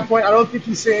 Ashley, to that point, I don't think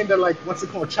he's saying that, like, what's it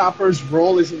called? Chopper's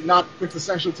role is not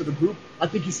quintessential to the group. I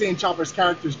think he's saying Chopper's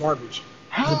character is garbage.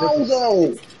 How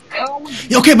though?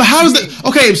 Okay, but how is that?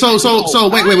 Okay, so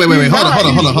wait. Hold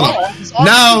on.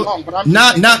 Now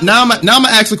I'm gonna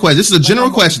ask a question. This is a general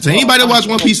question to anybody that watch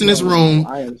One Piece in this room.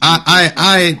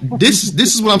 This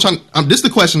is what I'm trying. This is the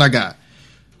question I got.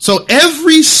 So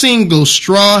every single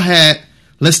Straw Hat,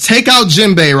 let's take out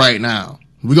Jinbei right now.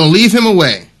 We're gonna leave him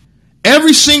away.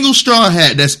 Every single Straw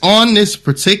Hat that's on this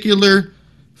particular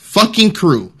fucking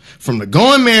crew, from the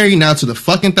Going Merry now to the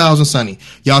fucking Thousand Sunny,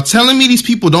 y'all telling me these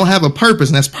people don't have a purpose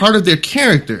and that's part of their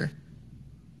character?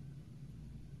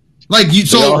 Like you,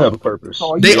 so they all have a purpose.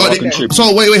 So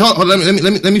wait, hold on.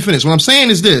 Let me finish. What I'm saying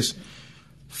is this.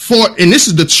 And this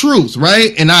is the truth,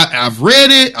 right? And I've read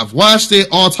it, I've watched it,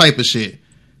 all type of shit.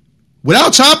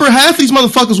 Without Chopper, half these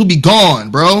motherfuckers would be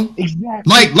gone, bro. Exactly.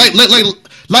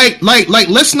 Like,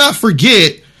 let's not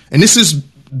forget, and this is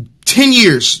 10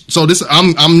 years, so this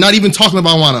I'm not even talking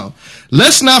about Wano.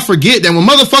 Let's not forget that when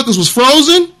motherfuckers was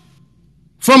frozen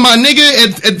from my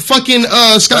nigga at fucking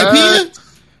Skypiea,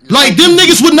 like them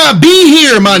niggas would not be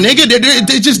here, my nigga.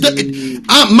 They just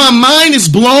my mind is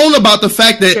blown about the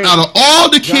fact that out of all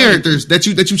the characters that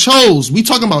you chose, we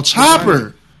talking about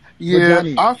Chopper. Yeah,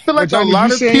 I feel like a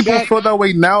lot of people feel that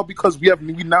way now because we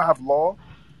now have Law.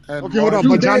 Okay, hold on,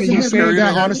 but Johnny, you saying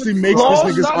that honestly makes this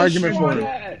nigga's argument for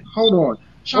him. Hold on.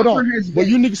 But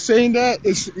you niggas saying that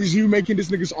is you making this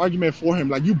nigga's argument for him.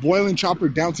 Like, you boiling Chopper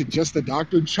down to just a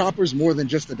doctor. Chopper's more than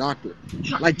just a doctor.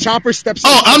 Like, Chopper steps up.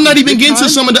 Oh, I'm not even getting to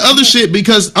some of the other shit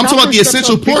because I'm talking about the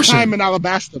essential portion. Time in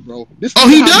Alabasta, bro.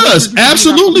 He does.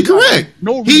 Absolutely correct.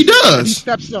 He does. He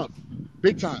steps up.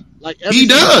 Big time. Like, he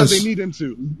does. They need him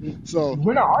to. So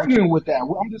we're not arguing with that.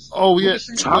 I'm just. Oh yeah.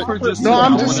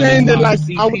 I'm just saying that, like,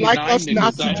 I would like us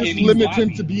not to just limit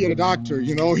him to be a doctor.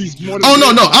 You know, he's more.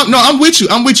 I'm with you.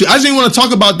 I just didn't want to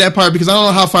talk about that part because I don't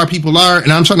know how far people are,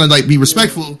 and I'm trying to like be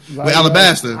respectful with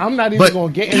Alabasta. I'm not even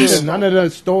going to get into none of the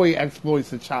story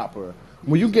exploits of Chopper.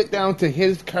 When you get down to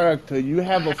his character, you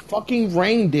have a fucking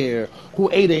reindeer who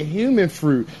ate a human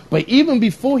fruit. But even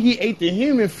before he ate the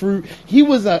human fruit, he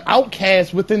was an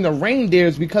outcast within the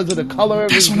reindeers because of the color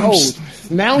of his nose.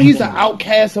 Now he's an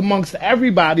outcast amongst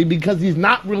everybody because he's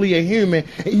not really a human.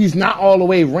 He's not all the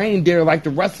way reindeer like the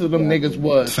rest of them niggas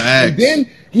was. Facts. And then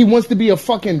he wants to be a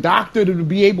fucking doctor to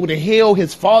be able to heal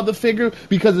his father figure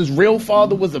because his real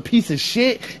father was a piece of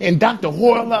shit and Dr.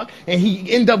 Horlock, and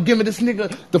he end up giving this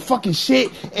nigga the fucking shit.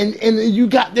 And you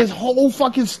got this whole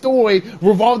fucking story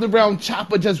revolved around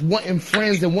Chopper just wanting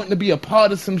friends and wanting to be a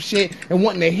part of some shit and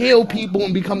wanting to heal people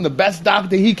and become the best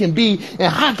doctor he can be.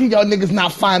 And how can y'all niggas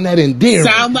not find that endearing?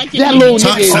 Sound like that little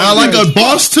nigga sound like a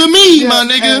boss to me, my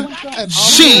nigga.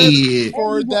 Shit.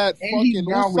 For that fucking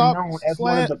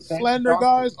Usopp slander,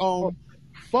 guys.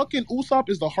 Fucking Usopp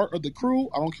is the heart of the crew.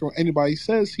 I don't care what anybody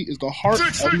says. He is the heart.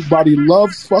 Everybody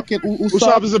loves fucking Usopp.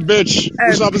 Usopp is a bitch.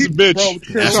 Usopp is a bitch.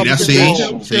 Usopp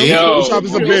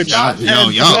is a bitch.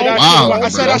 Wow. I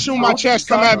said that shit with my chest.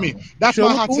 Come at me. That's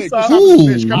my hot take. Usopp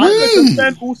is a bitch. Come at me.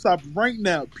 Defend Usopp right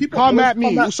now. People come at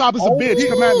me. Usopp is a bitch.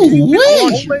 Come at me.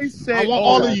 I want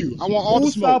all of you. I want all the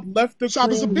smoke. Usopp left the crew.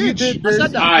 Usopp is a bitch.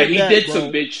 He did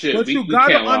some bitch shit. But you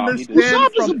gotta understand.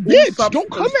 Usopp is a bitch. Don't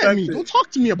come at me. Don't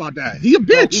talk to me about that. He a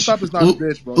bitch. Usopp is not a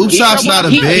bitch, bro. Usopp's not a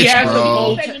bitch,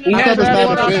 bro. Usopp is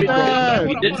not a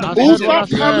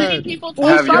bitch, bro.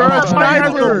 You're a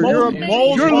sniper.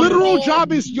 Your literal job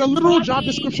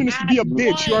description is to be a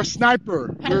bitch. You're a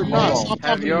sniper. You're not. Stop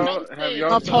talking to me.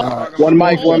 One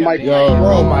mic.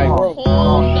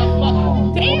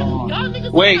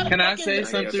 Damn, wait, can I say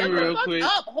something real quick?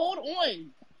 Hold on.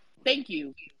 Thank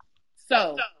you.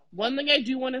 So, one thing I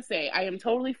do want to say, I am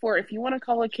totally for if you want to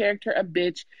call a character a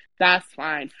bitch, that's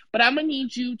fine. But I'm going to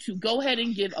need you to go ahead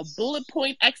and give a bullet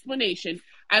point explanation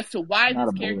as to why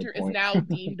this character is now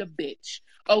deemed a bitch.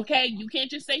 Okay? You can't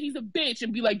just say he's a bitch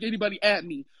and be like, anybody at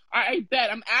me. All right,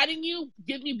 bet. I'm adding you.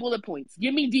 Give me bullet points.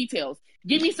 Give me details.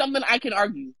 Give me something I can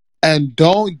argue. And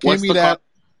don't give me that.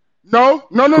 No.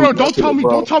 Don't tell me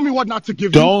what not to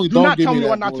give you. Do not tell me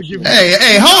what not to give you.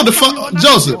 Hey, hold the fuck,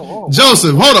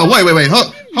 Joseph. Hold on, wait.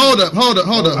 Hold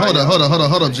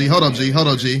up, G.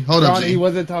 Johnny, he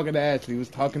wasn't talking to Ashley. He was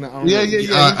talking to.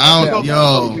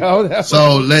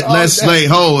 So let's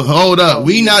hold up.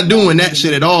 We not doing that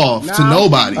shit at all to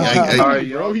nobody.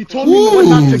 Bro, he told me what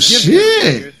not to give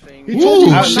shit.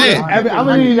 Shit. I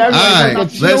mean, everybody's like a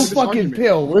chill fucking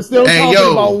pill. We're still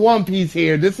talking about One Piece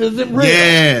here. This isn't real.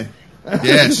 Yeah.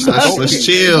 Yes. Let's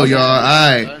chill, y'all.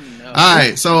 All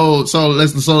right. So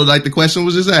like the question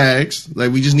was just asked.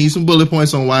 Like, we just need some bullet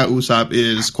points on why Usopp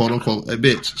is quote unquote a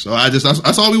bitch. So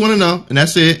that's all we want to know, and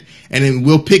that's it. And then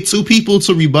we'll pick two people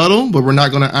to rebuttal, but we're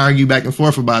not going to argue back and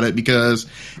forth about it because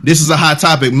this is a hot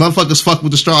topic. Motherfuckers fuck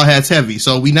with the Straw Hats heavy.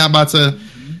 So we not about to.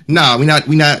 No, we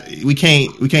can't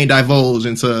divulge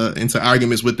into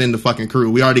arguments within the fucking crew.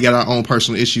 We already got our own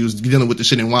personal issues dealing with the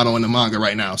shit in Wano and the manga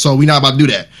right now. So we not about to do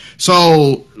that.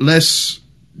 So let's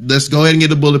go ahead and get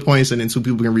the bullet points, and then two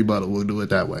people can rebuttal. We'll do it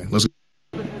that way. Let's go.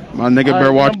 My nigga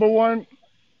better watch. Number one.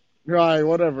 Right,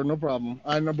 whatever, no problem.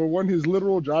 Number one, his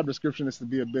literal job description is to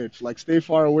be a bitch. Like, stay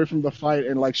far away from the fight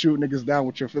and like shoot niggas down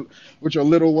with your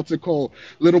little, what's it called,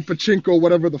 little pachinko,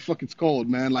 whatever the fuck it's called,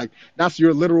 man. Like, that's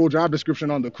your literal job description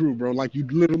on the crew, bro. Like, you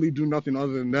literally do nothing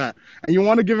other than that. And you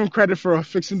want to give him credit for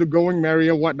fixing the going merry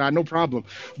and whatnot, no problem.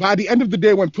 But at the end of the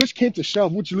day, when push came to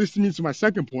shove, which leads me to my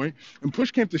second point, when push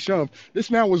came to shove,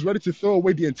 this man was ready to throw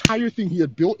away the entire thing he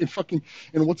had built in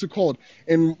what's it called,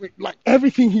 in like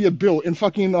everything he had built in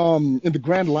fucking in the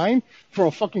Grand Line for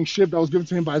a fucking ship that was given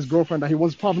to him by his girlfriend that he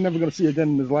was probably never going to see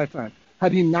again in his lifetime.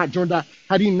 Had he not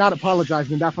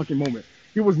apologized in that fucking moment.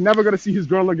 He was never going to see his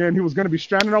girl again. He was going to be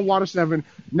stranded on Water 7,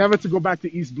 never to go back to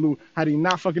East Blue had he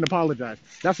not fucking apologized.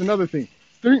 That's another thing.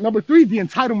 Number three, the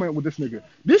entitlement with this nigga.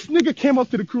 This nigga came up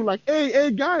to the crew like,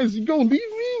 hey guys, you gonna leave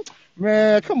me?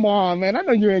 Man, come on, man. I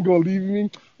know you ain't gonna leave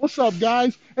me. What's up,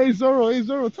 guys? Hey, Zoro,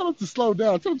 tell him to slow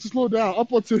down.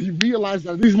 Up until he realized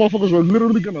that these motherfuckers were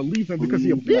literally gonna leave him because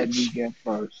he a bitch. Let me get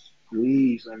first.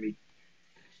 Please, let me.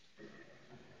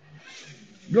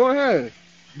 Go ahead.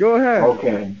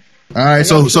 Okay. All right.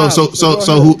 So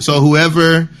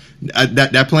whoever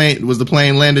that plane was, the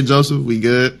plane landed, Joseph. We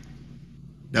good?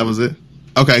 That was it.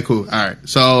 Okay, cool. All right.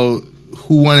 So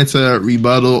who wanted to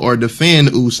rebuttal or defend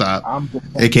Usopp,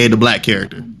 aka the black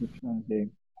character?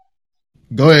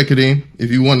 Go ahead, Kadeem, if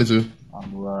you wanted to. All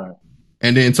right.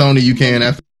 And then Tony, you can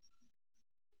after.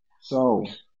 So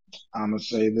I'm gonna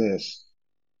say this: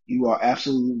 you are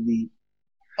absolutely,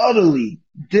 utterly,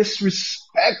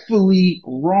 disrespectfully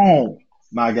wrong,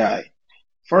 my guy.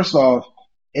 First off,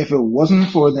 if it wasn't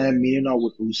for them meeting up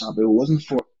with Usopp, if it wasn't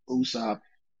for Usopp,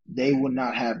 they would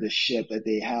not have the ship that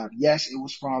they have. Yes, it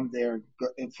was from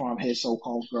his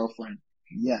so-called girlfriend.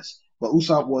 Yes, but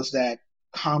Usopp was that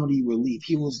comedy relief.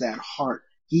 He was that heart.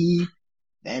 He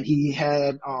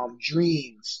had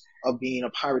dreams of being a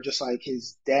pirate, just like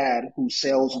his dad, who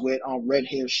sails with Red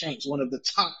Hair Shanks, one of the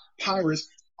top pirates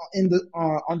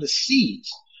on the seas.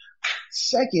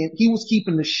 Second, he was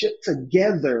keeping the ship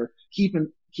together,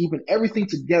 keeping everything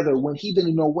together when he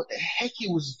didn't know what the heck he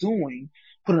was doing,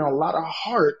 putting a lot of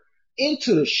heart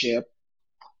into the ship,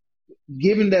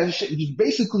 giving that shit,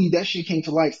 basically that shit came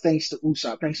to life thanks to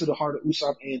Usopp, thanks to the heart of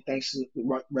Usopp, and thanks to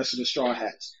the rest of the Straw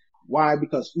Hats. Why?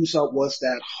 Because Usopp was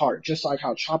that heart, just like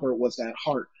how Chopper was that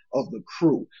heart of the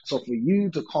crew. So for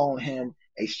you to call him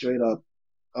a straight up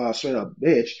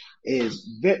bitch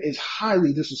is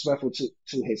highly disrespectful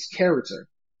to his character.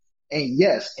 And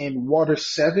yes, in Water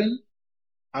 7,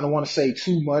 I don't want to say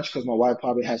too much because my wife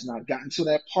probably has not gotten to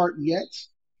that part yet,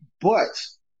 but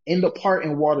in the part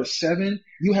in Water 7,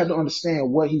 you have to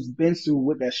understand what he's been through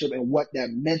with that ship and what that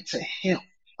meant to him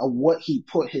and what he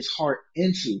put his heart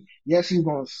into. Yes, he was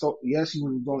going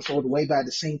to throw it away, but at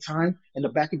the same time, in the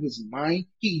back of his mind,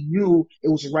 he knew it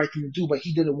was the right thing to do, but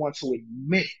he didn't want to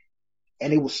admit it.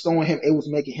 And it was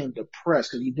making him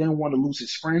depressed because he didn't want to lose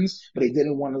his friends, but he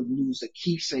didn't want to lose the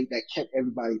keepsake that kept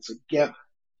everybody together,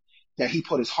 that he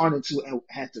put his heart into and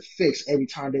had to fix every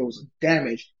time there was a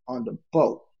damage on the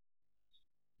boat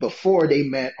before they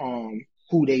met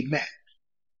who they met.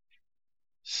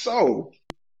 So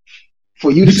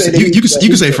for you to say that you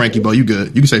can say Frankie, Bo, you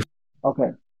good. You can say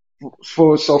okay.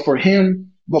 For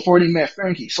him before they met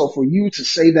Frankie. So for you to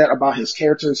say that about his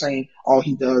character, saying all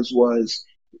he does was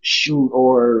shoot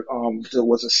or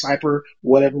was a sniper,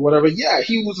 whatever. Yeah,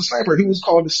 he was a sniper. He was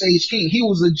called the Sage King. He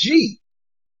was a G.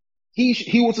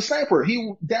 He was a sniper.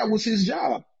 That was his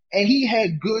job, and he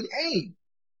had good aim.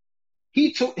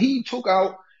 He took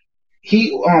out.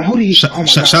 Who did he? Shout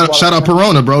out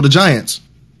Perona, bro. The Giants.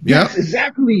 Yeah, yes,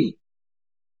 exactly.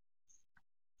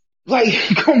 Like,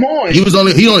 come on. He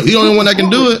only one that can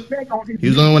do it.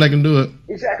 He's the only one that can do it.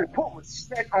 Exactly. Put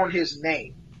respect on his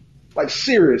name. Like,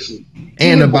 seriously.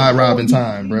 And to buy Robin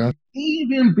time, bro.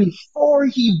 Even before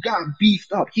he got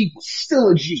beefed up, he was still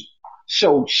a G.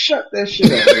 So shut that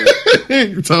shit up,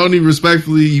 bro. Tony,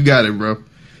 respectfully, you got it, bro.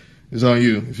 It's on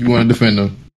you if you want to defend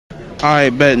him.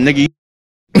 Alright, bet, nigga.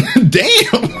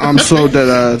 Damn. I'm so dead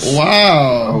ass.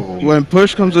 Wow. When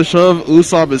push comes to shove,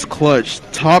 Usopp is clutch.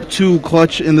 Top 2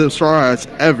 clutch in the Straw Hats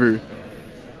ever.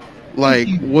 Like,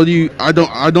 what do you? I don't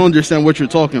understand what you're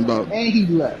talking about. And he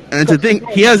left. And to think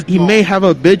he may have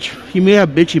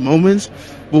bitchy moments,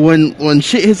 but when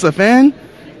shit hits the fan,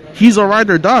 he's a ride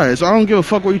or die. So I don't give a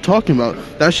fuck what you're talking about.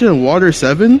 That shit in Water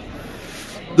 7,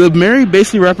 the Mary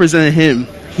basically represented him.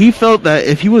 He felt that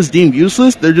if he was deemed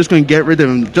useless, they're just going to get rid of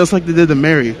him, just like they did to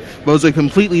Mary. But it was a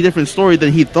completely different story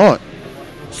than he thought.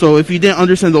 So if you didn't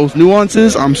understand those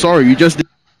nuances, I'm sorry, you just.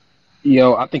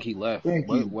 Yo, I think he left.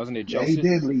 Wasn't it Joseph? Yeah, he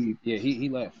did leave. Yeah, he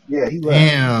left. Yeah, he left.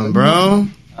 Damn, bro.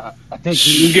 I think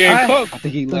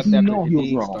he left after the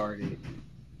game started.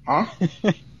 Huh?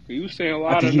 He was saying a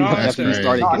lot of nonsense.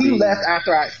 He left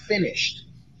after I finished.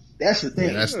 That's the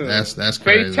thing. Yeah, that's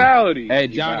crazy. Fatality. Hey,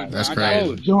 Johnny, that's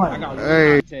crazy. I got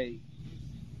one take.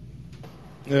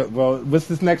 Yeah, well, what's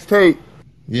this next take?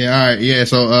 Yeah, all right, yeah.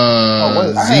 So,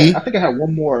 I think I had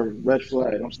one more red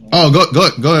flag. I'm sorry. Oh, go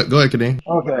ahead, Kadeem.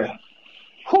 Okay.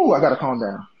 Whew, I gotta calm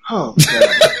down. Oh,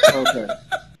 God. Okay.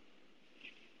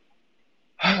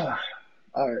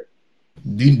 All right.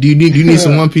 Do you need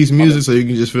some One Piece music so you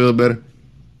can just feel better?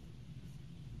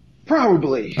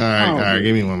 Probably. All right.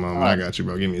 Give me one moment. I got you,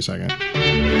 bro. Give me a second.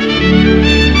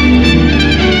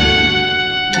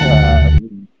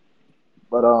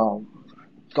 But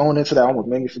going into that almost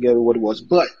made me forget what it was.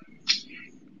 But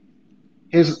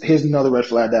here's another red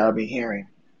flag that I've been hearing.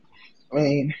 I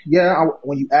mean,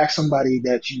 when you ask somebody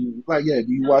that you like, do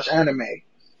you watch anime?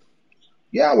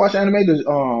 Yeah, I watch anime.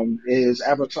 Is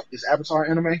Avatar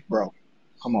anime, bro?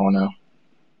 Come on now.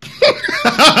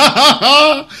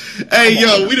 Hey,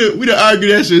 yo, we done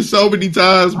argued that shit so many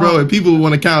times, bro, and people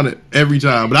want to count it every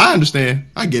time. But I understand.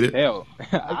 I get it. Hell,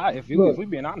 if we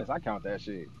being honest, I count that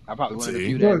shit. I probably one of the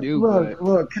few that do.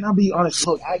 Look, can I be honest?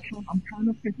 Look, I'm kind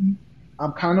of 50.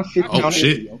 I'm kind of 50. Oh,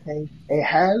 shit. Okay, it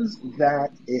has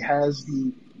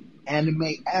the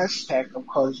anime aspect of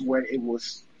because where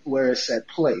it set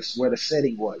place, where the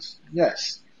setting was.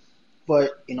 Yes,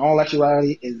 but in all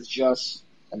actuality, it's just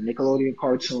a Nickelodeon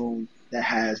cartoon that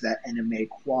has that anime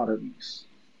qualities.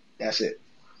 That's it.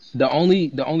 The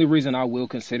only reason I will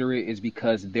consider it is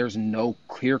because there's no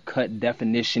clear-cut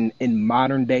definition in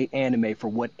modern day anime for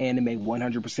what anime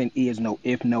 100% is. No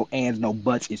if, no ands, no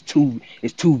buts. It's too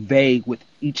vague with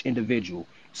each individual.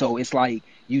 So it's like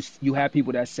you have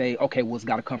people that say, okay, well, it's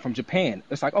got to come from Japan.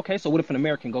 It's like, okay, so what if an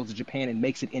American goes to Japan and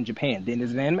makes it in Japan? Then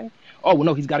is it anime? Oh, well,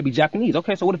 no, he's got to be Japanese.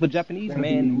 Okay, so what if a Japanese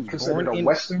man who's born in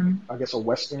Western? I guess a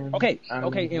Western. Okay,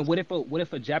 and what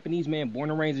if a Japanese man born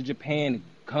and raised in Japan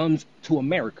comes to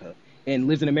America and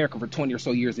lives in America for 20 or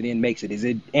so years and then makes it? Is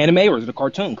it anime or is it a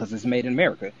cartoon because it's made in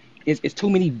America? It's too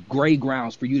many gray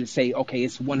grounds for you to say, okay,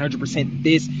 it's 100%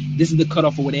 this. This is the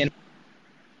cutoff for what anime.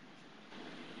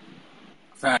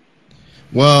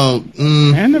 Well,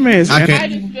 anime is. I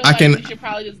just feel like we should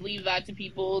probably just leave that to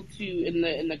people in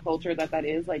the culture that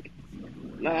is. Like,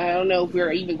 I don't know if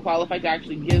we're even qualified to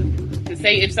actually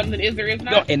say if something is or is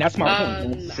not. No, and that's my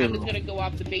point. I'm just gonna go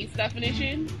off the base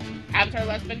definition. Avatar: The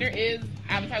Last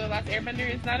Airbender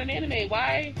is not an anime.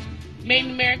 Why? Made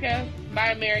in America by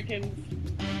Americans.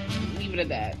 Leave it at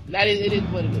that. It is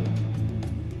what it is.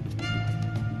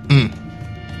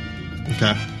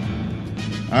 Okay.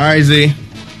 All right, Z.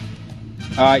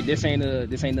 All right, this ain't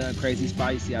nothing crazy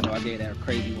spicy. I know I gave that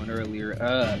crazy one earlier.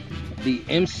 The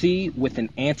MC with an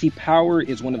anti-power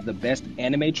is one of the best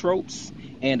anime tropes,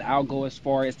 and I'll go as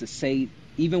far as to say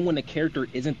even when the character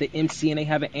isn't the MC and they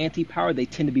have an anti-power, they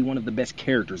tend to be one of the best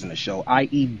characters in the show,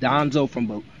 i.e. Danzo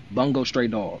from Bungo Stray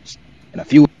Dogs, and a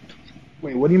few.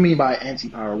 Wait, what do you mean by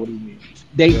anti-power? What do you mean?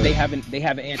 They have an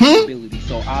anti-ability.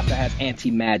 So Asa has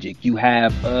anti-magic. You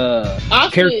have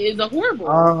Asa is a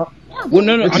horrible. Well,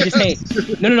 no, I'm just saying.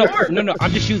 No.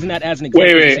 I'm just using that as an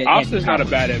example. Wait. Asa's not a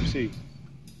bad MC.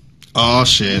 Oh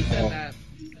shit.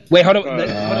 Wait, hold on.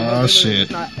 Oh shit.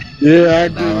 Yeah, I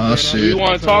agree. Oh shit. You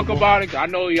want to talk about it? I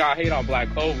know y'all hate on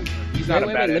Black Clover. He's not a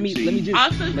bad MC. Let me just get it.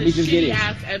 Asa's a shitty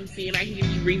ass MC, and I can give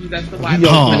you reasons as to why.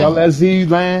 Y'all let Z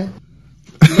land.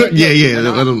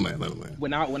 Let him land.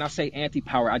 When I say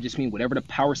anti-power, I just mean whatever the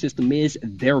power system is,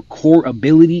 their core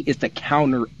ability is to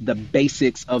counter the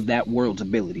basics of that world's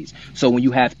abilities. So when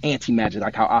you have anti-magic,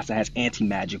 like how Asa has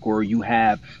anti-magic, or you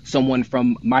have someone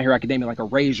from My Hero Academia like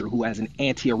Erasure who has an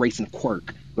anti-erasing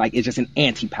quirk, like it's just an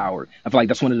anti-power. I feel like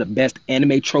that's one of the best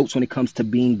anime tropes when it comes to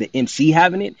being the MC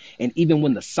having it. And even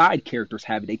when the side characters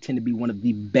have it, they tend to be one of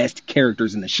the best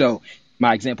characters in the show.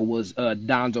 My example was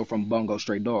Donzo from Bungo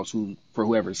Stray Dogs, who, for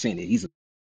whoever's seen it, he's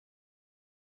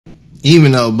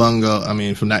even though Bungo, I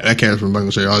mean, from that character from Bungo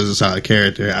Stray Dogs is a solid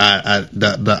character.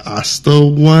 The Asta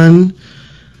one,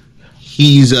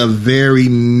 he's a very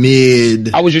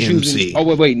mid. I was just MC. using.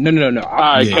 Oh wait, no. All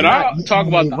right, can I talk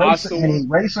about the Asta one?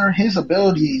 Eraser, his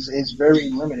abilities is very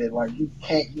limited. Like you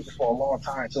can't use it for a long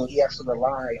time, so he has to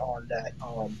rely on that.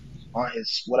 On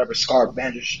his whatever scarf,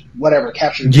 bandage, whatever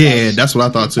capture. Yeah, that's what I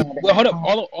thought too. Well, hold up.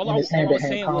 All I was saying was,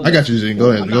 I got you, Zane.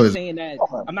 Go ahead.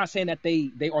 I'm not saying that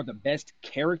they are the best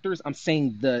characters. I'm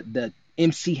saying the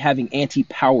MC having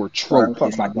anti-power trope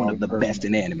is like one of the best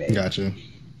in anime. Gotcha.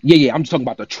 Yeah. I'm just talking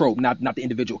about the trope, not the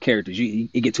individual characters.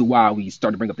 It get too wild when you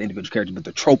start to bring up the individual characters, but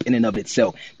the trope in and of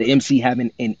itself, the MC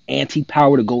having an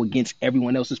anti-power to go against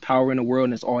everyone else's power in the world,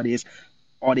 and it's all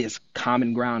this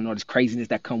common ground, all this craziness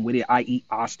that come with it, i.e.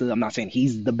 Asta. I'm not saying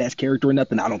he's the best character or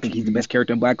nothing. I don't think he's the best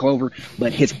character in Black Clover,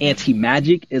 but his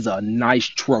anti-magic is a nice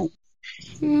trope.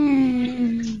 You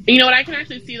know what? I can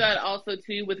actually see that also,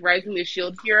 too, with Rising the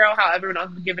Shield Hero, how everyone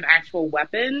else is given actual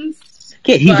weapons.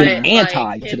 Yeah, he's an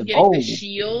anti to the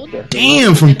shield.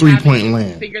 Damn, from 3-point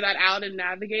land. Figure that out and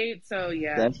navigate, so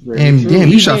yeah. That's damn,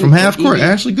 you shot from half court.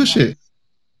 Ashley, good shit.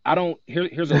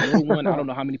 Here's a little one. I don't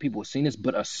know how many people have seen this,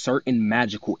 but a certain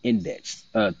magical index.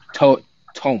 Toya.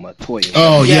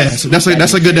 Oh yes, that's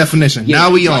a good definition. Yeah.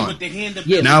 Now we on.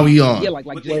 Now we on. Yeah, like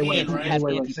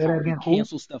just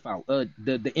cancel stuff out.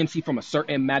 The MC from a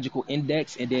certain magical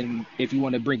index, and then if you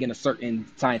want to bring in a certain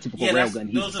scientific railgun,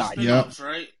 he's inside. Yep.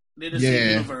 Right?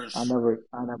 Yeah,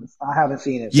 I haven't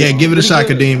seen it. Yeah, give it a shot,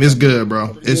 Kadeem. It's good,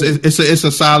 bro. It's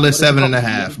a solid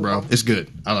 7.5, bro. It's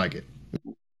good. I like it.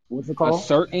 What's it called?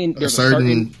 A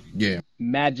certain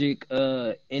magic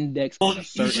index. Well, you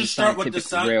should start with the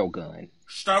railgun.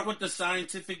 Start with the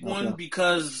scientific one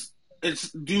because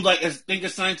it's I think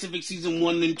it's scientific season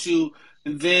 1 and 2,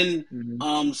 and then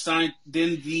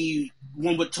then the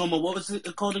one with Toma. What was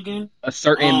it called again? A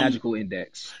certain magical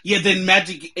index. Yeah, then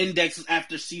magic index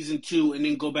after season 2, and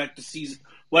then go back to season.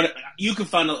 What you can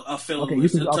find a film. Okay,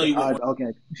 tell you what.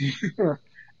 Okay.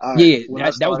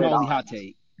 That was my only hot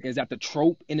take. Is that the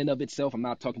trope in and of itself? I'm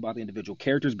not talking about the individual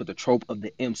characters, but the trope of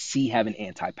the MC having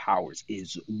anti-powers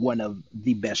is one of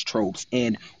the best tropes.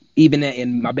 And even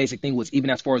and my basic thing was even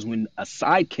as far as when a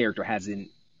side character has an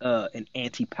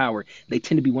anti-power, they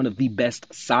tend to be one of the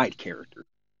best side characters.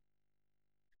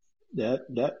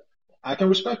 That I can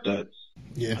respect that.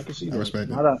 Yeah, I can see that. I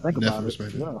respect it. Now that I think about it,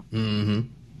 respect it. Yeah. Mm-hmm.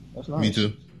 That's nice. Me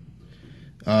too.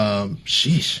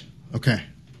 Sheesh. Okay.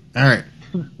 All right.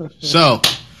 So.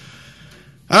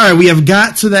 All right, we have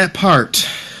got to that part.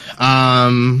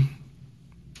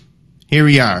 Here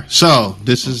we are. So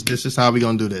this is how we're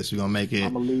gonna do this. We're gonna make it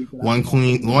one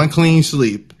clean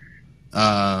sweep. We're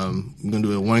gonna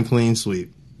do it one clean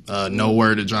sweep. No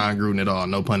word to John Gruden at all.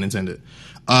 No pun intended.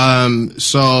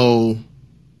 So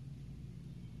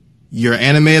your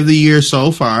anime of the year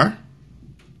so far,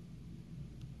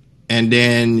 and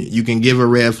then you can give a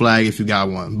red flag if you got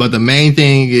one. But the main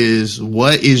thing is,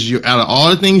 what is your out of all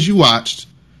the things you watched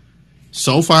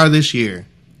so far this year,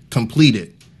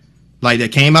 completed, like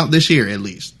that came out this year at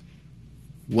least,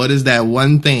 what is that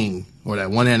one thing or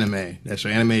that one anime that's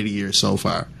your anime of the year so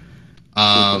far?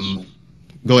 Go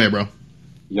ahead, bro.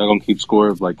 Y'all gonna keep score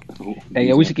of like?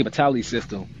 Hey, we should keep a tally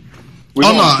system. We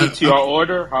gonna keep to your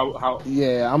order. How?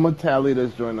 Yeah, I'm gonna tally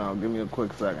this joint out. Give me a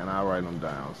quick second. I'll write them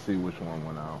down. See which one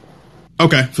went out.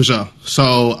 Okay, for sure.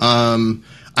 So, I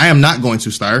am not going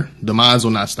to start. Demise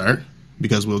will not start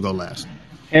because we'll go last.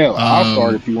 Hell, I'll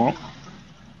start if you want.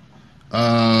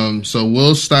 So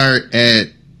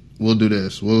we'll do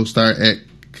this. We'll start at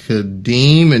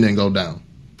Kadeem and then go down.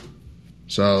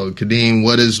 So Kadeem,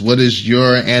 what is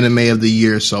your anime of the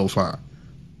year so far?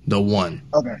 The one.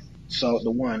 Okay. So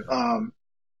the one.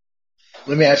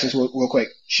 Let me ask this real quick.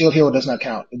 Shield Hero does not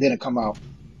count. It didn't come out.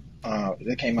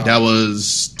 It came out. That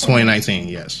was 2019,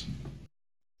 yes.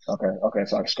 Okay,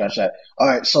 so I can scratch that.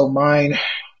 Alright, so mine,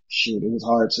 shoot, it was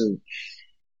hard to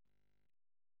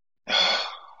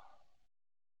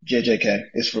JJK.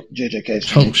 It's for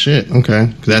JJK. Oh shit. Okay.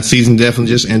 That season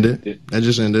definitely just ended. That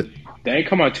just ended. They ain't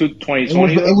come out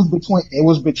 2020. It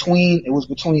was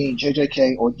between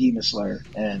JJK or Demon Slayer,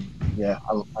 and yeah,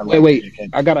 I like wait. JJK.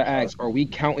 I gotta ask: are we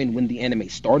counting when the anime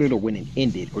started or when it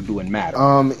ended, or do it matter?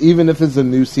 Even if it's a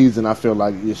new season, I feel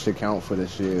like it should count for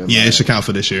this year. Yeah, it should count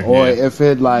for this year. Or if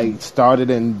it started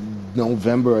in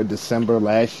November or December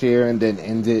last year and then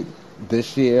ended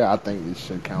this year, I think it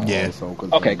should count also.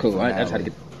 Okay, cool. That's how to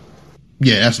get.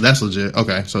 Yeah, that's legit.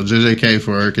 Okay, so JJK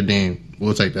for Kadeem.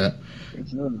 We'll take that.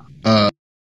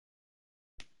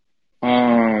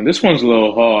 This one's a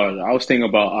little hard. I was thinking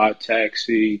about Odd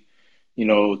Taxi,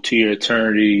 To Your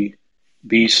Eternity,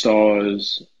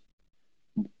 Beastars,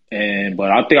 but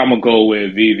I think I'm gonna go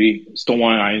with Vivi. It's the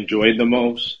one I enjoyed the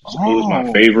most. It was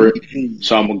my favorite,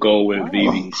 so I'm gonna go with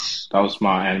Vivi. That was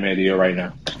my anime of the year right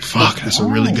now. Fuck, that's a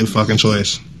really good fucking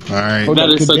choice. All right, that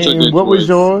is such a good. What was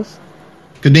yours?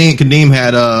 Kadeem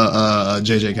had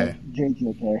JJK.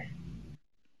 JJK.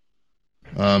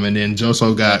 And then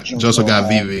Joso got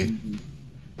Vivi.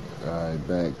 Alright,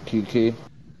 back Kiki.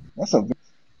 That's a.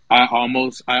 I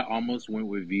almost went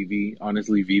with Vivi.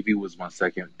 Honestly, Vivi was my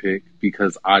second pick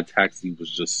because Odd Taxi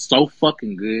was just so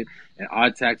fucking good, and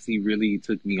Odd Taxi really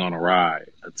took me on a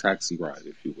taxi ride,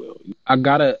 if you will. I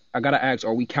gotta ask: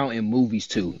 are we counting movies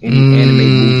too? Any anime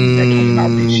movies that came out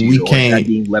this year? We can't. Or is that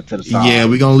being left to the side? Yeah,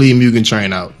 we're gonna leave Mugen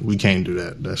Train out. We can't do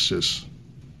that. That's just.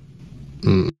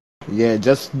 Yeah,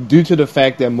 just due to the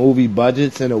fact that movie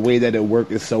budgets and the way that it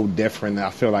works is so different, I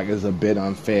feel like it's a bit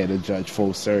unfair to judge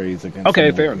full series against.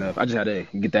 Okay, fair enough. I just had to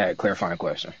get that clarifying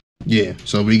question. Yeah,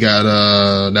 so we got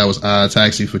that was Odd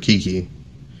Taxi for Kiki.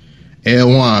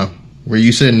 L1, where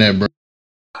you sitting at, bro?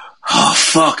 Oh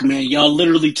fuck, man! Y'all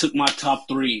literally took my top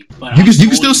 3. But you can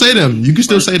still say them. You can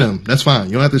still say them. That's fine.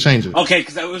 You don't have to change it. Okay,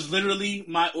 because that was literally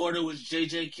my order was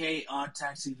JJK, Odd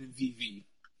Taxi, then VV.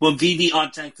 But VV,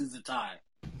 Odd Taxi is a tie.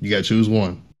 You gotta choose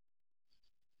one.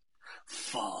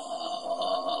 Fuck.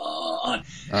 All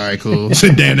right, cool.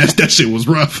 Damn, that shit was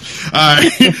rough. All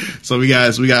right, so we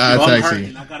got Odd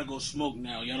Taxi. I gotta go smoke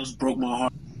now. Y'all just broke my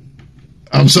heart.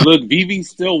 I'm sorry. Look,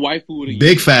 Vivi's still waifu of the year.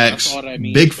 Big facts. That's all that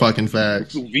means. Big fucking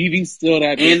facts. Vivi's still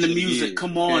that. And the music.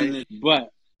 Come on. Okay?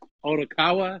 But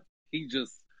Otokawa, he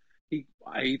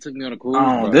took me on a cruise.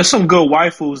 Oh, there's some good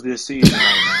waifus this season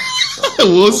right now.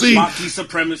 So. We'll see. Maki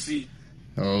Supremacy.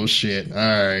 Oh shit! All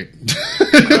right.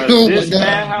 This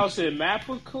Madhouse and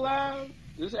Mappa collab,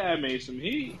 this ad made some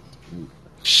heat.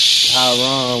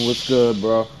 Tyrone, what's good,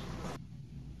 bro?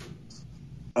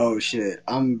 Oh shit!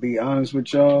 I'm gonna be honest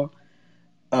with y'all.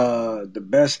 The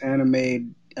best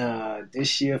anime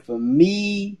this year for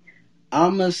me,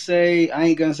 I'm gonna say I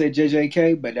ain't gonna say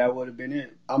JJK, but that would have been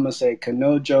it. I'm gonna say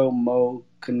Kanojo Mo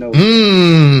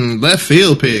Kanojo. Left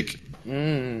field pick.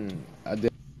 I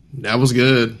did. That was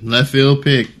good. Left field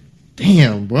pick.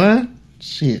 Damn, boy.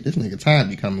 Shit, this nigga Ty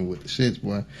be coming with the shits,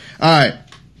 boy. All right,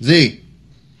 Z.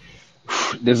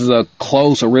 This is a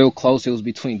real close. It was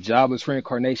between Jobless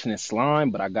Reincarnation and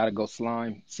Slime, but I gotta go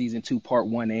Slime Season 2, Part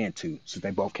 1 and 2, since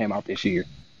they both came out this year.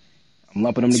 I'm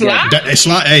lumping them together.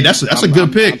 Slime, hey, that's a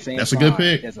good pick. That's a good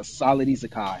pick. There's a solid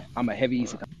isekai. I'm a heavy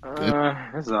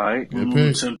isekai. That's alright. Good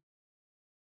pick.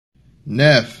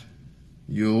 Neff,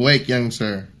 you awake, young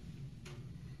sir?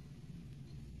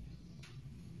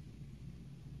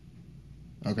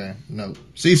 Okay, no.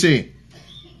 CC,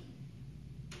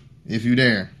 if you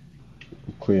there.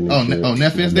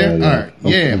 Neff is there? All right.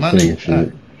 Yeah, my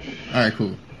nigga. All right,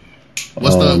 cool.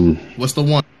 What's the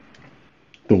one?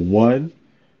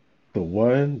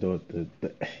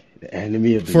 The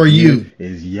enemy of the for year you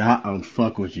is I'm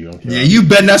fuck with you. Okay? Yeah, you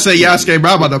better not say Yasuke,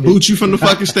 bro. I'm about to boot you from the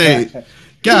fucking stage.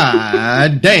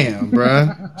 God damn,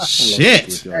 bro.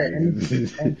 Shit. And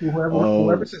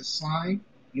whoever says Slime,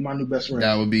 you my new best friend.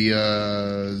 That would be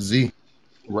Z.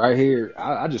 Right here.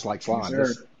 I just like Slime.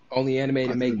 That's the only anime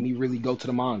to make me really go to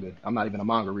the manga. I'm not even a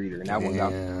manga reader, and that one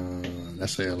got me. That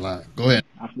say a lot. Go ahead.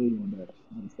 I feel you on that. I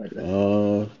respect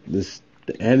that.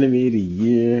 The anime of the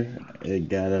year, it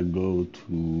gotta go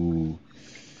to.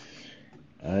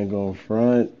 I ain't going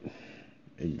front.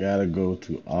 It gotta go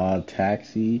to Odd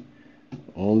Taxi,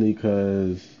 only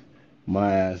cause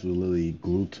my ass was literally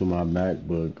glued to my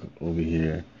MacBook over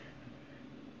here.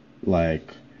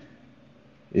 Like,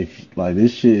 if like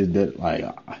this shit is that like,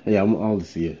 yeah, I'm gonna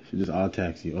see it. It's just Odd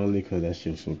Taxi, only cause that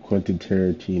shit was some Quentin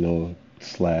Tarantino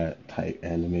 / type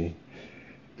anime.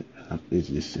 It's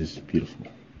beautiful.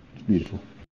 It's beautiful.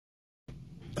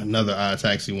 Another Odd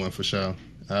Taxi one for sure.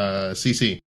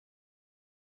 CC.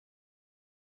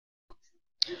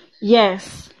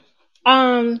 Yes.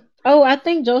 I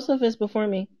think Joseph is before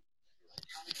me.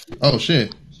 Oh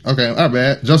shit. Okay, our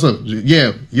bad. Joseph,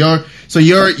 yeah, your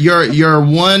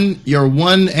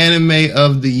one anime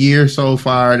of the year so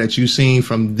far that you've seen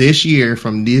from this year,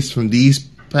 from these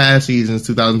past seasons,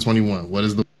 2021. What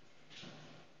is the?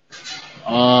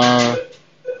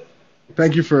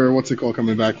 Thank you for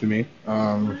coming back to me.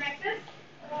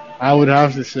 I would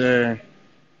have to say,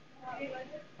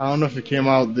 I don't know if it came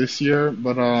out this year,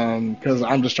 but because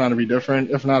I'm just trying to be different.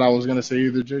 If not, I was gonna say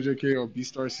either JJK or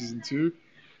Beastars season 2.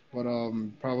 But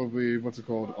probably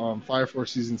Fire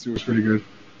Force season 2 was pretty good.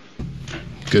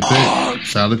 Good pick,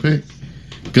 solid pick.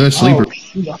 Good sleeper.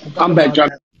 I'm back,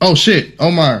 John. Oh shit,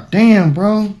 Omar. Damn,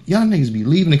 bro. Y'all niggas be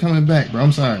leaving and coming back, bro.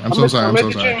 I'm sorry. I'm so sorry. I'm at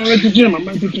the gym.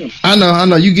 I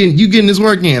know. You getting this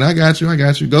work in. I got you.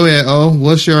 Go ahead, O.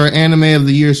 What's your anime of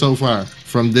the year so far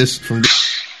from this?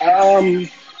 I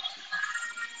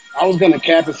was gonna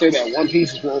cap and say that One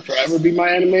Piece will forever be my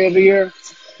anime of the year,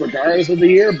 regardless of the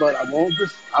year, but I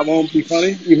won't be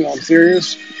funny, even though I'm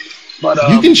serious. But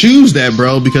you can choose that,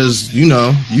 bro, because you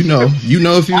know if you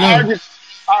know.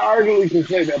 I arguably can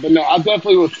say that, but no, I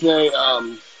definitely would say,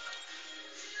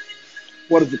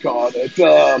 what is it called? It's,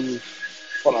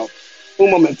 hold on,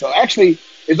 Un Momento. Actually,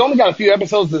 it's only got a few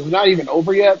episodes. It's not even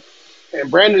over yet. And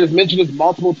Brandon has mentioned this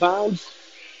multiple times.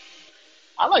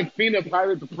 I like Fina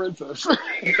Pirate the Princess.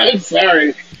 I'm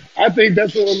sorry. I think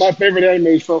that's one of my favorite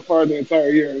animes so far the entire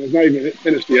year, and it's not even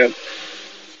finished yet.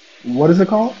 What is it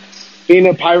called?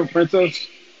 Fina Pirate Princess.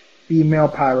 Female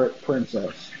Pirate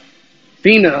Princess.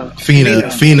 Fina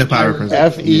Pirate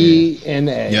Princess.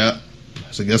 Fena. Yeah,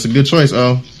 that's a good choice.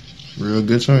 Oh, real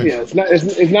good choice. Yeah, it's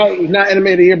not anime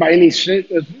of the year by any shit,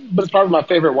 but it's probably my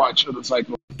favorite watch of the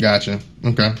cycle. Gotcha.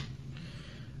 Okay.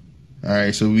 All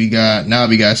right, so we got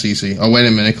CC. Oh, wait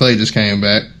a minute, Clay just came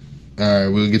back. All right,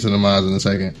 we'll get to the mods in a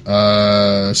second.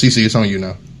 CC, it's on you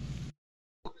now.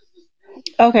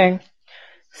 Okay,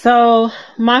 so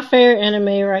my favorite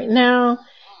anime right now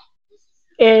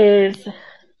is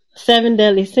Seven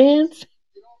Deadly Sins.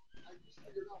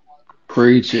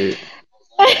 Preach it.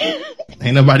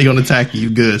 Ain't nobody gonna attack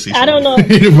you. Good, CC. I don't know.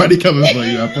 Ain't nobody coming for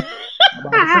you.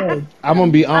 I'm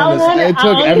gonna be honest. It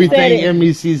took everything in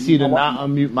me, CC, to not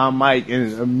unmute my mic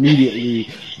and immediately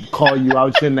call you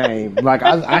out your name. Like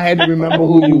I had to remember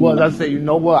who you was. I said, you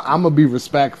know what? I'm gonna be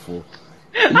respectful.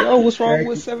 Yo, what's wrong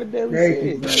with Seven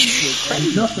Deadly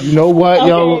Sins? You know what, Okay,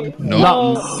 yo?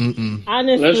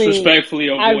 Honestly, let's respectfully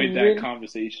avoid that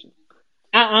conversation.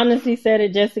 I honestly said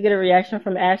it just to get a reaction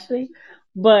from Ashley.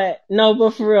 But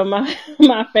for real, my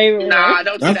favorite one.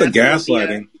 Don't do not that. The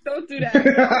gaslighting. Don't do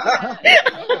that.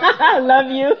 I love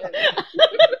you.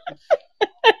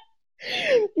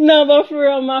 No, but for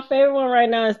real, my favorite one right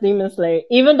now is Demon Slayer.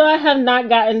 Even though I have not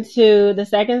gotten to the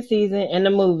second season in the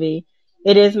movie,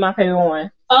 it is my favorite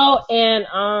one. Oh, and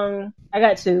I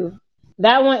got two.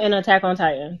 That one and Attack on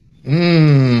Titan.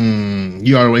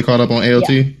 You already caught up on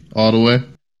AOT? Yeah. All the way?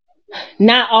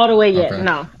 Not all the way yet. Okay.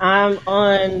 No, I'm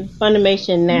on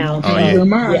Funimation now. Oh yeah.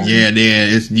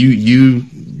 It's you.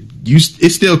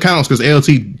 It still counts because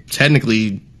AOT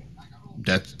technically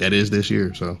that is this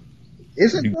year. So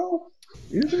is it though?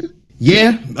 Is it?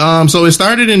 Yeah. So it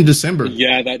started in December.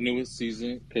 Yeah, that newest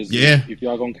season. Cause if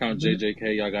y'all gonna count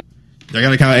JJK, y'all got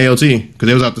to count AOT because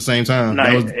it was out the same time. No,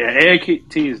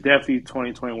 AOT is definitely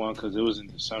 2021 because it was in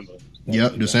December.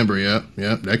 Yep, December.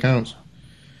 Yep, that counts.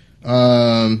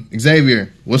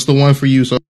 Xavier, what's the one for you?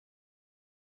 So,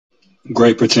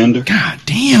 Great Pretender. God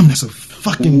damn, that's a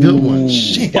fucking good one.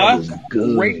 Shit, that was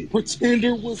good. Great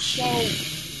Pretender was so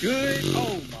good.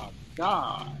 Oh my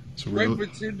god, Great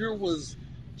Pretender was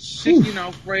chicken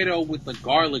Alfredo with the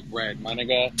garlic bread, my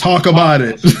nigga. Talk about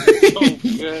it. So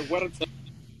good. What a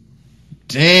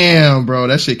damn, bro,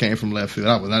 that shit came from left field.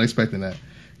 I was not expecting that.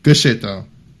 Good shit though.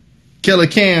 Killer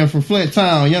Cam from Flint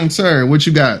Town, young sir, what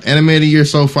you got? Anime of the year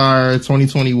so far,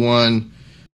 2021.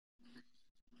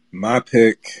 My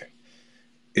pick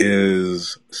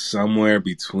is somewhere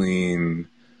between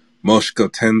Moshiko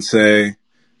Tensei,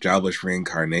 Jobless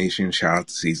Reincarnation. Shout out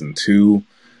to season 2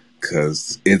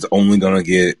 because it's only gonna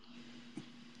get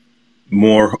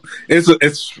more.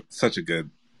 It's such a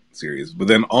good series, but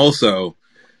then also.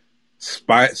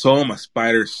 Soul of My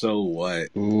Spider, So What?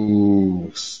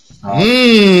 Ooh.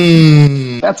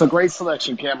 That's a great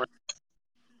selection, Cameron.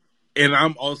 And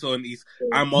I'm also an East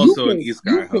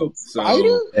Guy hope. So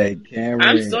hey, Cameron,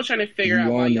 I'm still trying to figure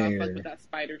out why y'all fuck with that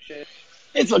spider shit.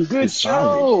 It's a good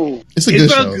show. It's a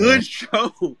good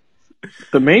show.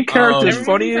 The main character is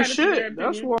funny as shit.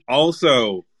 That's why.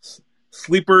 Also,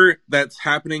 sleeper that's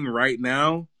happening right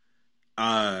now.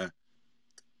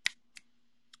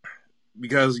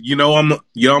 Because I'm a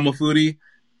foodie.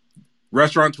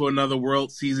 Restaurant to Another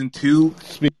World season 2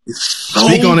 is so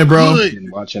Speak on it, bro. good.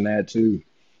 Been watching that too.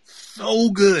 So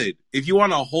good. If you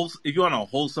want a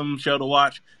wholesome show to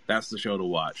watch, that's the show to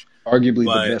watch. Arguably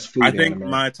the best food I think anime.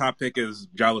 my top pick is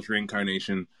Jobless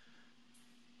Reincarnation,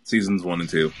 seasons 1 and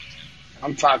 2.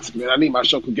 I'm toxic, man. I need my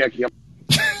Shokugeki.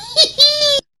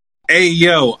 Hey,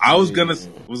 yo, I was gonna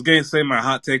say my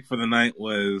hot take for the night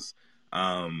was,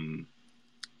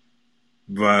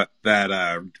 but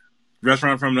that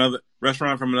Restaurant from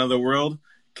Another World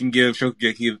can give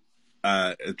Shokugeki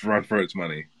its run for its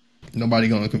money. Nobody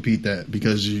gonna compete that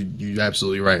because you're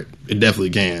absolutely right. It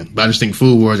definitely can. But I just think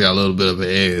Food Wars got a little bit of an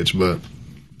edge, but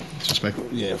it's respectful.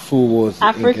 Yeah, Food Wars.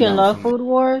 I freaking love Food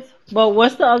Wars. But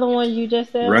what's the other one you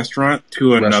just said? Restaurant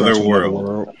to Another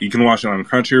World. You can watch it on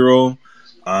Crunchyroll.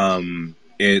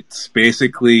 It's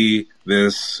basically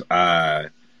this guy,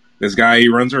 he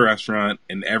runs a restaurant,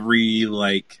 and every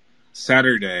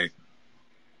Saturday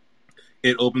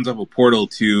it opens up a portal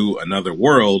to another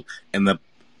world, and the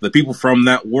people from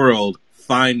that world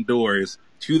find doors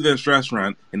to this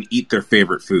restaurant and eat their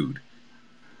favorite food.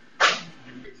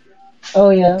 Oh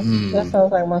yeah, that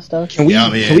sounds like my stuff. Can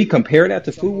we compare that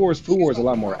to Food Wars? Food Wars is a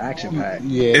lot more action packed.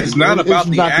 Yeah, it's not about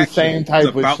the action. The same type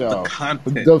it's about of show. The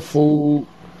content.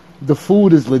 The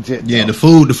food is legit. Yeah,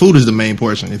 though. the food is the main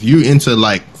portion. If you into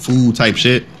food type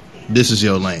shit, this is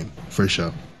your lane for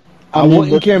sure. I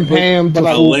wouldn't compare them to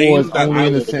Food Wars only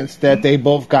in the sense that they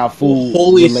both got food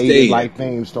related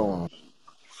themes to them.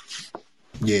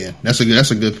 Yeah, that's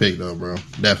a good pick though, bro.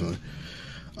 Definitely.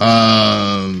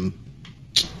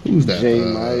 Who's that?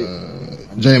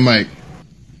 J Mike.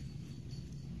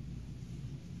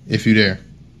 If you there.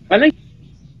 I think.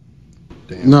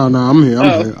 No, I'm here.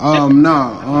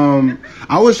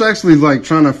 I was actually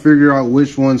trying to figure out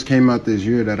which ones came out this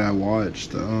year that I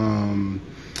watched. So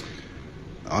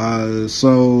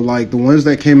the ones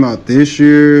that came out this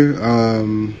year,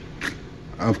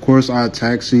 of course, Odd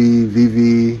Taxi,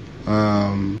 VV,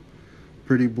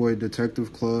 Pretty Boy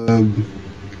Detective Club.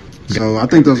 So I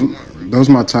think those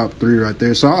are my top 3 right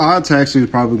there. So Odd Taxi is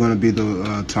probably going to be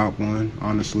the top one,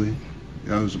 honestly.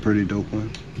 That was a pretty dope one.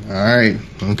 All right.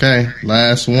 Okay.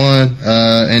 Last one.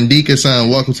 Ndika-san,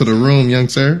 welcome to the room, young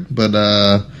sir. But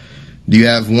do you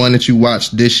have one that you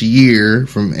watched this year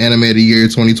from Anime of the Year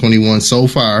 2021 so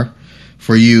far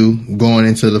for you going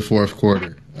into the fourth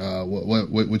quarter?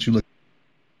 What you look?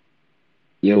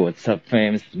 Yo, what's up,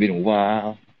 fam? It's been a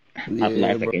while. Yeah, At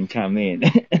last I can chime in.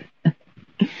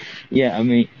 Yeah, I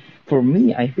mean, for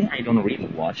me, I think I don't really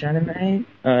watch anime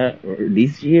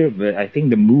this year, but I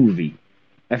think the movie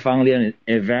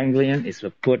Evangelion is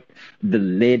what put the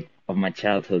lid of my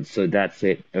childhood. So that's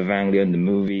it. Evangelion, the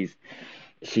movies,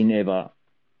 Shineba,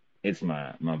 it's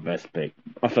my best pick.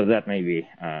 After that, maybe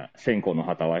Senko no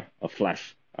Hatawai,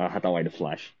 Hatawai the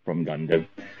Flash from Gundam.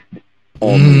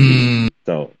 All movies.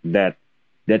 So that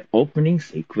opening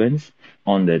sequence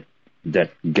on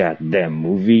that goddamn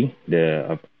movie,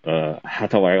 the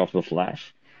Hatawai of the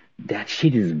Flash, that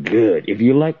shit is good. If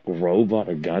you like robot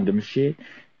or Gundam shit,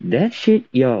 that shit,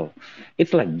 yo,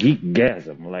 it's like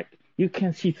geekgasm. You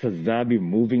can see Sazabi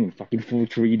moving in fucking full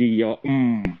 3D, yo.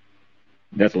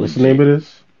 That's what's the name of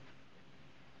this?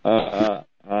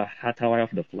 Hatawai of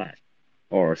the Flash,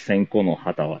 or Senko no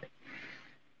Hatawai.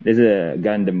 There's a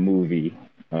Gundam movie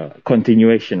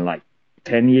continuation,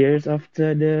 10 years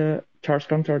after the Charge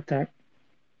Counterattack.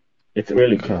 It's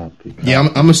really cool. Yeah,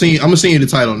 I'm gonna send you the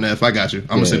title, Neff. I got you. I'm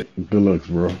gonna send it. Good looks,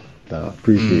 bro.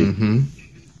 Appreciate it.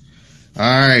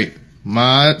 All right,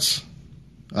 mods.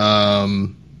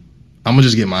 I'm gonna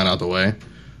just get mine out the way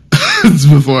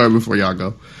before y'all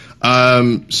go.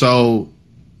 So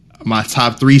my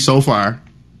top 3 so far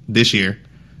this year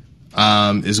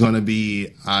is gonna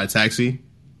be Taxi,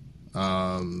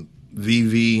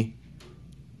 VV,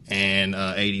 and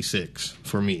 86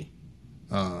 for me.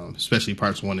 Especially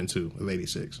parts 1 and 2 of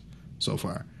 86 so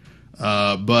far.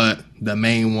 But the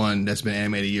main one that's been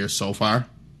animated year so far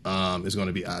is going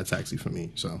to be Odd Taxi for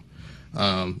me. So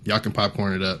y'all can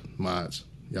popcorn it up, mods.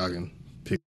 Y'all can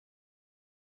pick.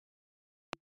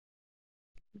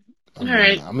 All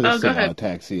right. I'm going to say Odd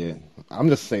Taxi. I'm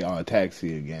just say Odd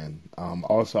Taxi again.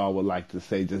 Also, I would like to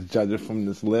say, just judging from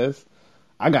this list,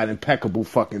 I got impeccable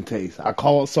fucking taste. I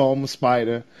called Soul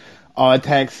Spider. Odd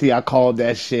Taxi, I called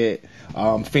that shit.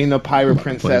 Fina Pirate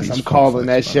Princess, I'm calling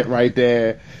that shit right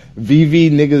there.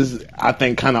 VV niggas, I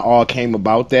think kind of all came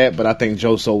about that, but I think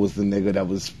Joso was the nigga that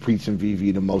was preaching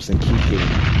VV the most in Kiki.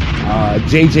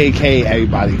 JJK,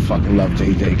 everybody fucking love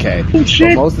JJK.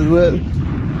 So most of the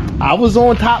I was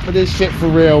on top of this shit for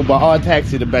real, but Odd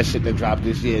Taxi the best shit that dropped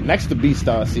this year. Next to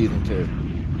Beastar Season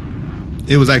 2.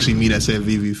 It was actually me that said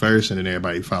VV first, and then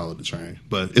everybody followed the train.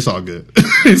 But it's all good.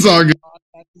 It's all good.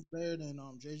 Better than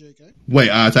JJK. Wait,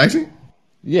 Taxi?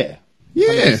 Yeah.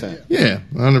 100%. Yeah,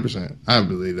 100%. I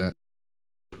believe that.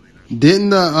 Didn't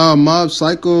the Mob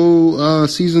Psycho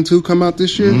season 2 come out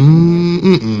this year?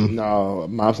 No,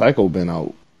 Mob Psycho been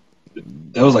out.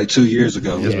 That was like 2 years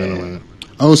ago. It's been a minute.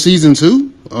 Oh, season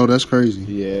 2? Oh, that's crazy.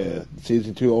 Yeah,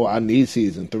 season 2. Oh, I need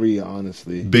season 3,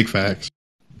 honestly. Big facts.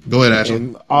 Go ahead, Ashley.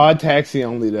 And Odd Taxi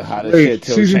only the hottest shit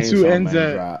till season Chainsaw 2 ends Man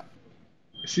at drop.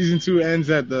 Season 2 ends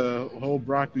at the whole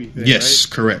broccoli thing. Yes,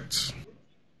 right? correct.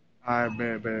 All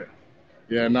right, bet.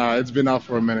 Yeah, nah, it's been out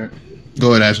for a minute.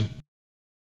 Go ahead, Ashley.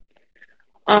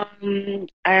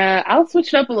 I'll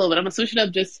switch it up a little bit. I'm gonna switch it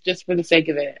up just for the sake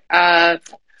of it. I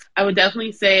would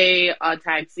definitely say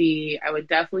Taxi. I'm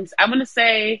gonna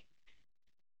say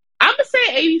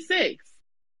 86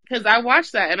 because I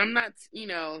watched that and I'm not,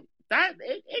 that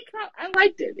I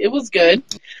liked it. It was good.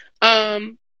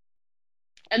 And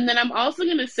then I'm also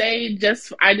gonna say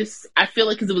I feel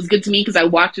like because it was good to me because I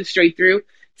watched it straight through.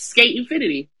 Skate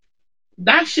Infinity.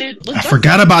 That shit was I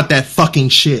forgot about that fucking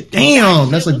shit.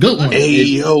 Damn, that's a good one.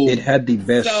 It had the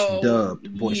best dubbed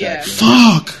voice acting.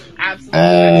 Fuck. Absolutely.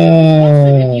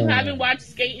 If you haven't watched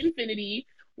Skate Infinity,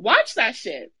 watch that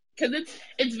shit. Because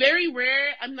it's very rare.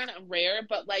 I'm not rare,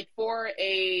 but like for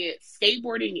a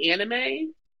skateboarding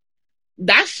anime,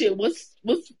 that shit was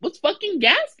fucking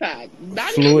gas packed.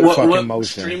 Fluid fucking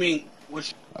motion. Streaming.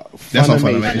 That's on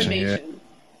Funimation. Yeah.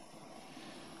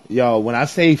 Yo, when I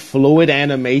say fluid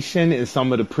animation is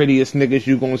some of the prettiest niggas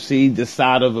you gonna see this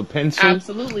side of a pencil.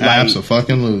 Absolutely.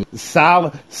 Absolutely.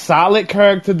 Solid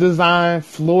character design,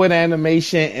 fluid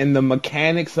animation, and the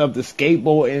mechanics of the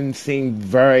skateboarding seem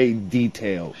very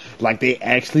detailed. Like they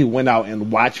actually went out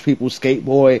and watched people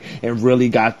skateboard and really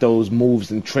got those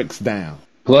moves and tricks down.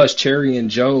 Plus, Cherry and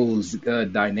Joe's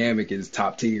dynamic is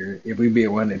top tier. If we be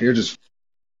one, they're just.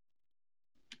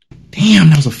 Damn,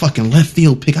 that was a fucking left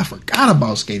field pick. I forgot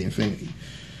about Skate Infinity.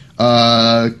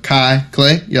 Kai,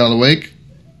 Clay, y'all awake?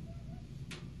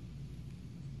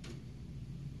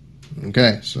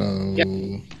 Okay, so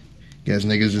guess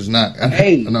niggas is not.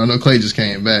 Hey, no, Clay just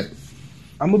came back.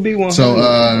 I'm gonna be 100. So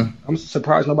I'm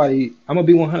surprised nobody. I'm gonna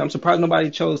be 100. I'm surprised nobody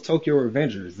chose Tokyo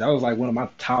Revengers. That was like one of my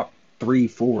top 3,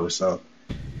 4. So.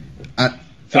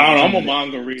 I'm a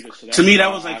manga reader. So to me, that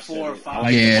was like 4 or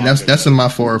 5. Yeah, that's in my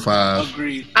 4 or 5.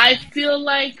 Agreed. I feel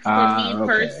like for me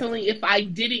personally, if I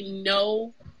didn't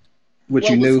know what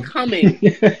was knew coming,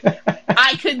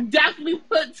 I could definitely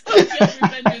put Tokyo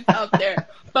Revengers up there.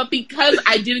 But because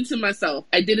I did it to myself,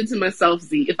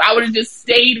 Z. If I would have just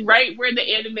stayed right where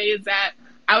the anime is at,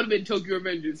 I would have been Tokyo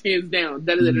Revengers, hands down.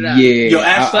 Yeah, yo,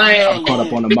 I caught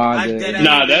up on the manga.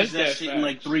 That's that shit in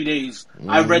like 3 days.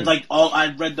 I read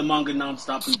the manga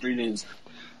nonstop in 3 days.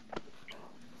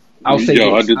 I'll say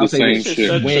I did the same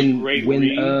shit. When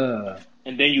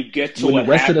and then you get to when what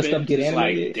the rest happens, of the stuff get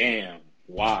animated. Like, damn,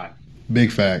 why?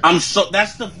 Big fact.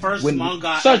 That's the first manga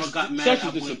I ever got mad at.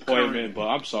 Such a disappointment, but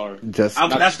I'm sorry.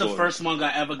 That's the first manga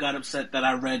I ever got upset that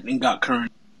I read and got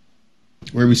current.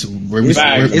 I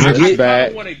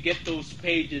don't want to get those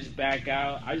pages back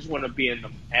out. I just want to be in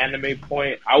the anime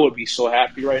point. I would be so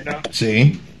happy right now.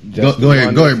 See, go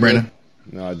ahead, Brandon.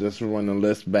 No, just to run the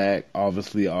list back.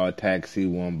 Obviously, Odd Taxi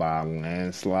won by a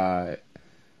landslide.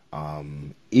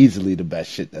 Easily the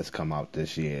best shit that's come out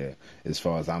this year, as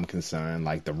far as I'm concerned.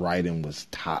 Like the writing was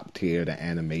top tier, the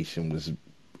animation was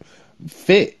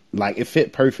fit. Like it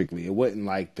fit perfectly. It wasn't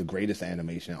like the greatest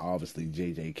animation. Obviously,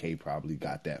 JJK probably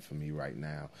got that for me right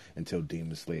now until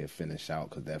Demon Slayer finished out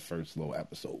because that first little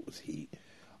episode was heat.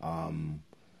 Some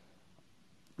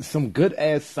good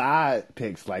ass side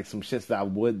picks, like some shits that I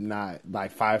would not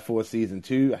like. 5-4 season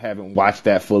 2. I haven't watched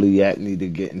that fully yet. Need to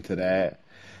get into that.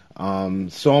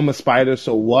 So I'm a Spider.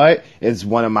 So what is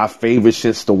one of my favorite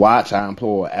shits to watch. I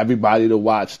implore everybody to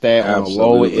watch that. Absolutely. On a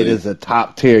low, it is a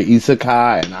top tier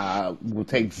isekai, and I will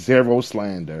take zero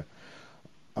slander.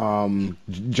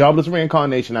 Jobless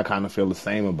Reincarnation, I kind of feel the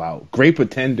same about. Great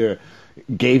Pretender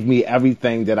gave me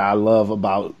everything that I love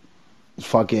about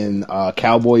fucking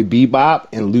Cowboy Bebop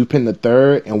and Lupin the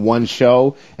Third in one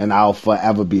show, and I'll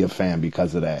forever be a fan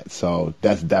because of that. So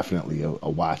that's definitely a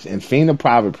watch. And Fiend the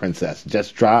Private Princess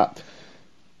just dropped.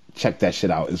 Check that shit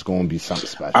out. It's going to be something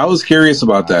special. I was curious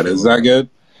about that. Is that good?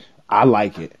 I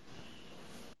like it.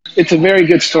 It's a very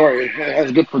good story. It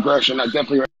has good progression. I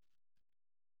definitely.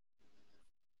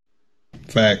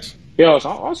 Facts. Yo, so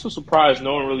I'm also surprised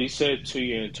no one really said To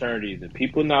Your Eternity. Do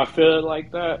people not feel it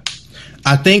like that?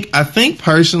 I think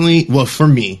personally, well, for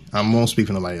me, I won't speak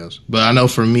for nobody else, but I know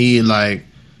for me, like,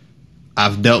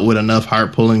 I've dealt with enough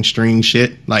heart pulling string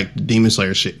shit, like Demon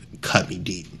Slayer shit, cut me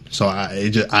deep. So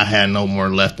I had no more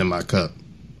left in my cup.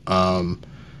 To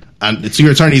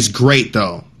Your Eternity is great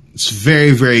though. It's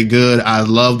very, very good. I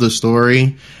love the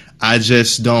story. I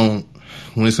just don't,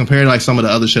 when it's compared to like some of the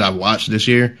other shit I've watched this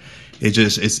year,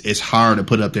 it's hard to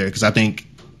put up there because I think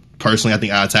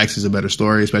Odd Taxi is a better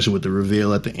story, especially with the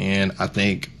reveal at the end. I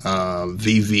think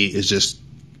VV is just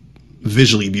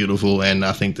visually beautiful, and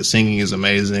I think the singing is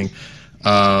amazing.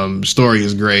 Story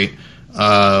is great.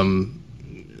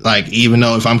 Like, even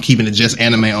though if I'm keeping it just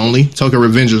anime only, Tokyo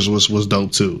Revengers was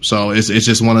dope too. So it's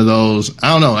just one of those,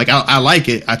 I don't know, like I like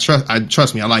it.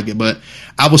 Trust me, I like it, but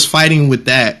I was fighting with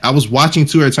that. I was watching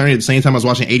To Your Eternity at the same time I was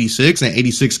watching 86, and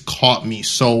 86 caught me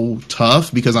so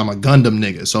tough because I'm a Gundam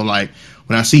nigga. So like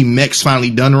when I see mechs finally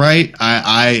done right,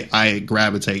 I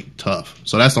gravitate tough.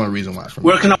 So that's the only reason why for me.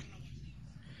 Where can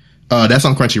I? That's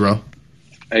on Crunchyroll.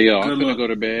 Hey yo, I'm gonna go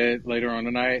to bed later on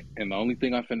tonight, and the only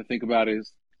thing I'm finna think about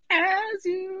is as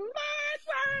you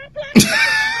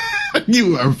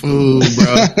You are a fool,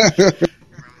 bro.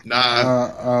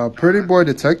 Nah. Pretty Boy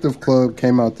Detective Club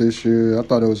came out this year. I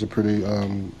thought it was a pretty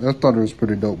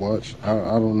dope watch. I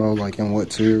don't know like in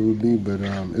what tier it would be, but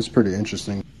it's pretty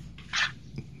interesting.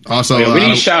 Also, we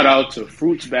need shout out to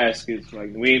Fruits Baskets. Like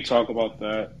we didn't talk about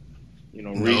that. You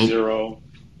know, ReZero.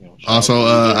 Also,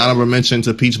 honorable mention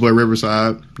to Peach Boy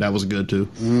Riverside. That was good too.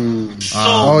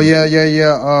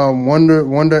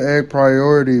 Wonder Egg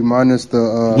Priority minus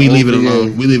the. We leave it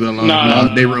alone. We leave it alone.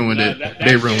 No, they ruined it.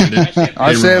 They ruined it.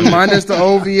 I said minus the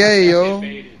OVA, yo.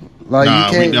 Like you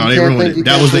can't. They ruined it.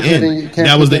 That was the end.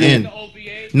 That was the end.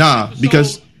 Nah,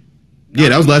 because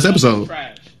that was last episode.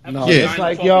 No, it's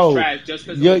like, yo,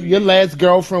 your last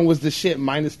girlfriend was the shit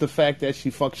minus the fact that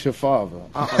she fucked your father.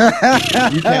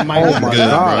 You can't minus my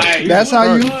God. That's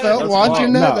how you felt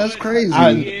watching that? That's crazy.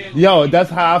 That's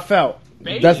how I felt.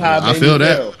 That's how I feel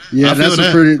that. Yeah, that's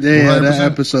a pretty. Yeah, that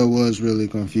episode was really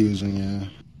confusing. Yeah.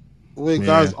 Wait,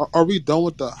 guys, are we done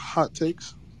with the hot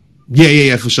takes?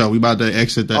 Yeah, for sure. We about to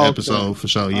exit the episode for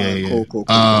sure. Yeah, cool.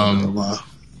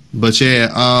 But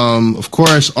of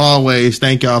course, always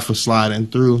thank y'all for sliding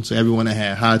through. To everyone that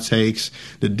had hot takes,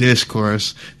 the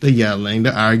discourse, the yelling,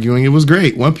 the arguing. It was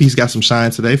great. One Piece got some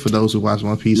shine today for those who watched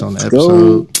One Piece on the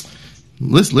episode.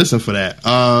 Let's listen for that.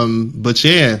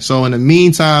 So in the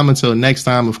meantime, until next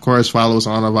time, of course, follow us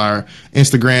on all of our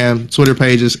Instagram, Twitter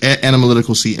pages at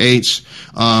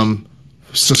AnalyticalCH.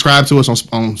 Subscribe to us on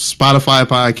Spotify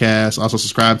Podcasts. Also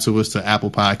subscribe to us to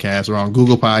Apple Podcasts. We're on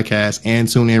Google Podcasts and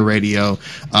TuneIn Radio,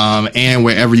 and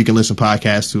wherever you can listen to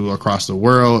podcasts to across the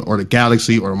world or the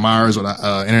galaxy or Mars or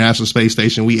the International Space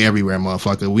Station. We everywhere,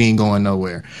 motherfucker. We ain't going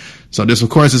nowhere. So this, of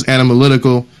course, is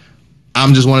Analytical.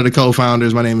 I'm just one of the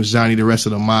co-founders. My name is Johnny, the rest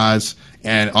of the mods.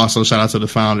 And also shout out to the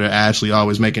founder, Ashley,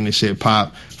 always making this shit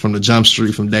pop from the Jump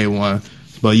Street from day one.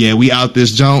 But yeah, we out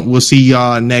this jump. We'll see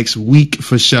y'all next week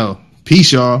for sure.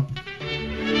 Peace, y'all.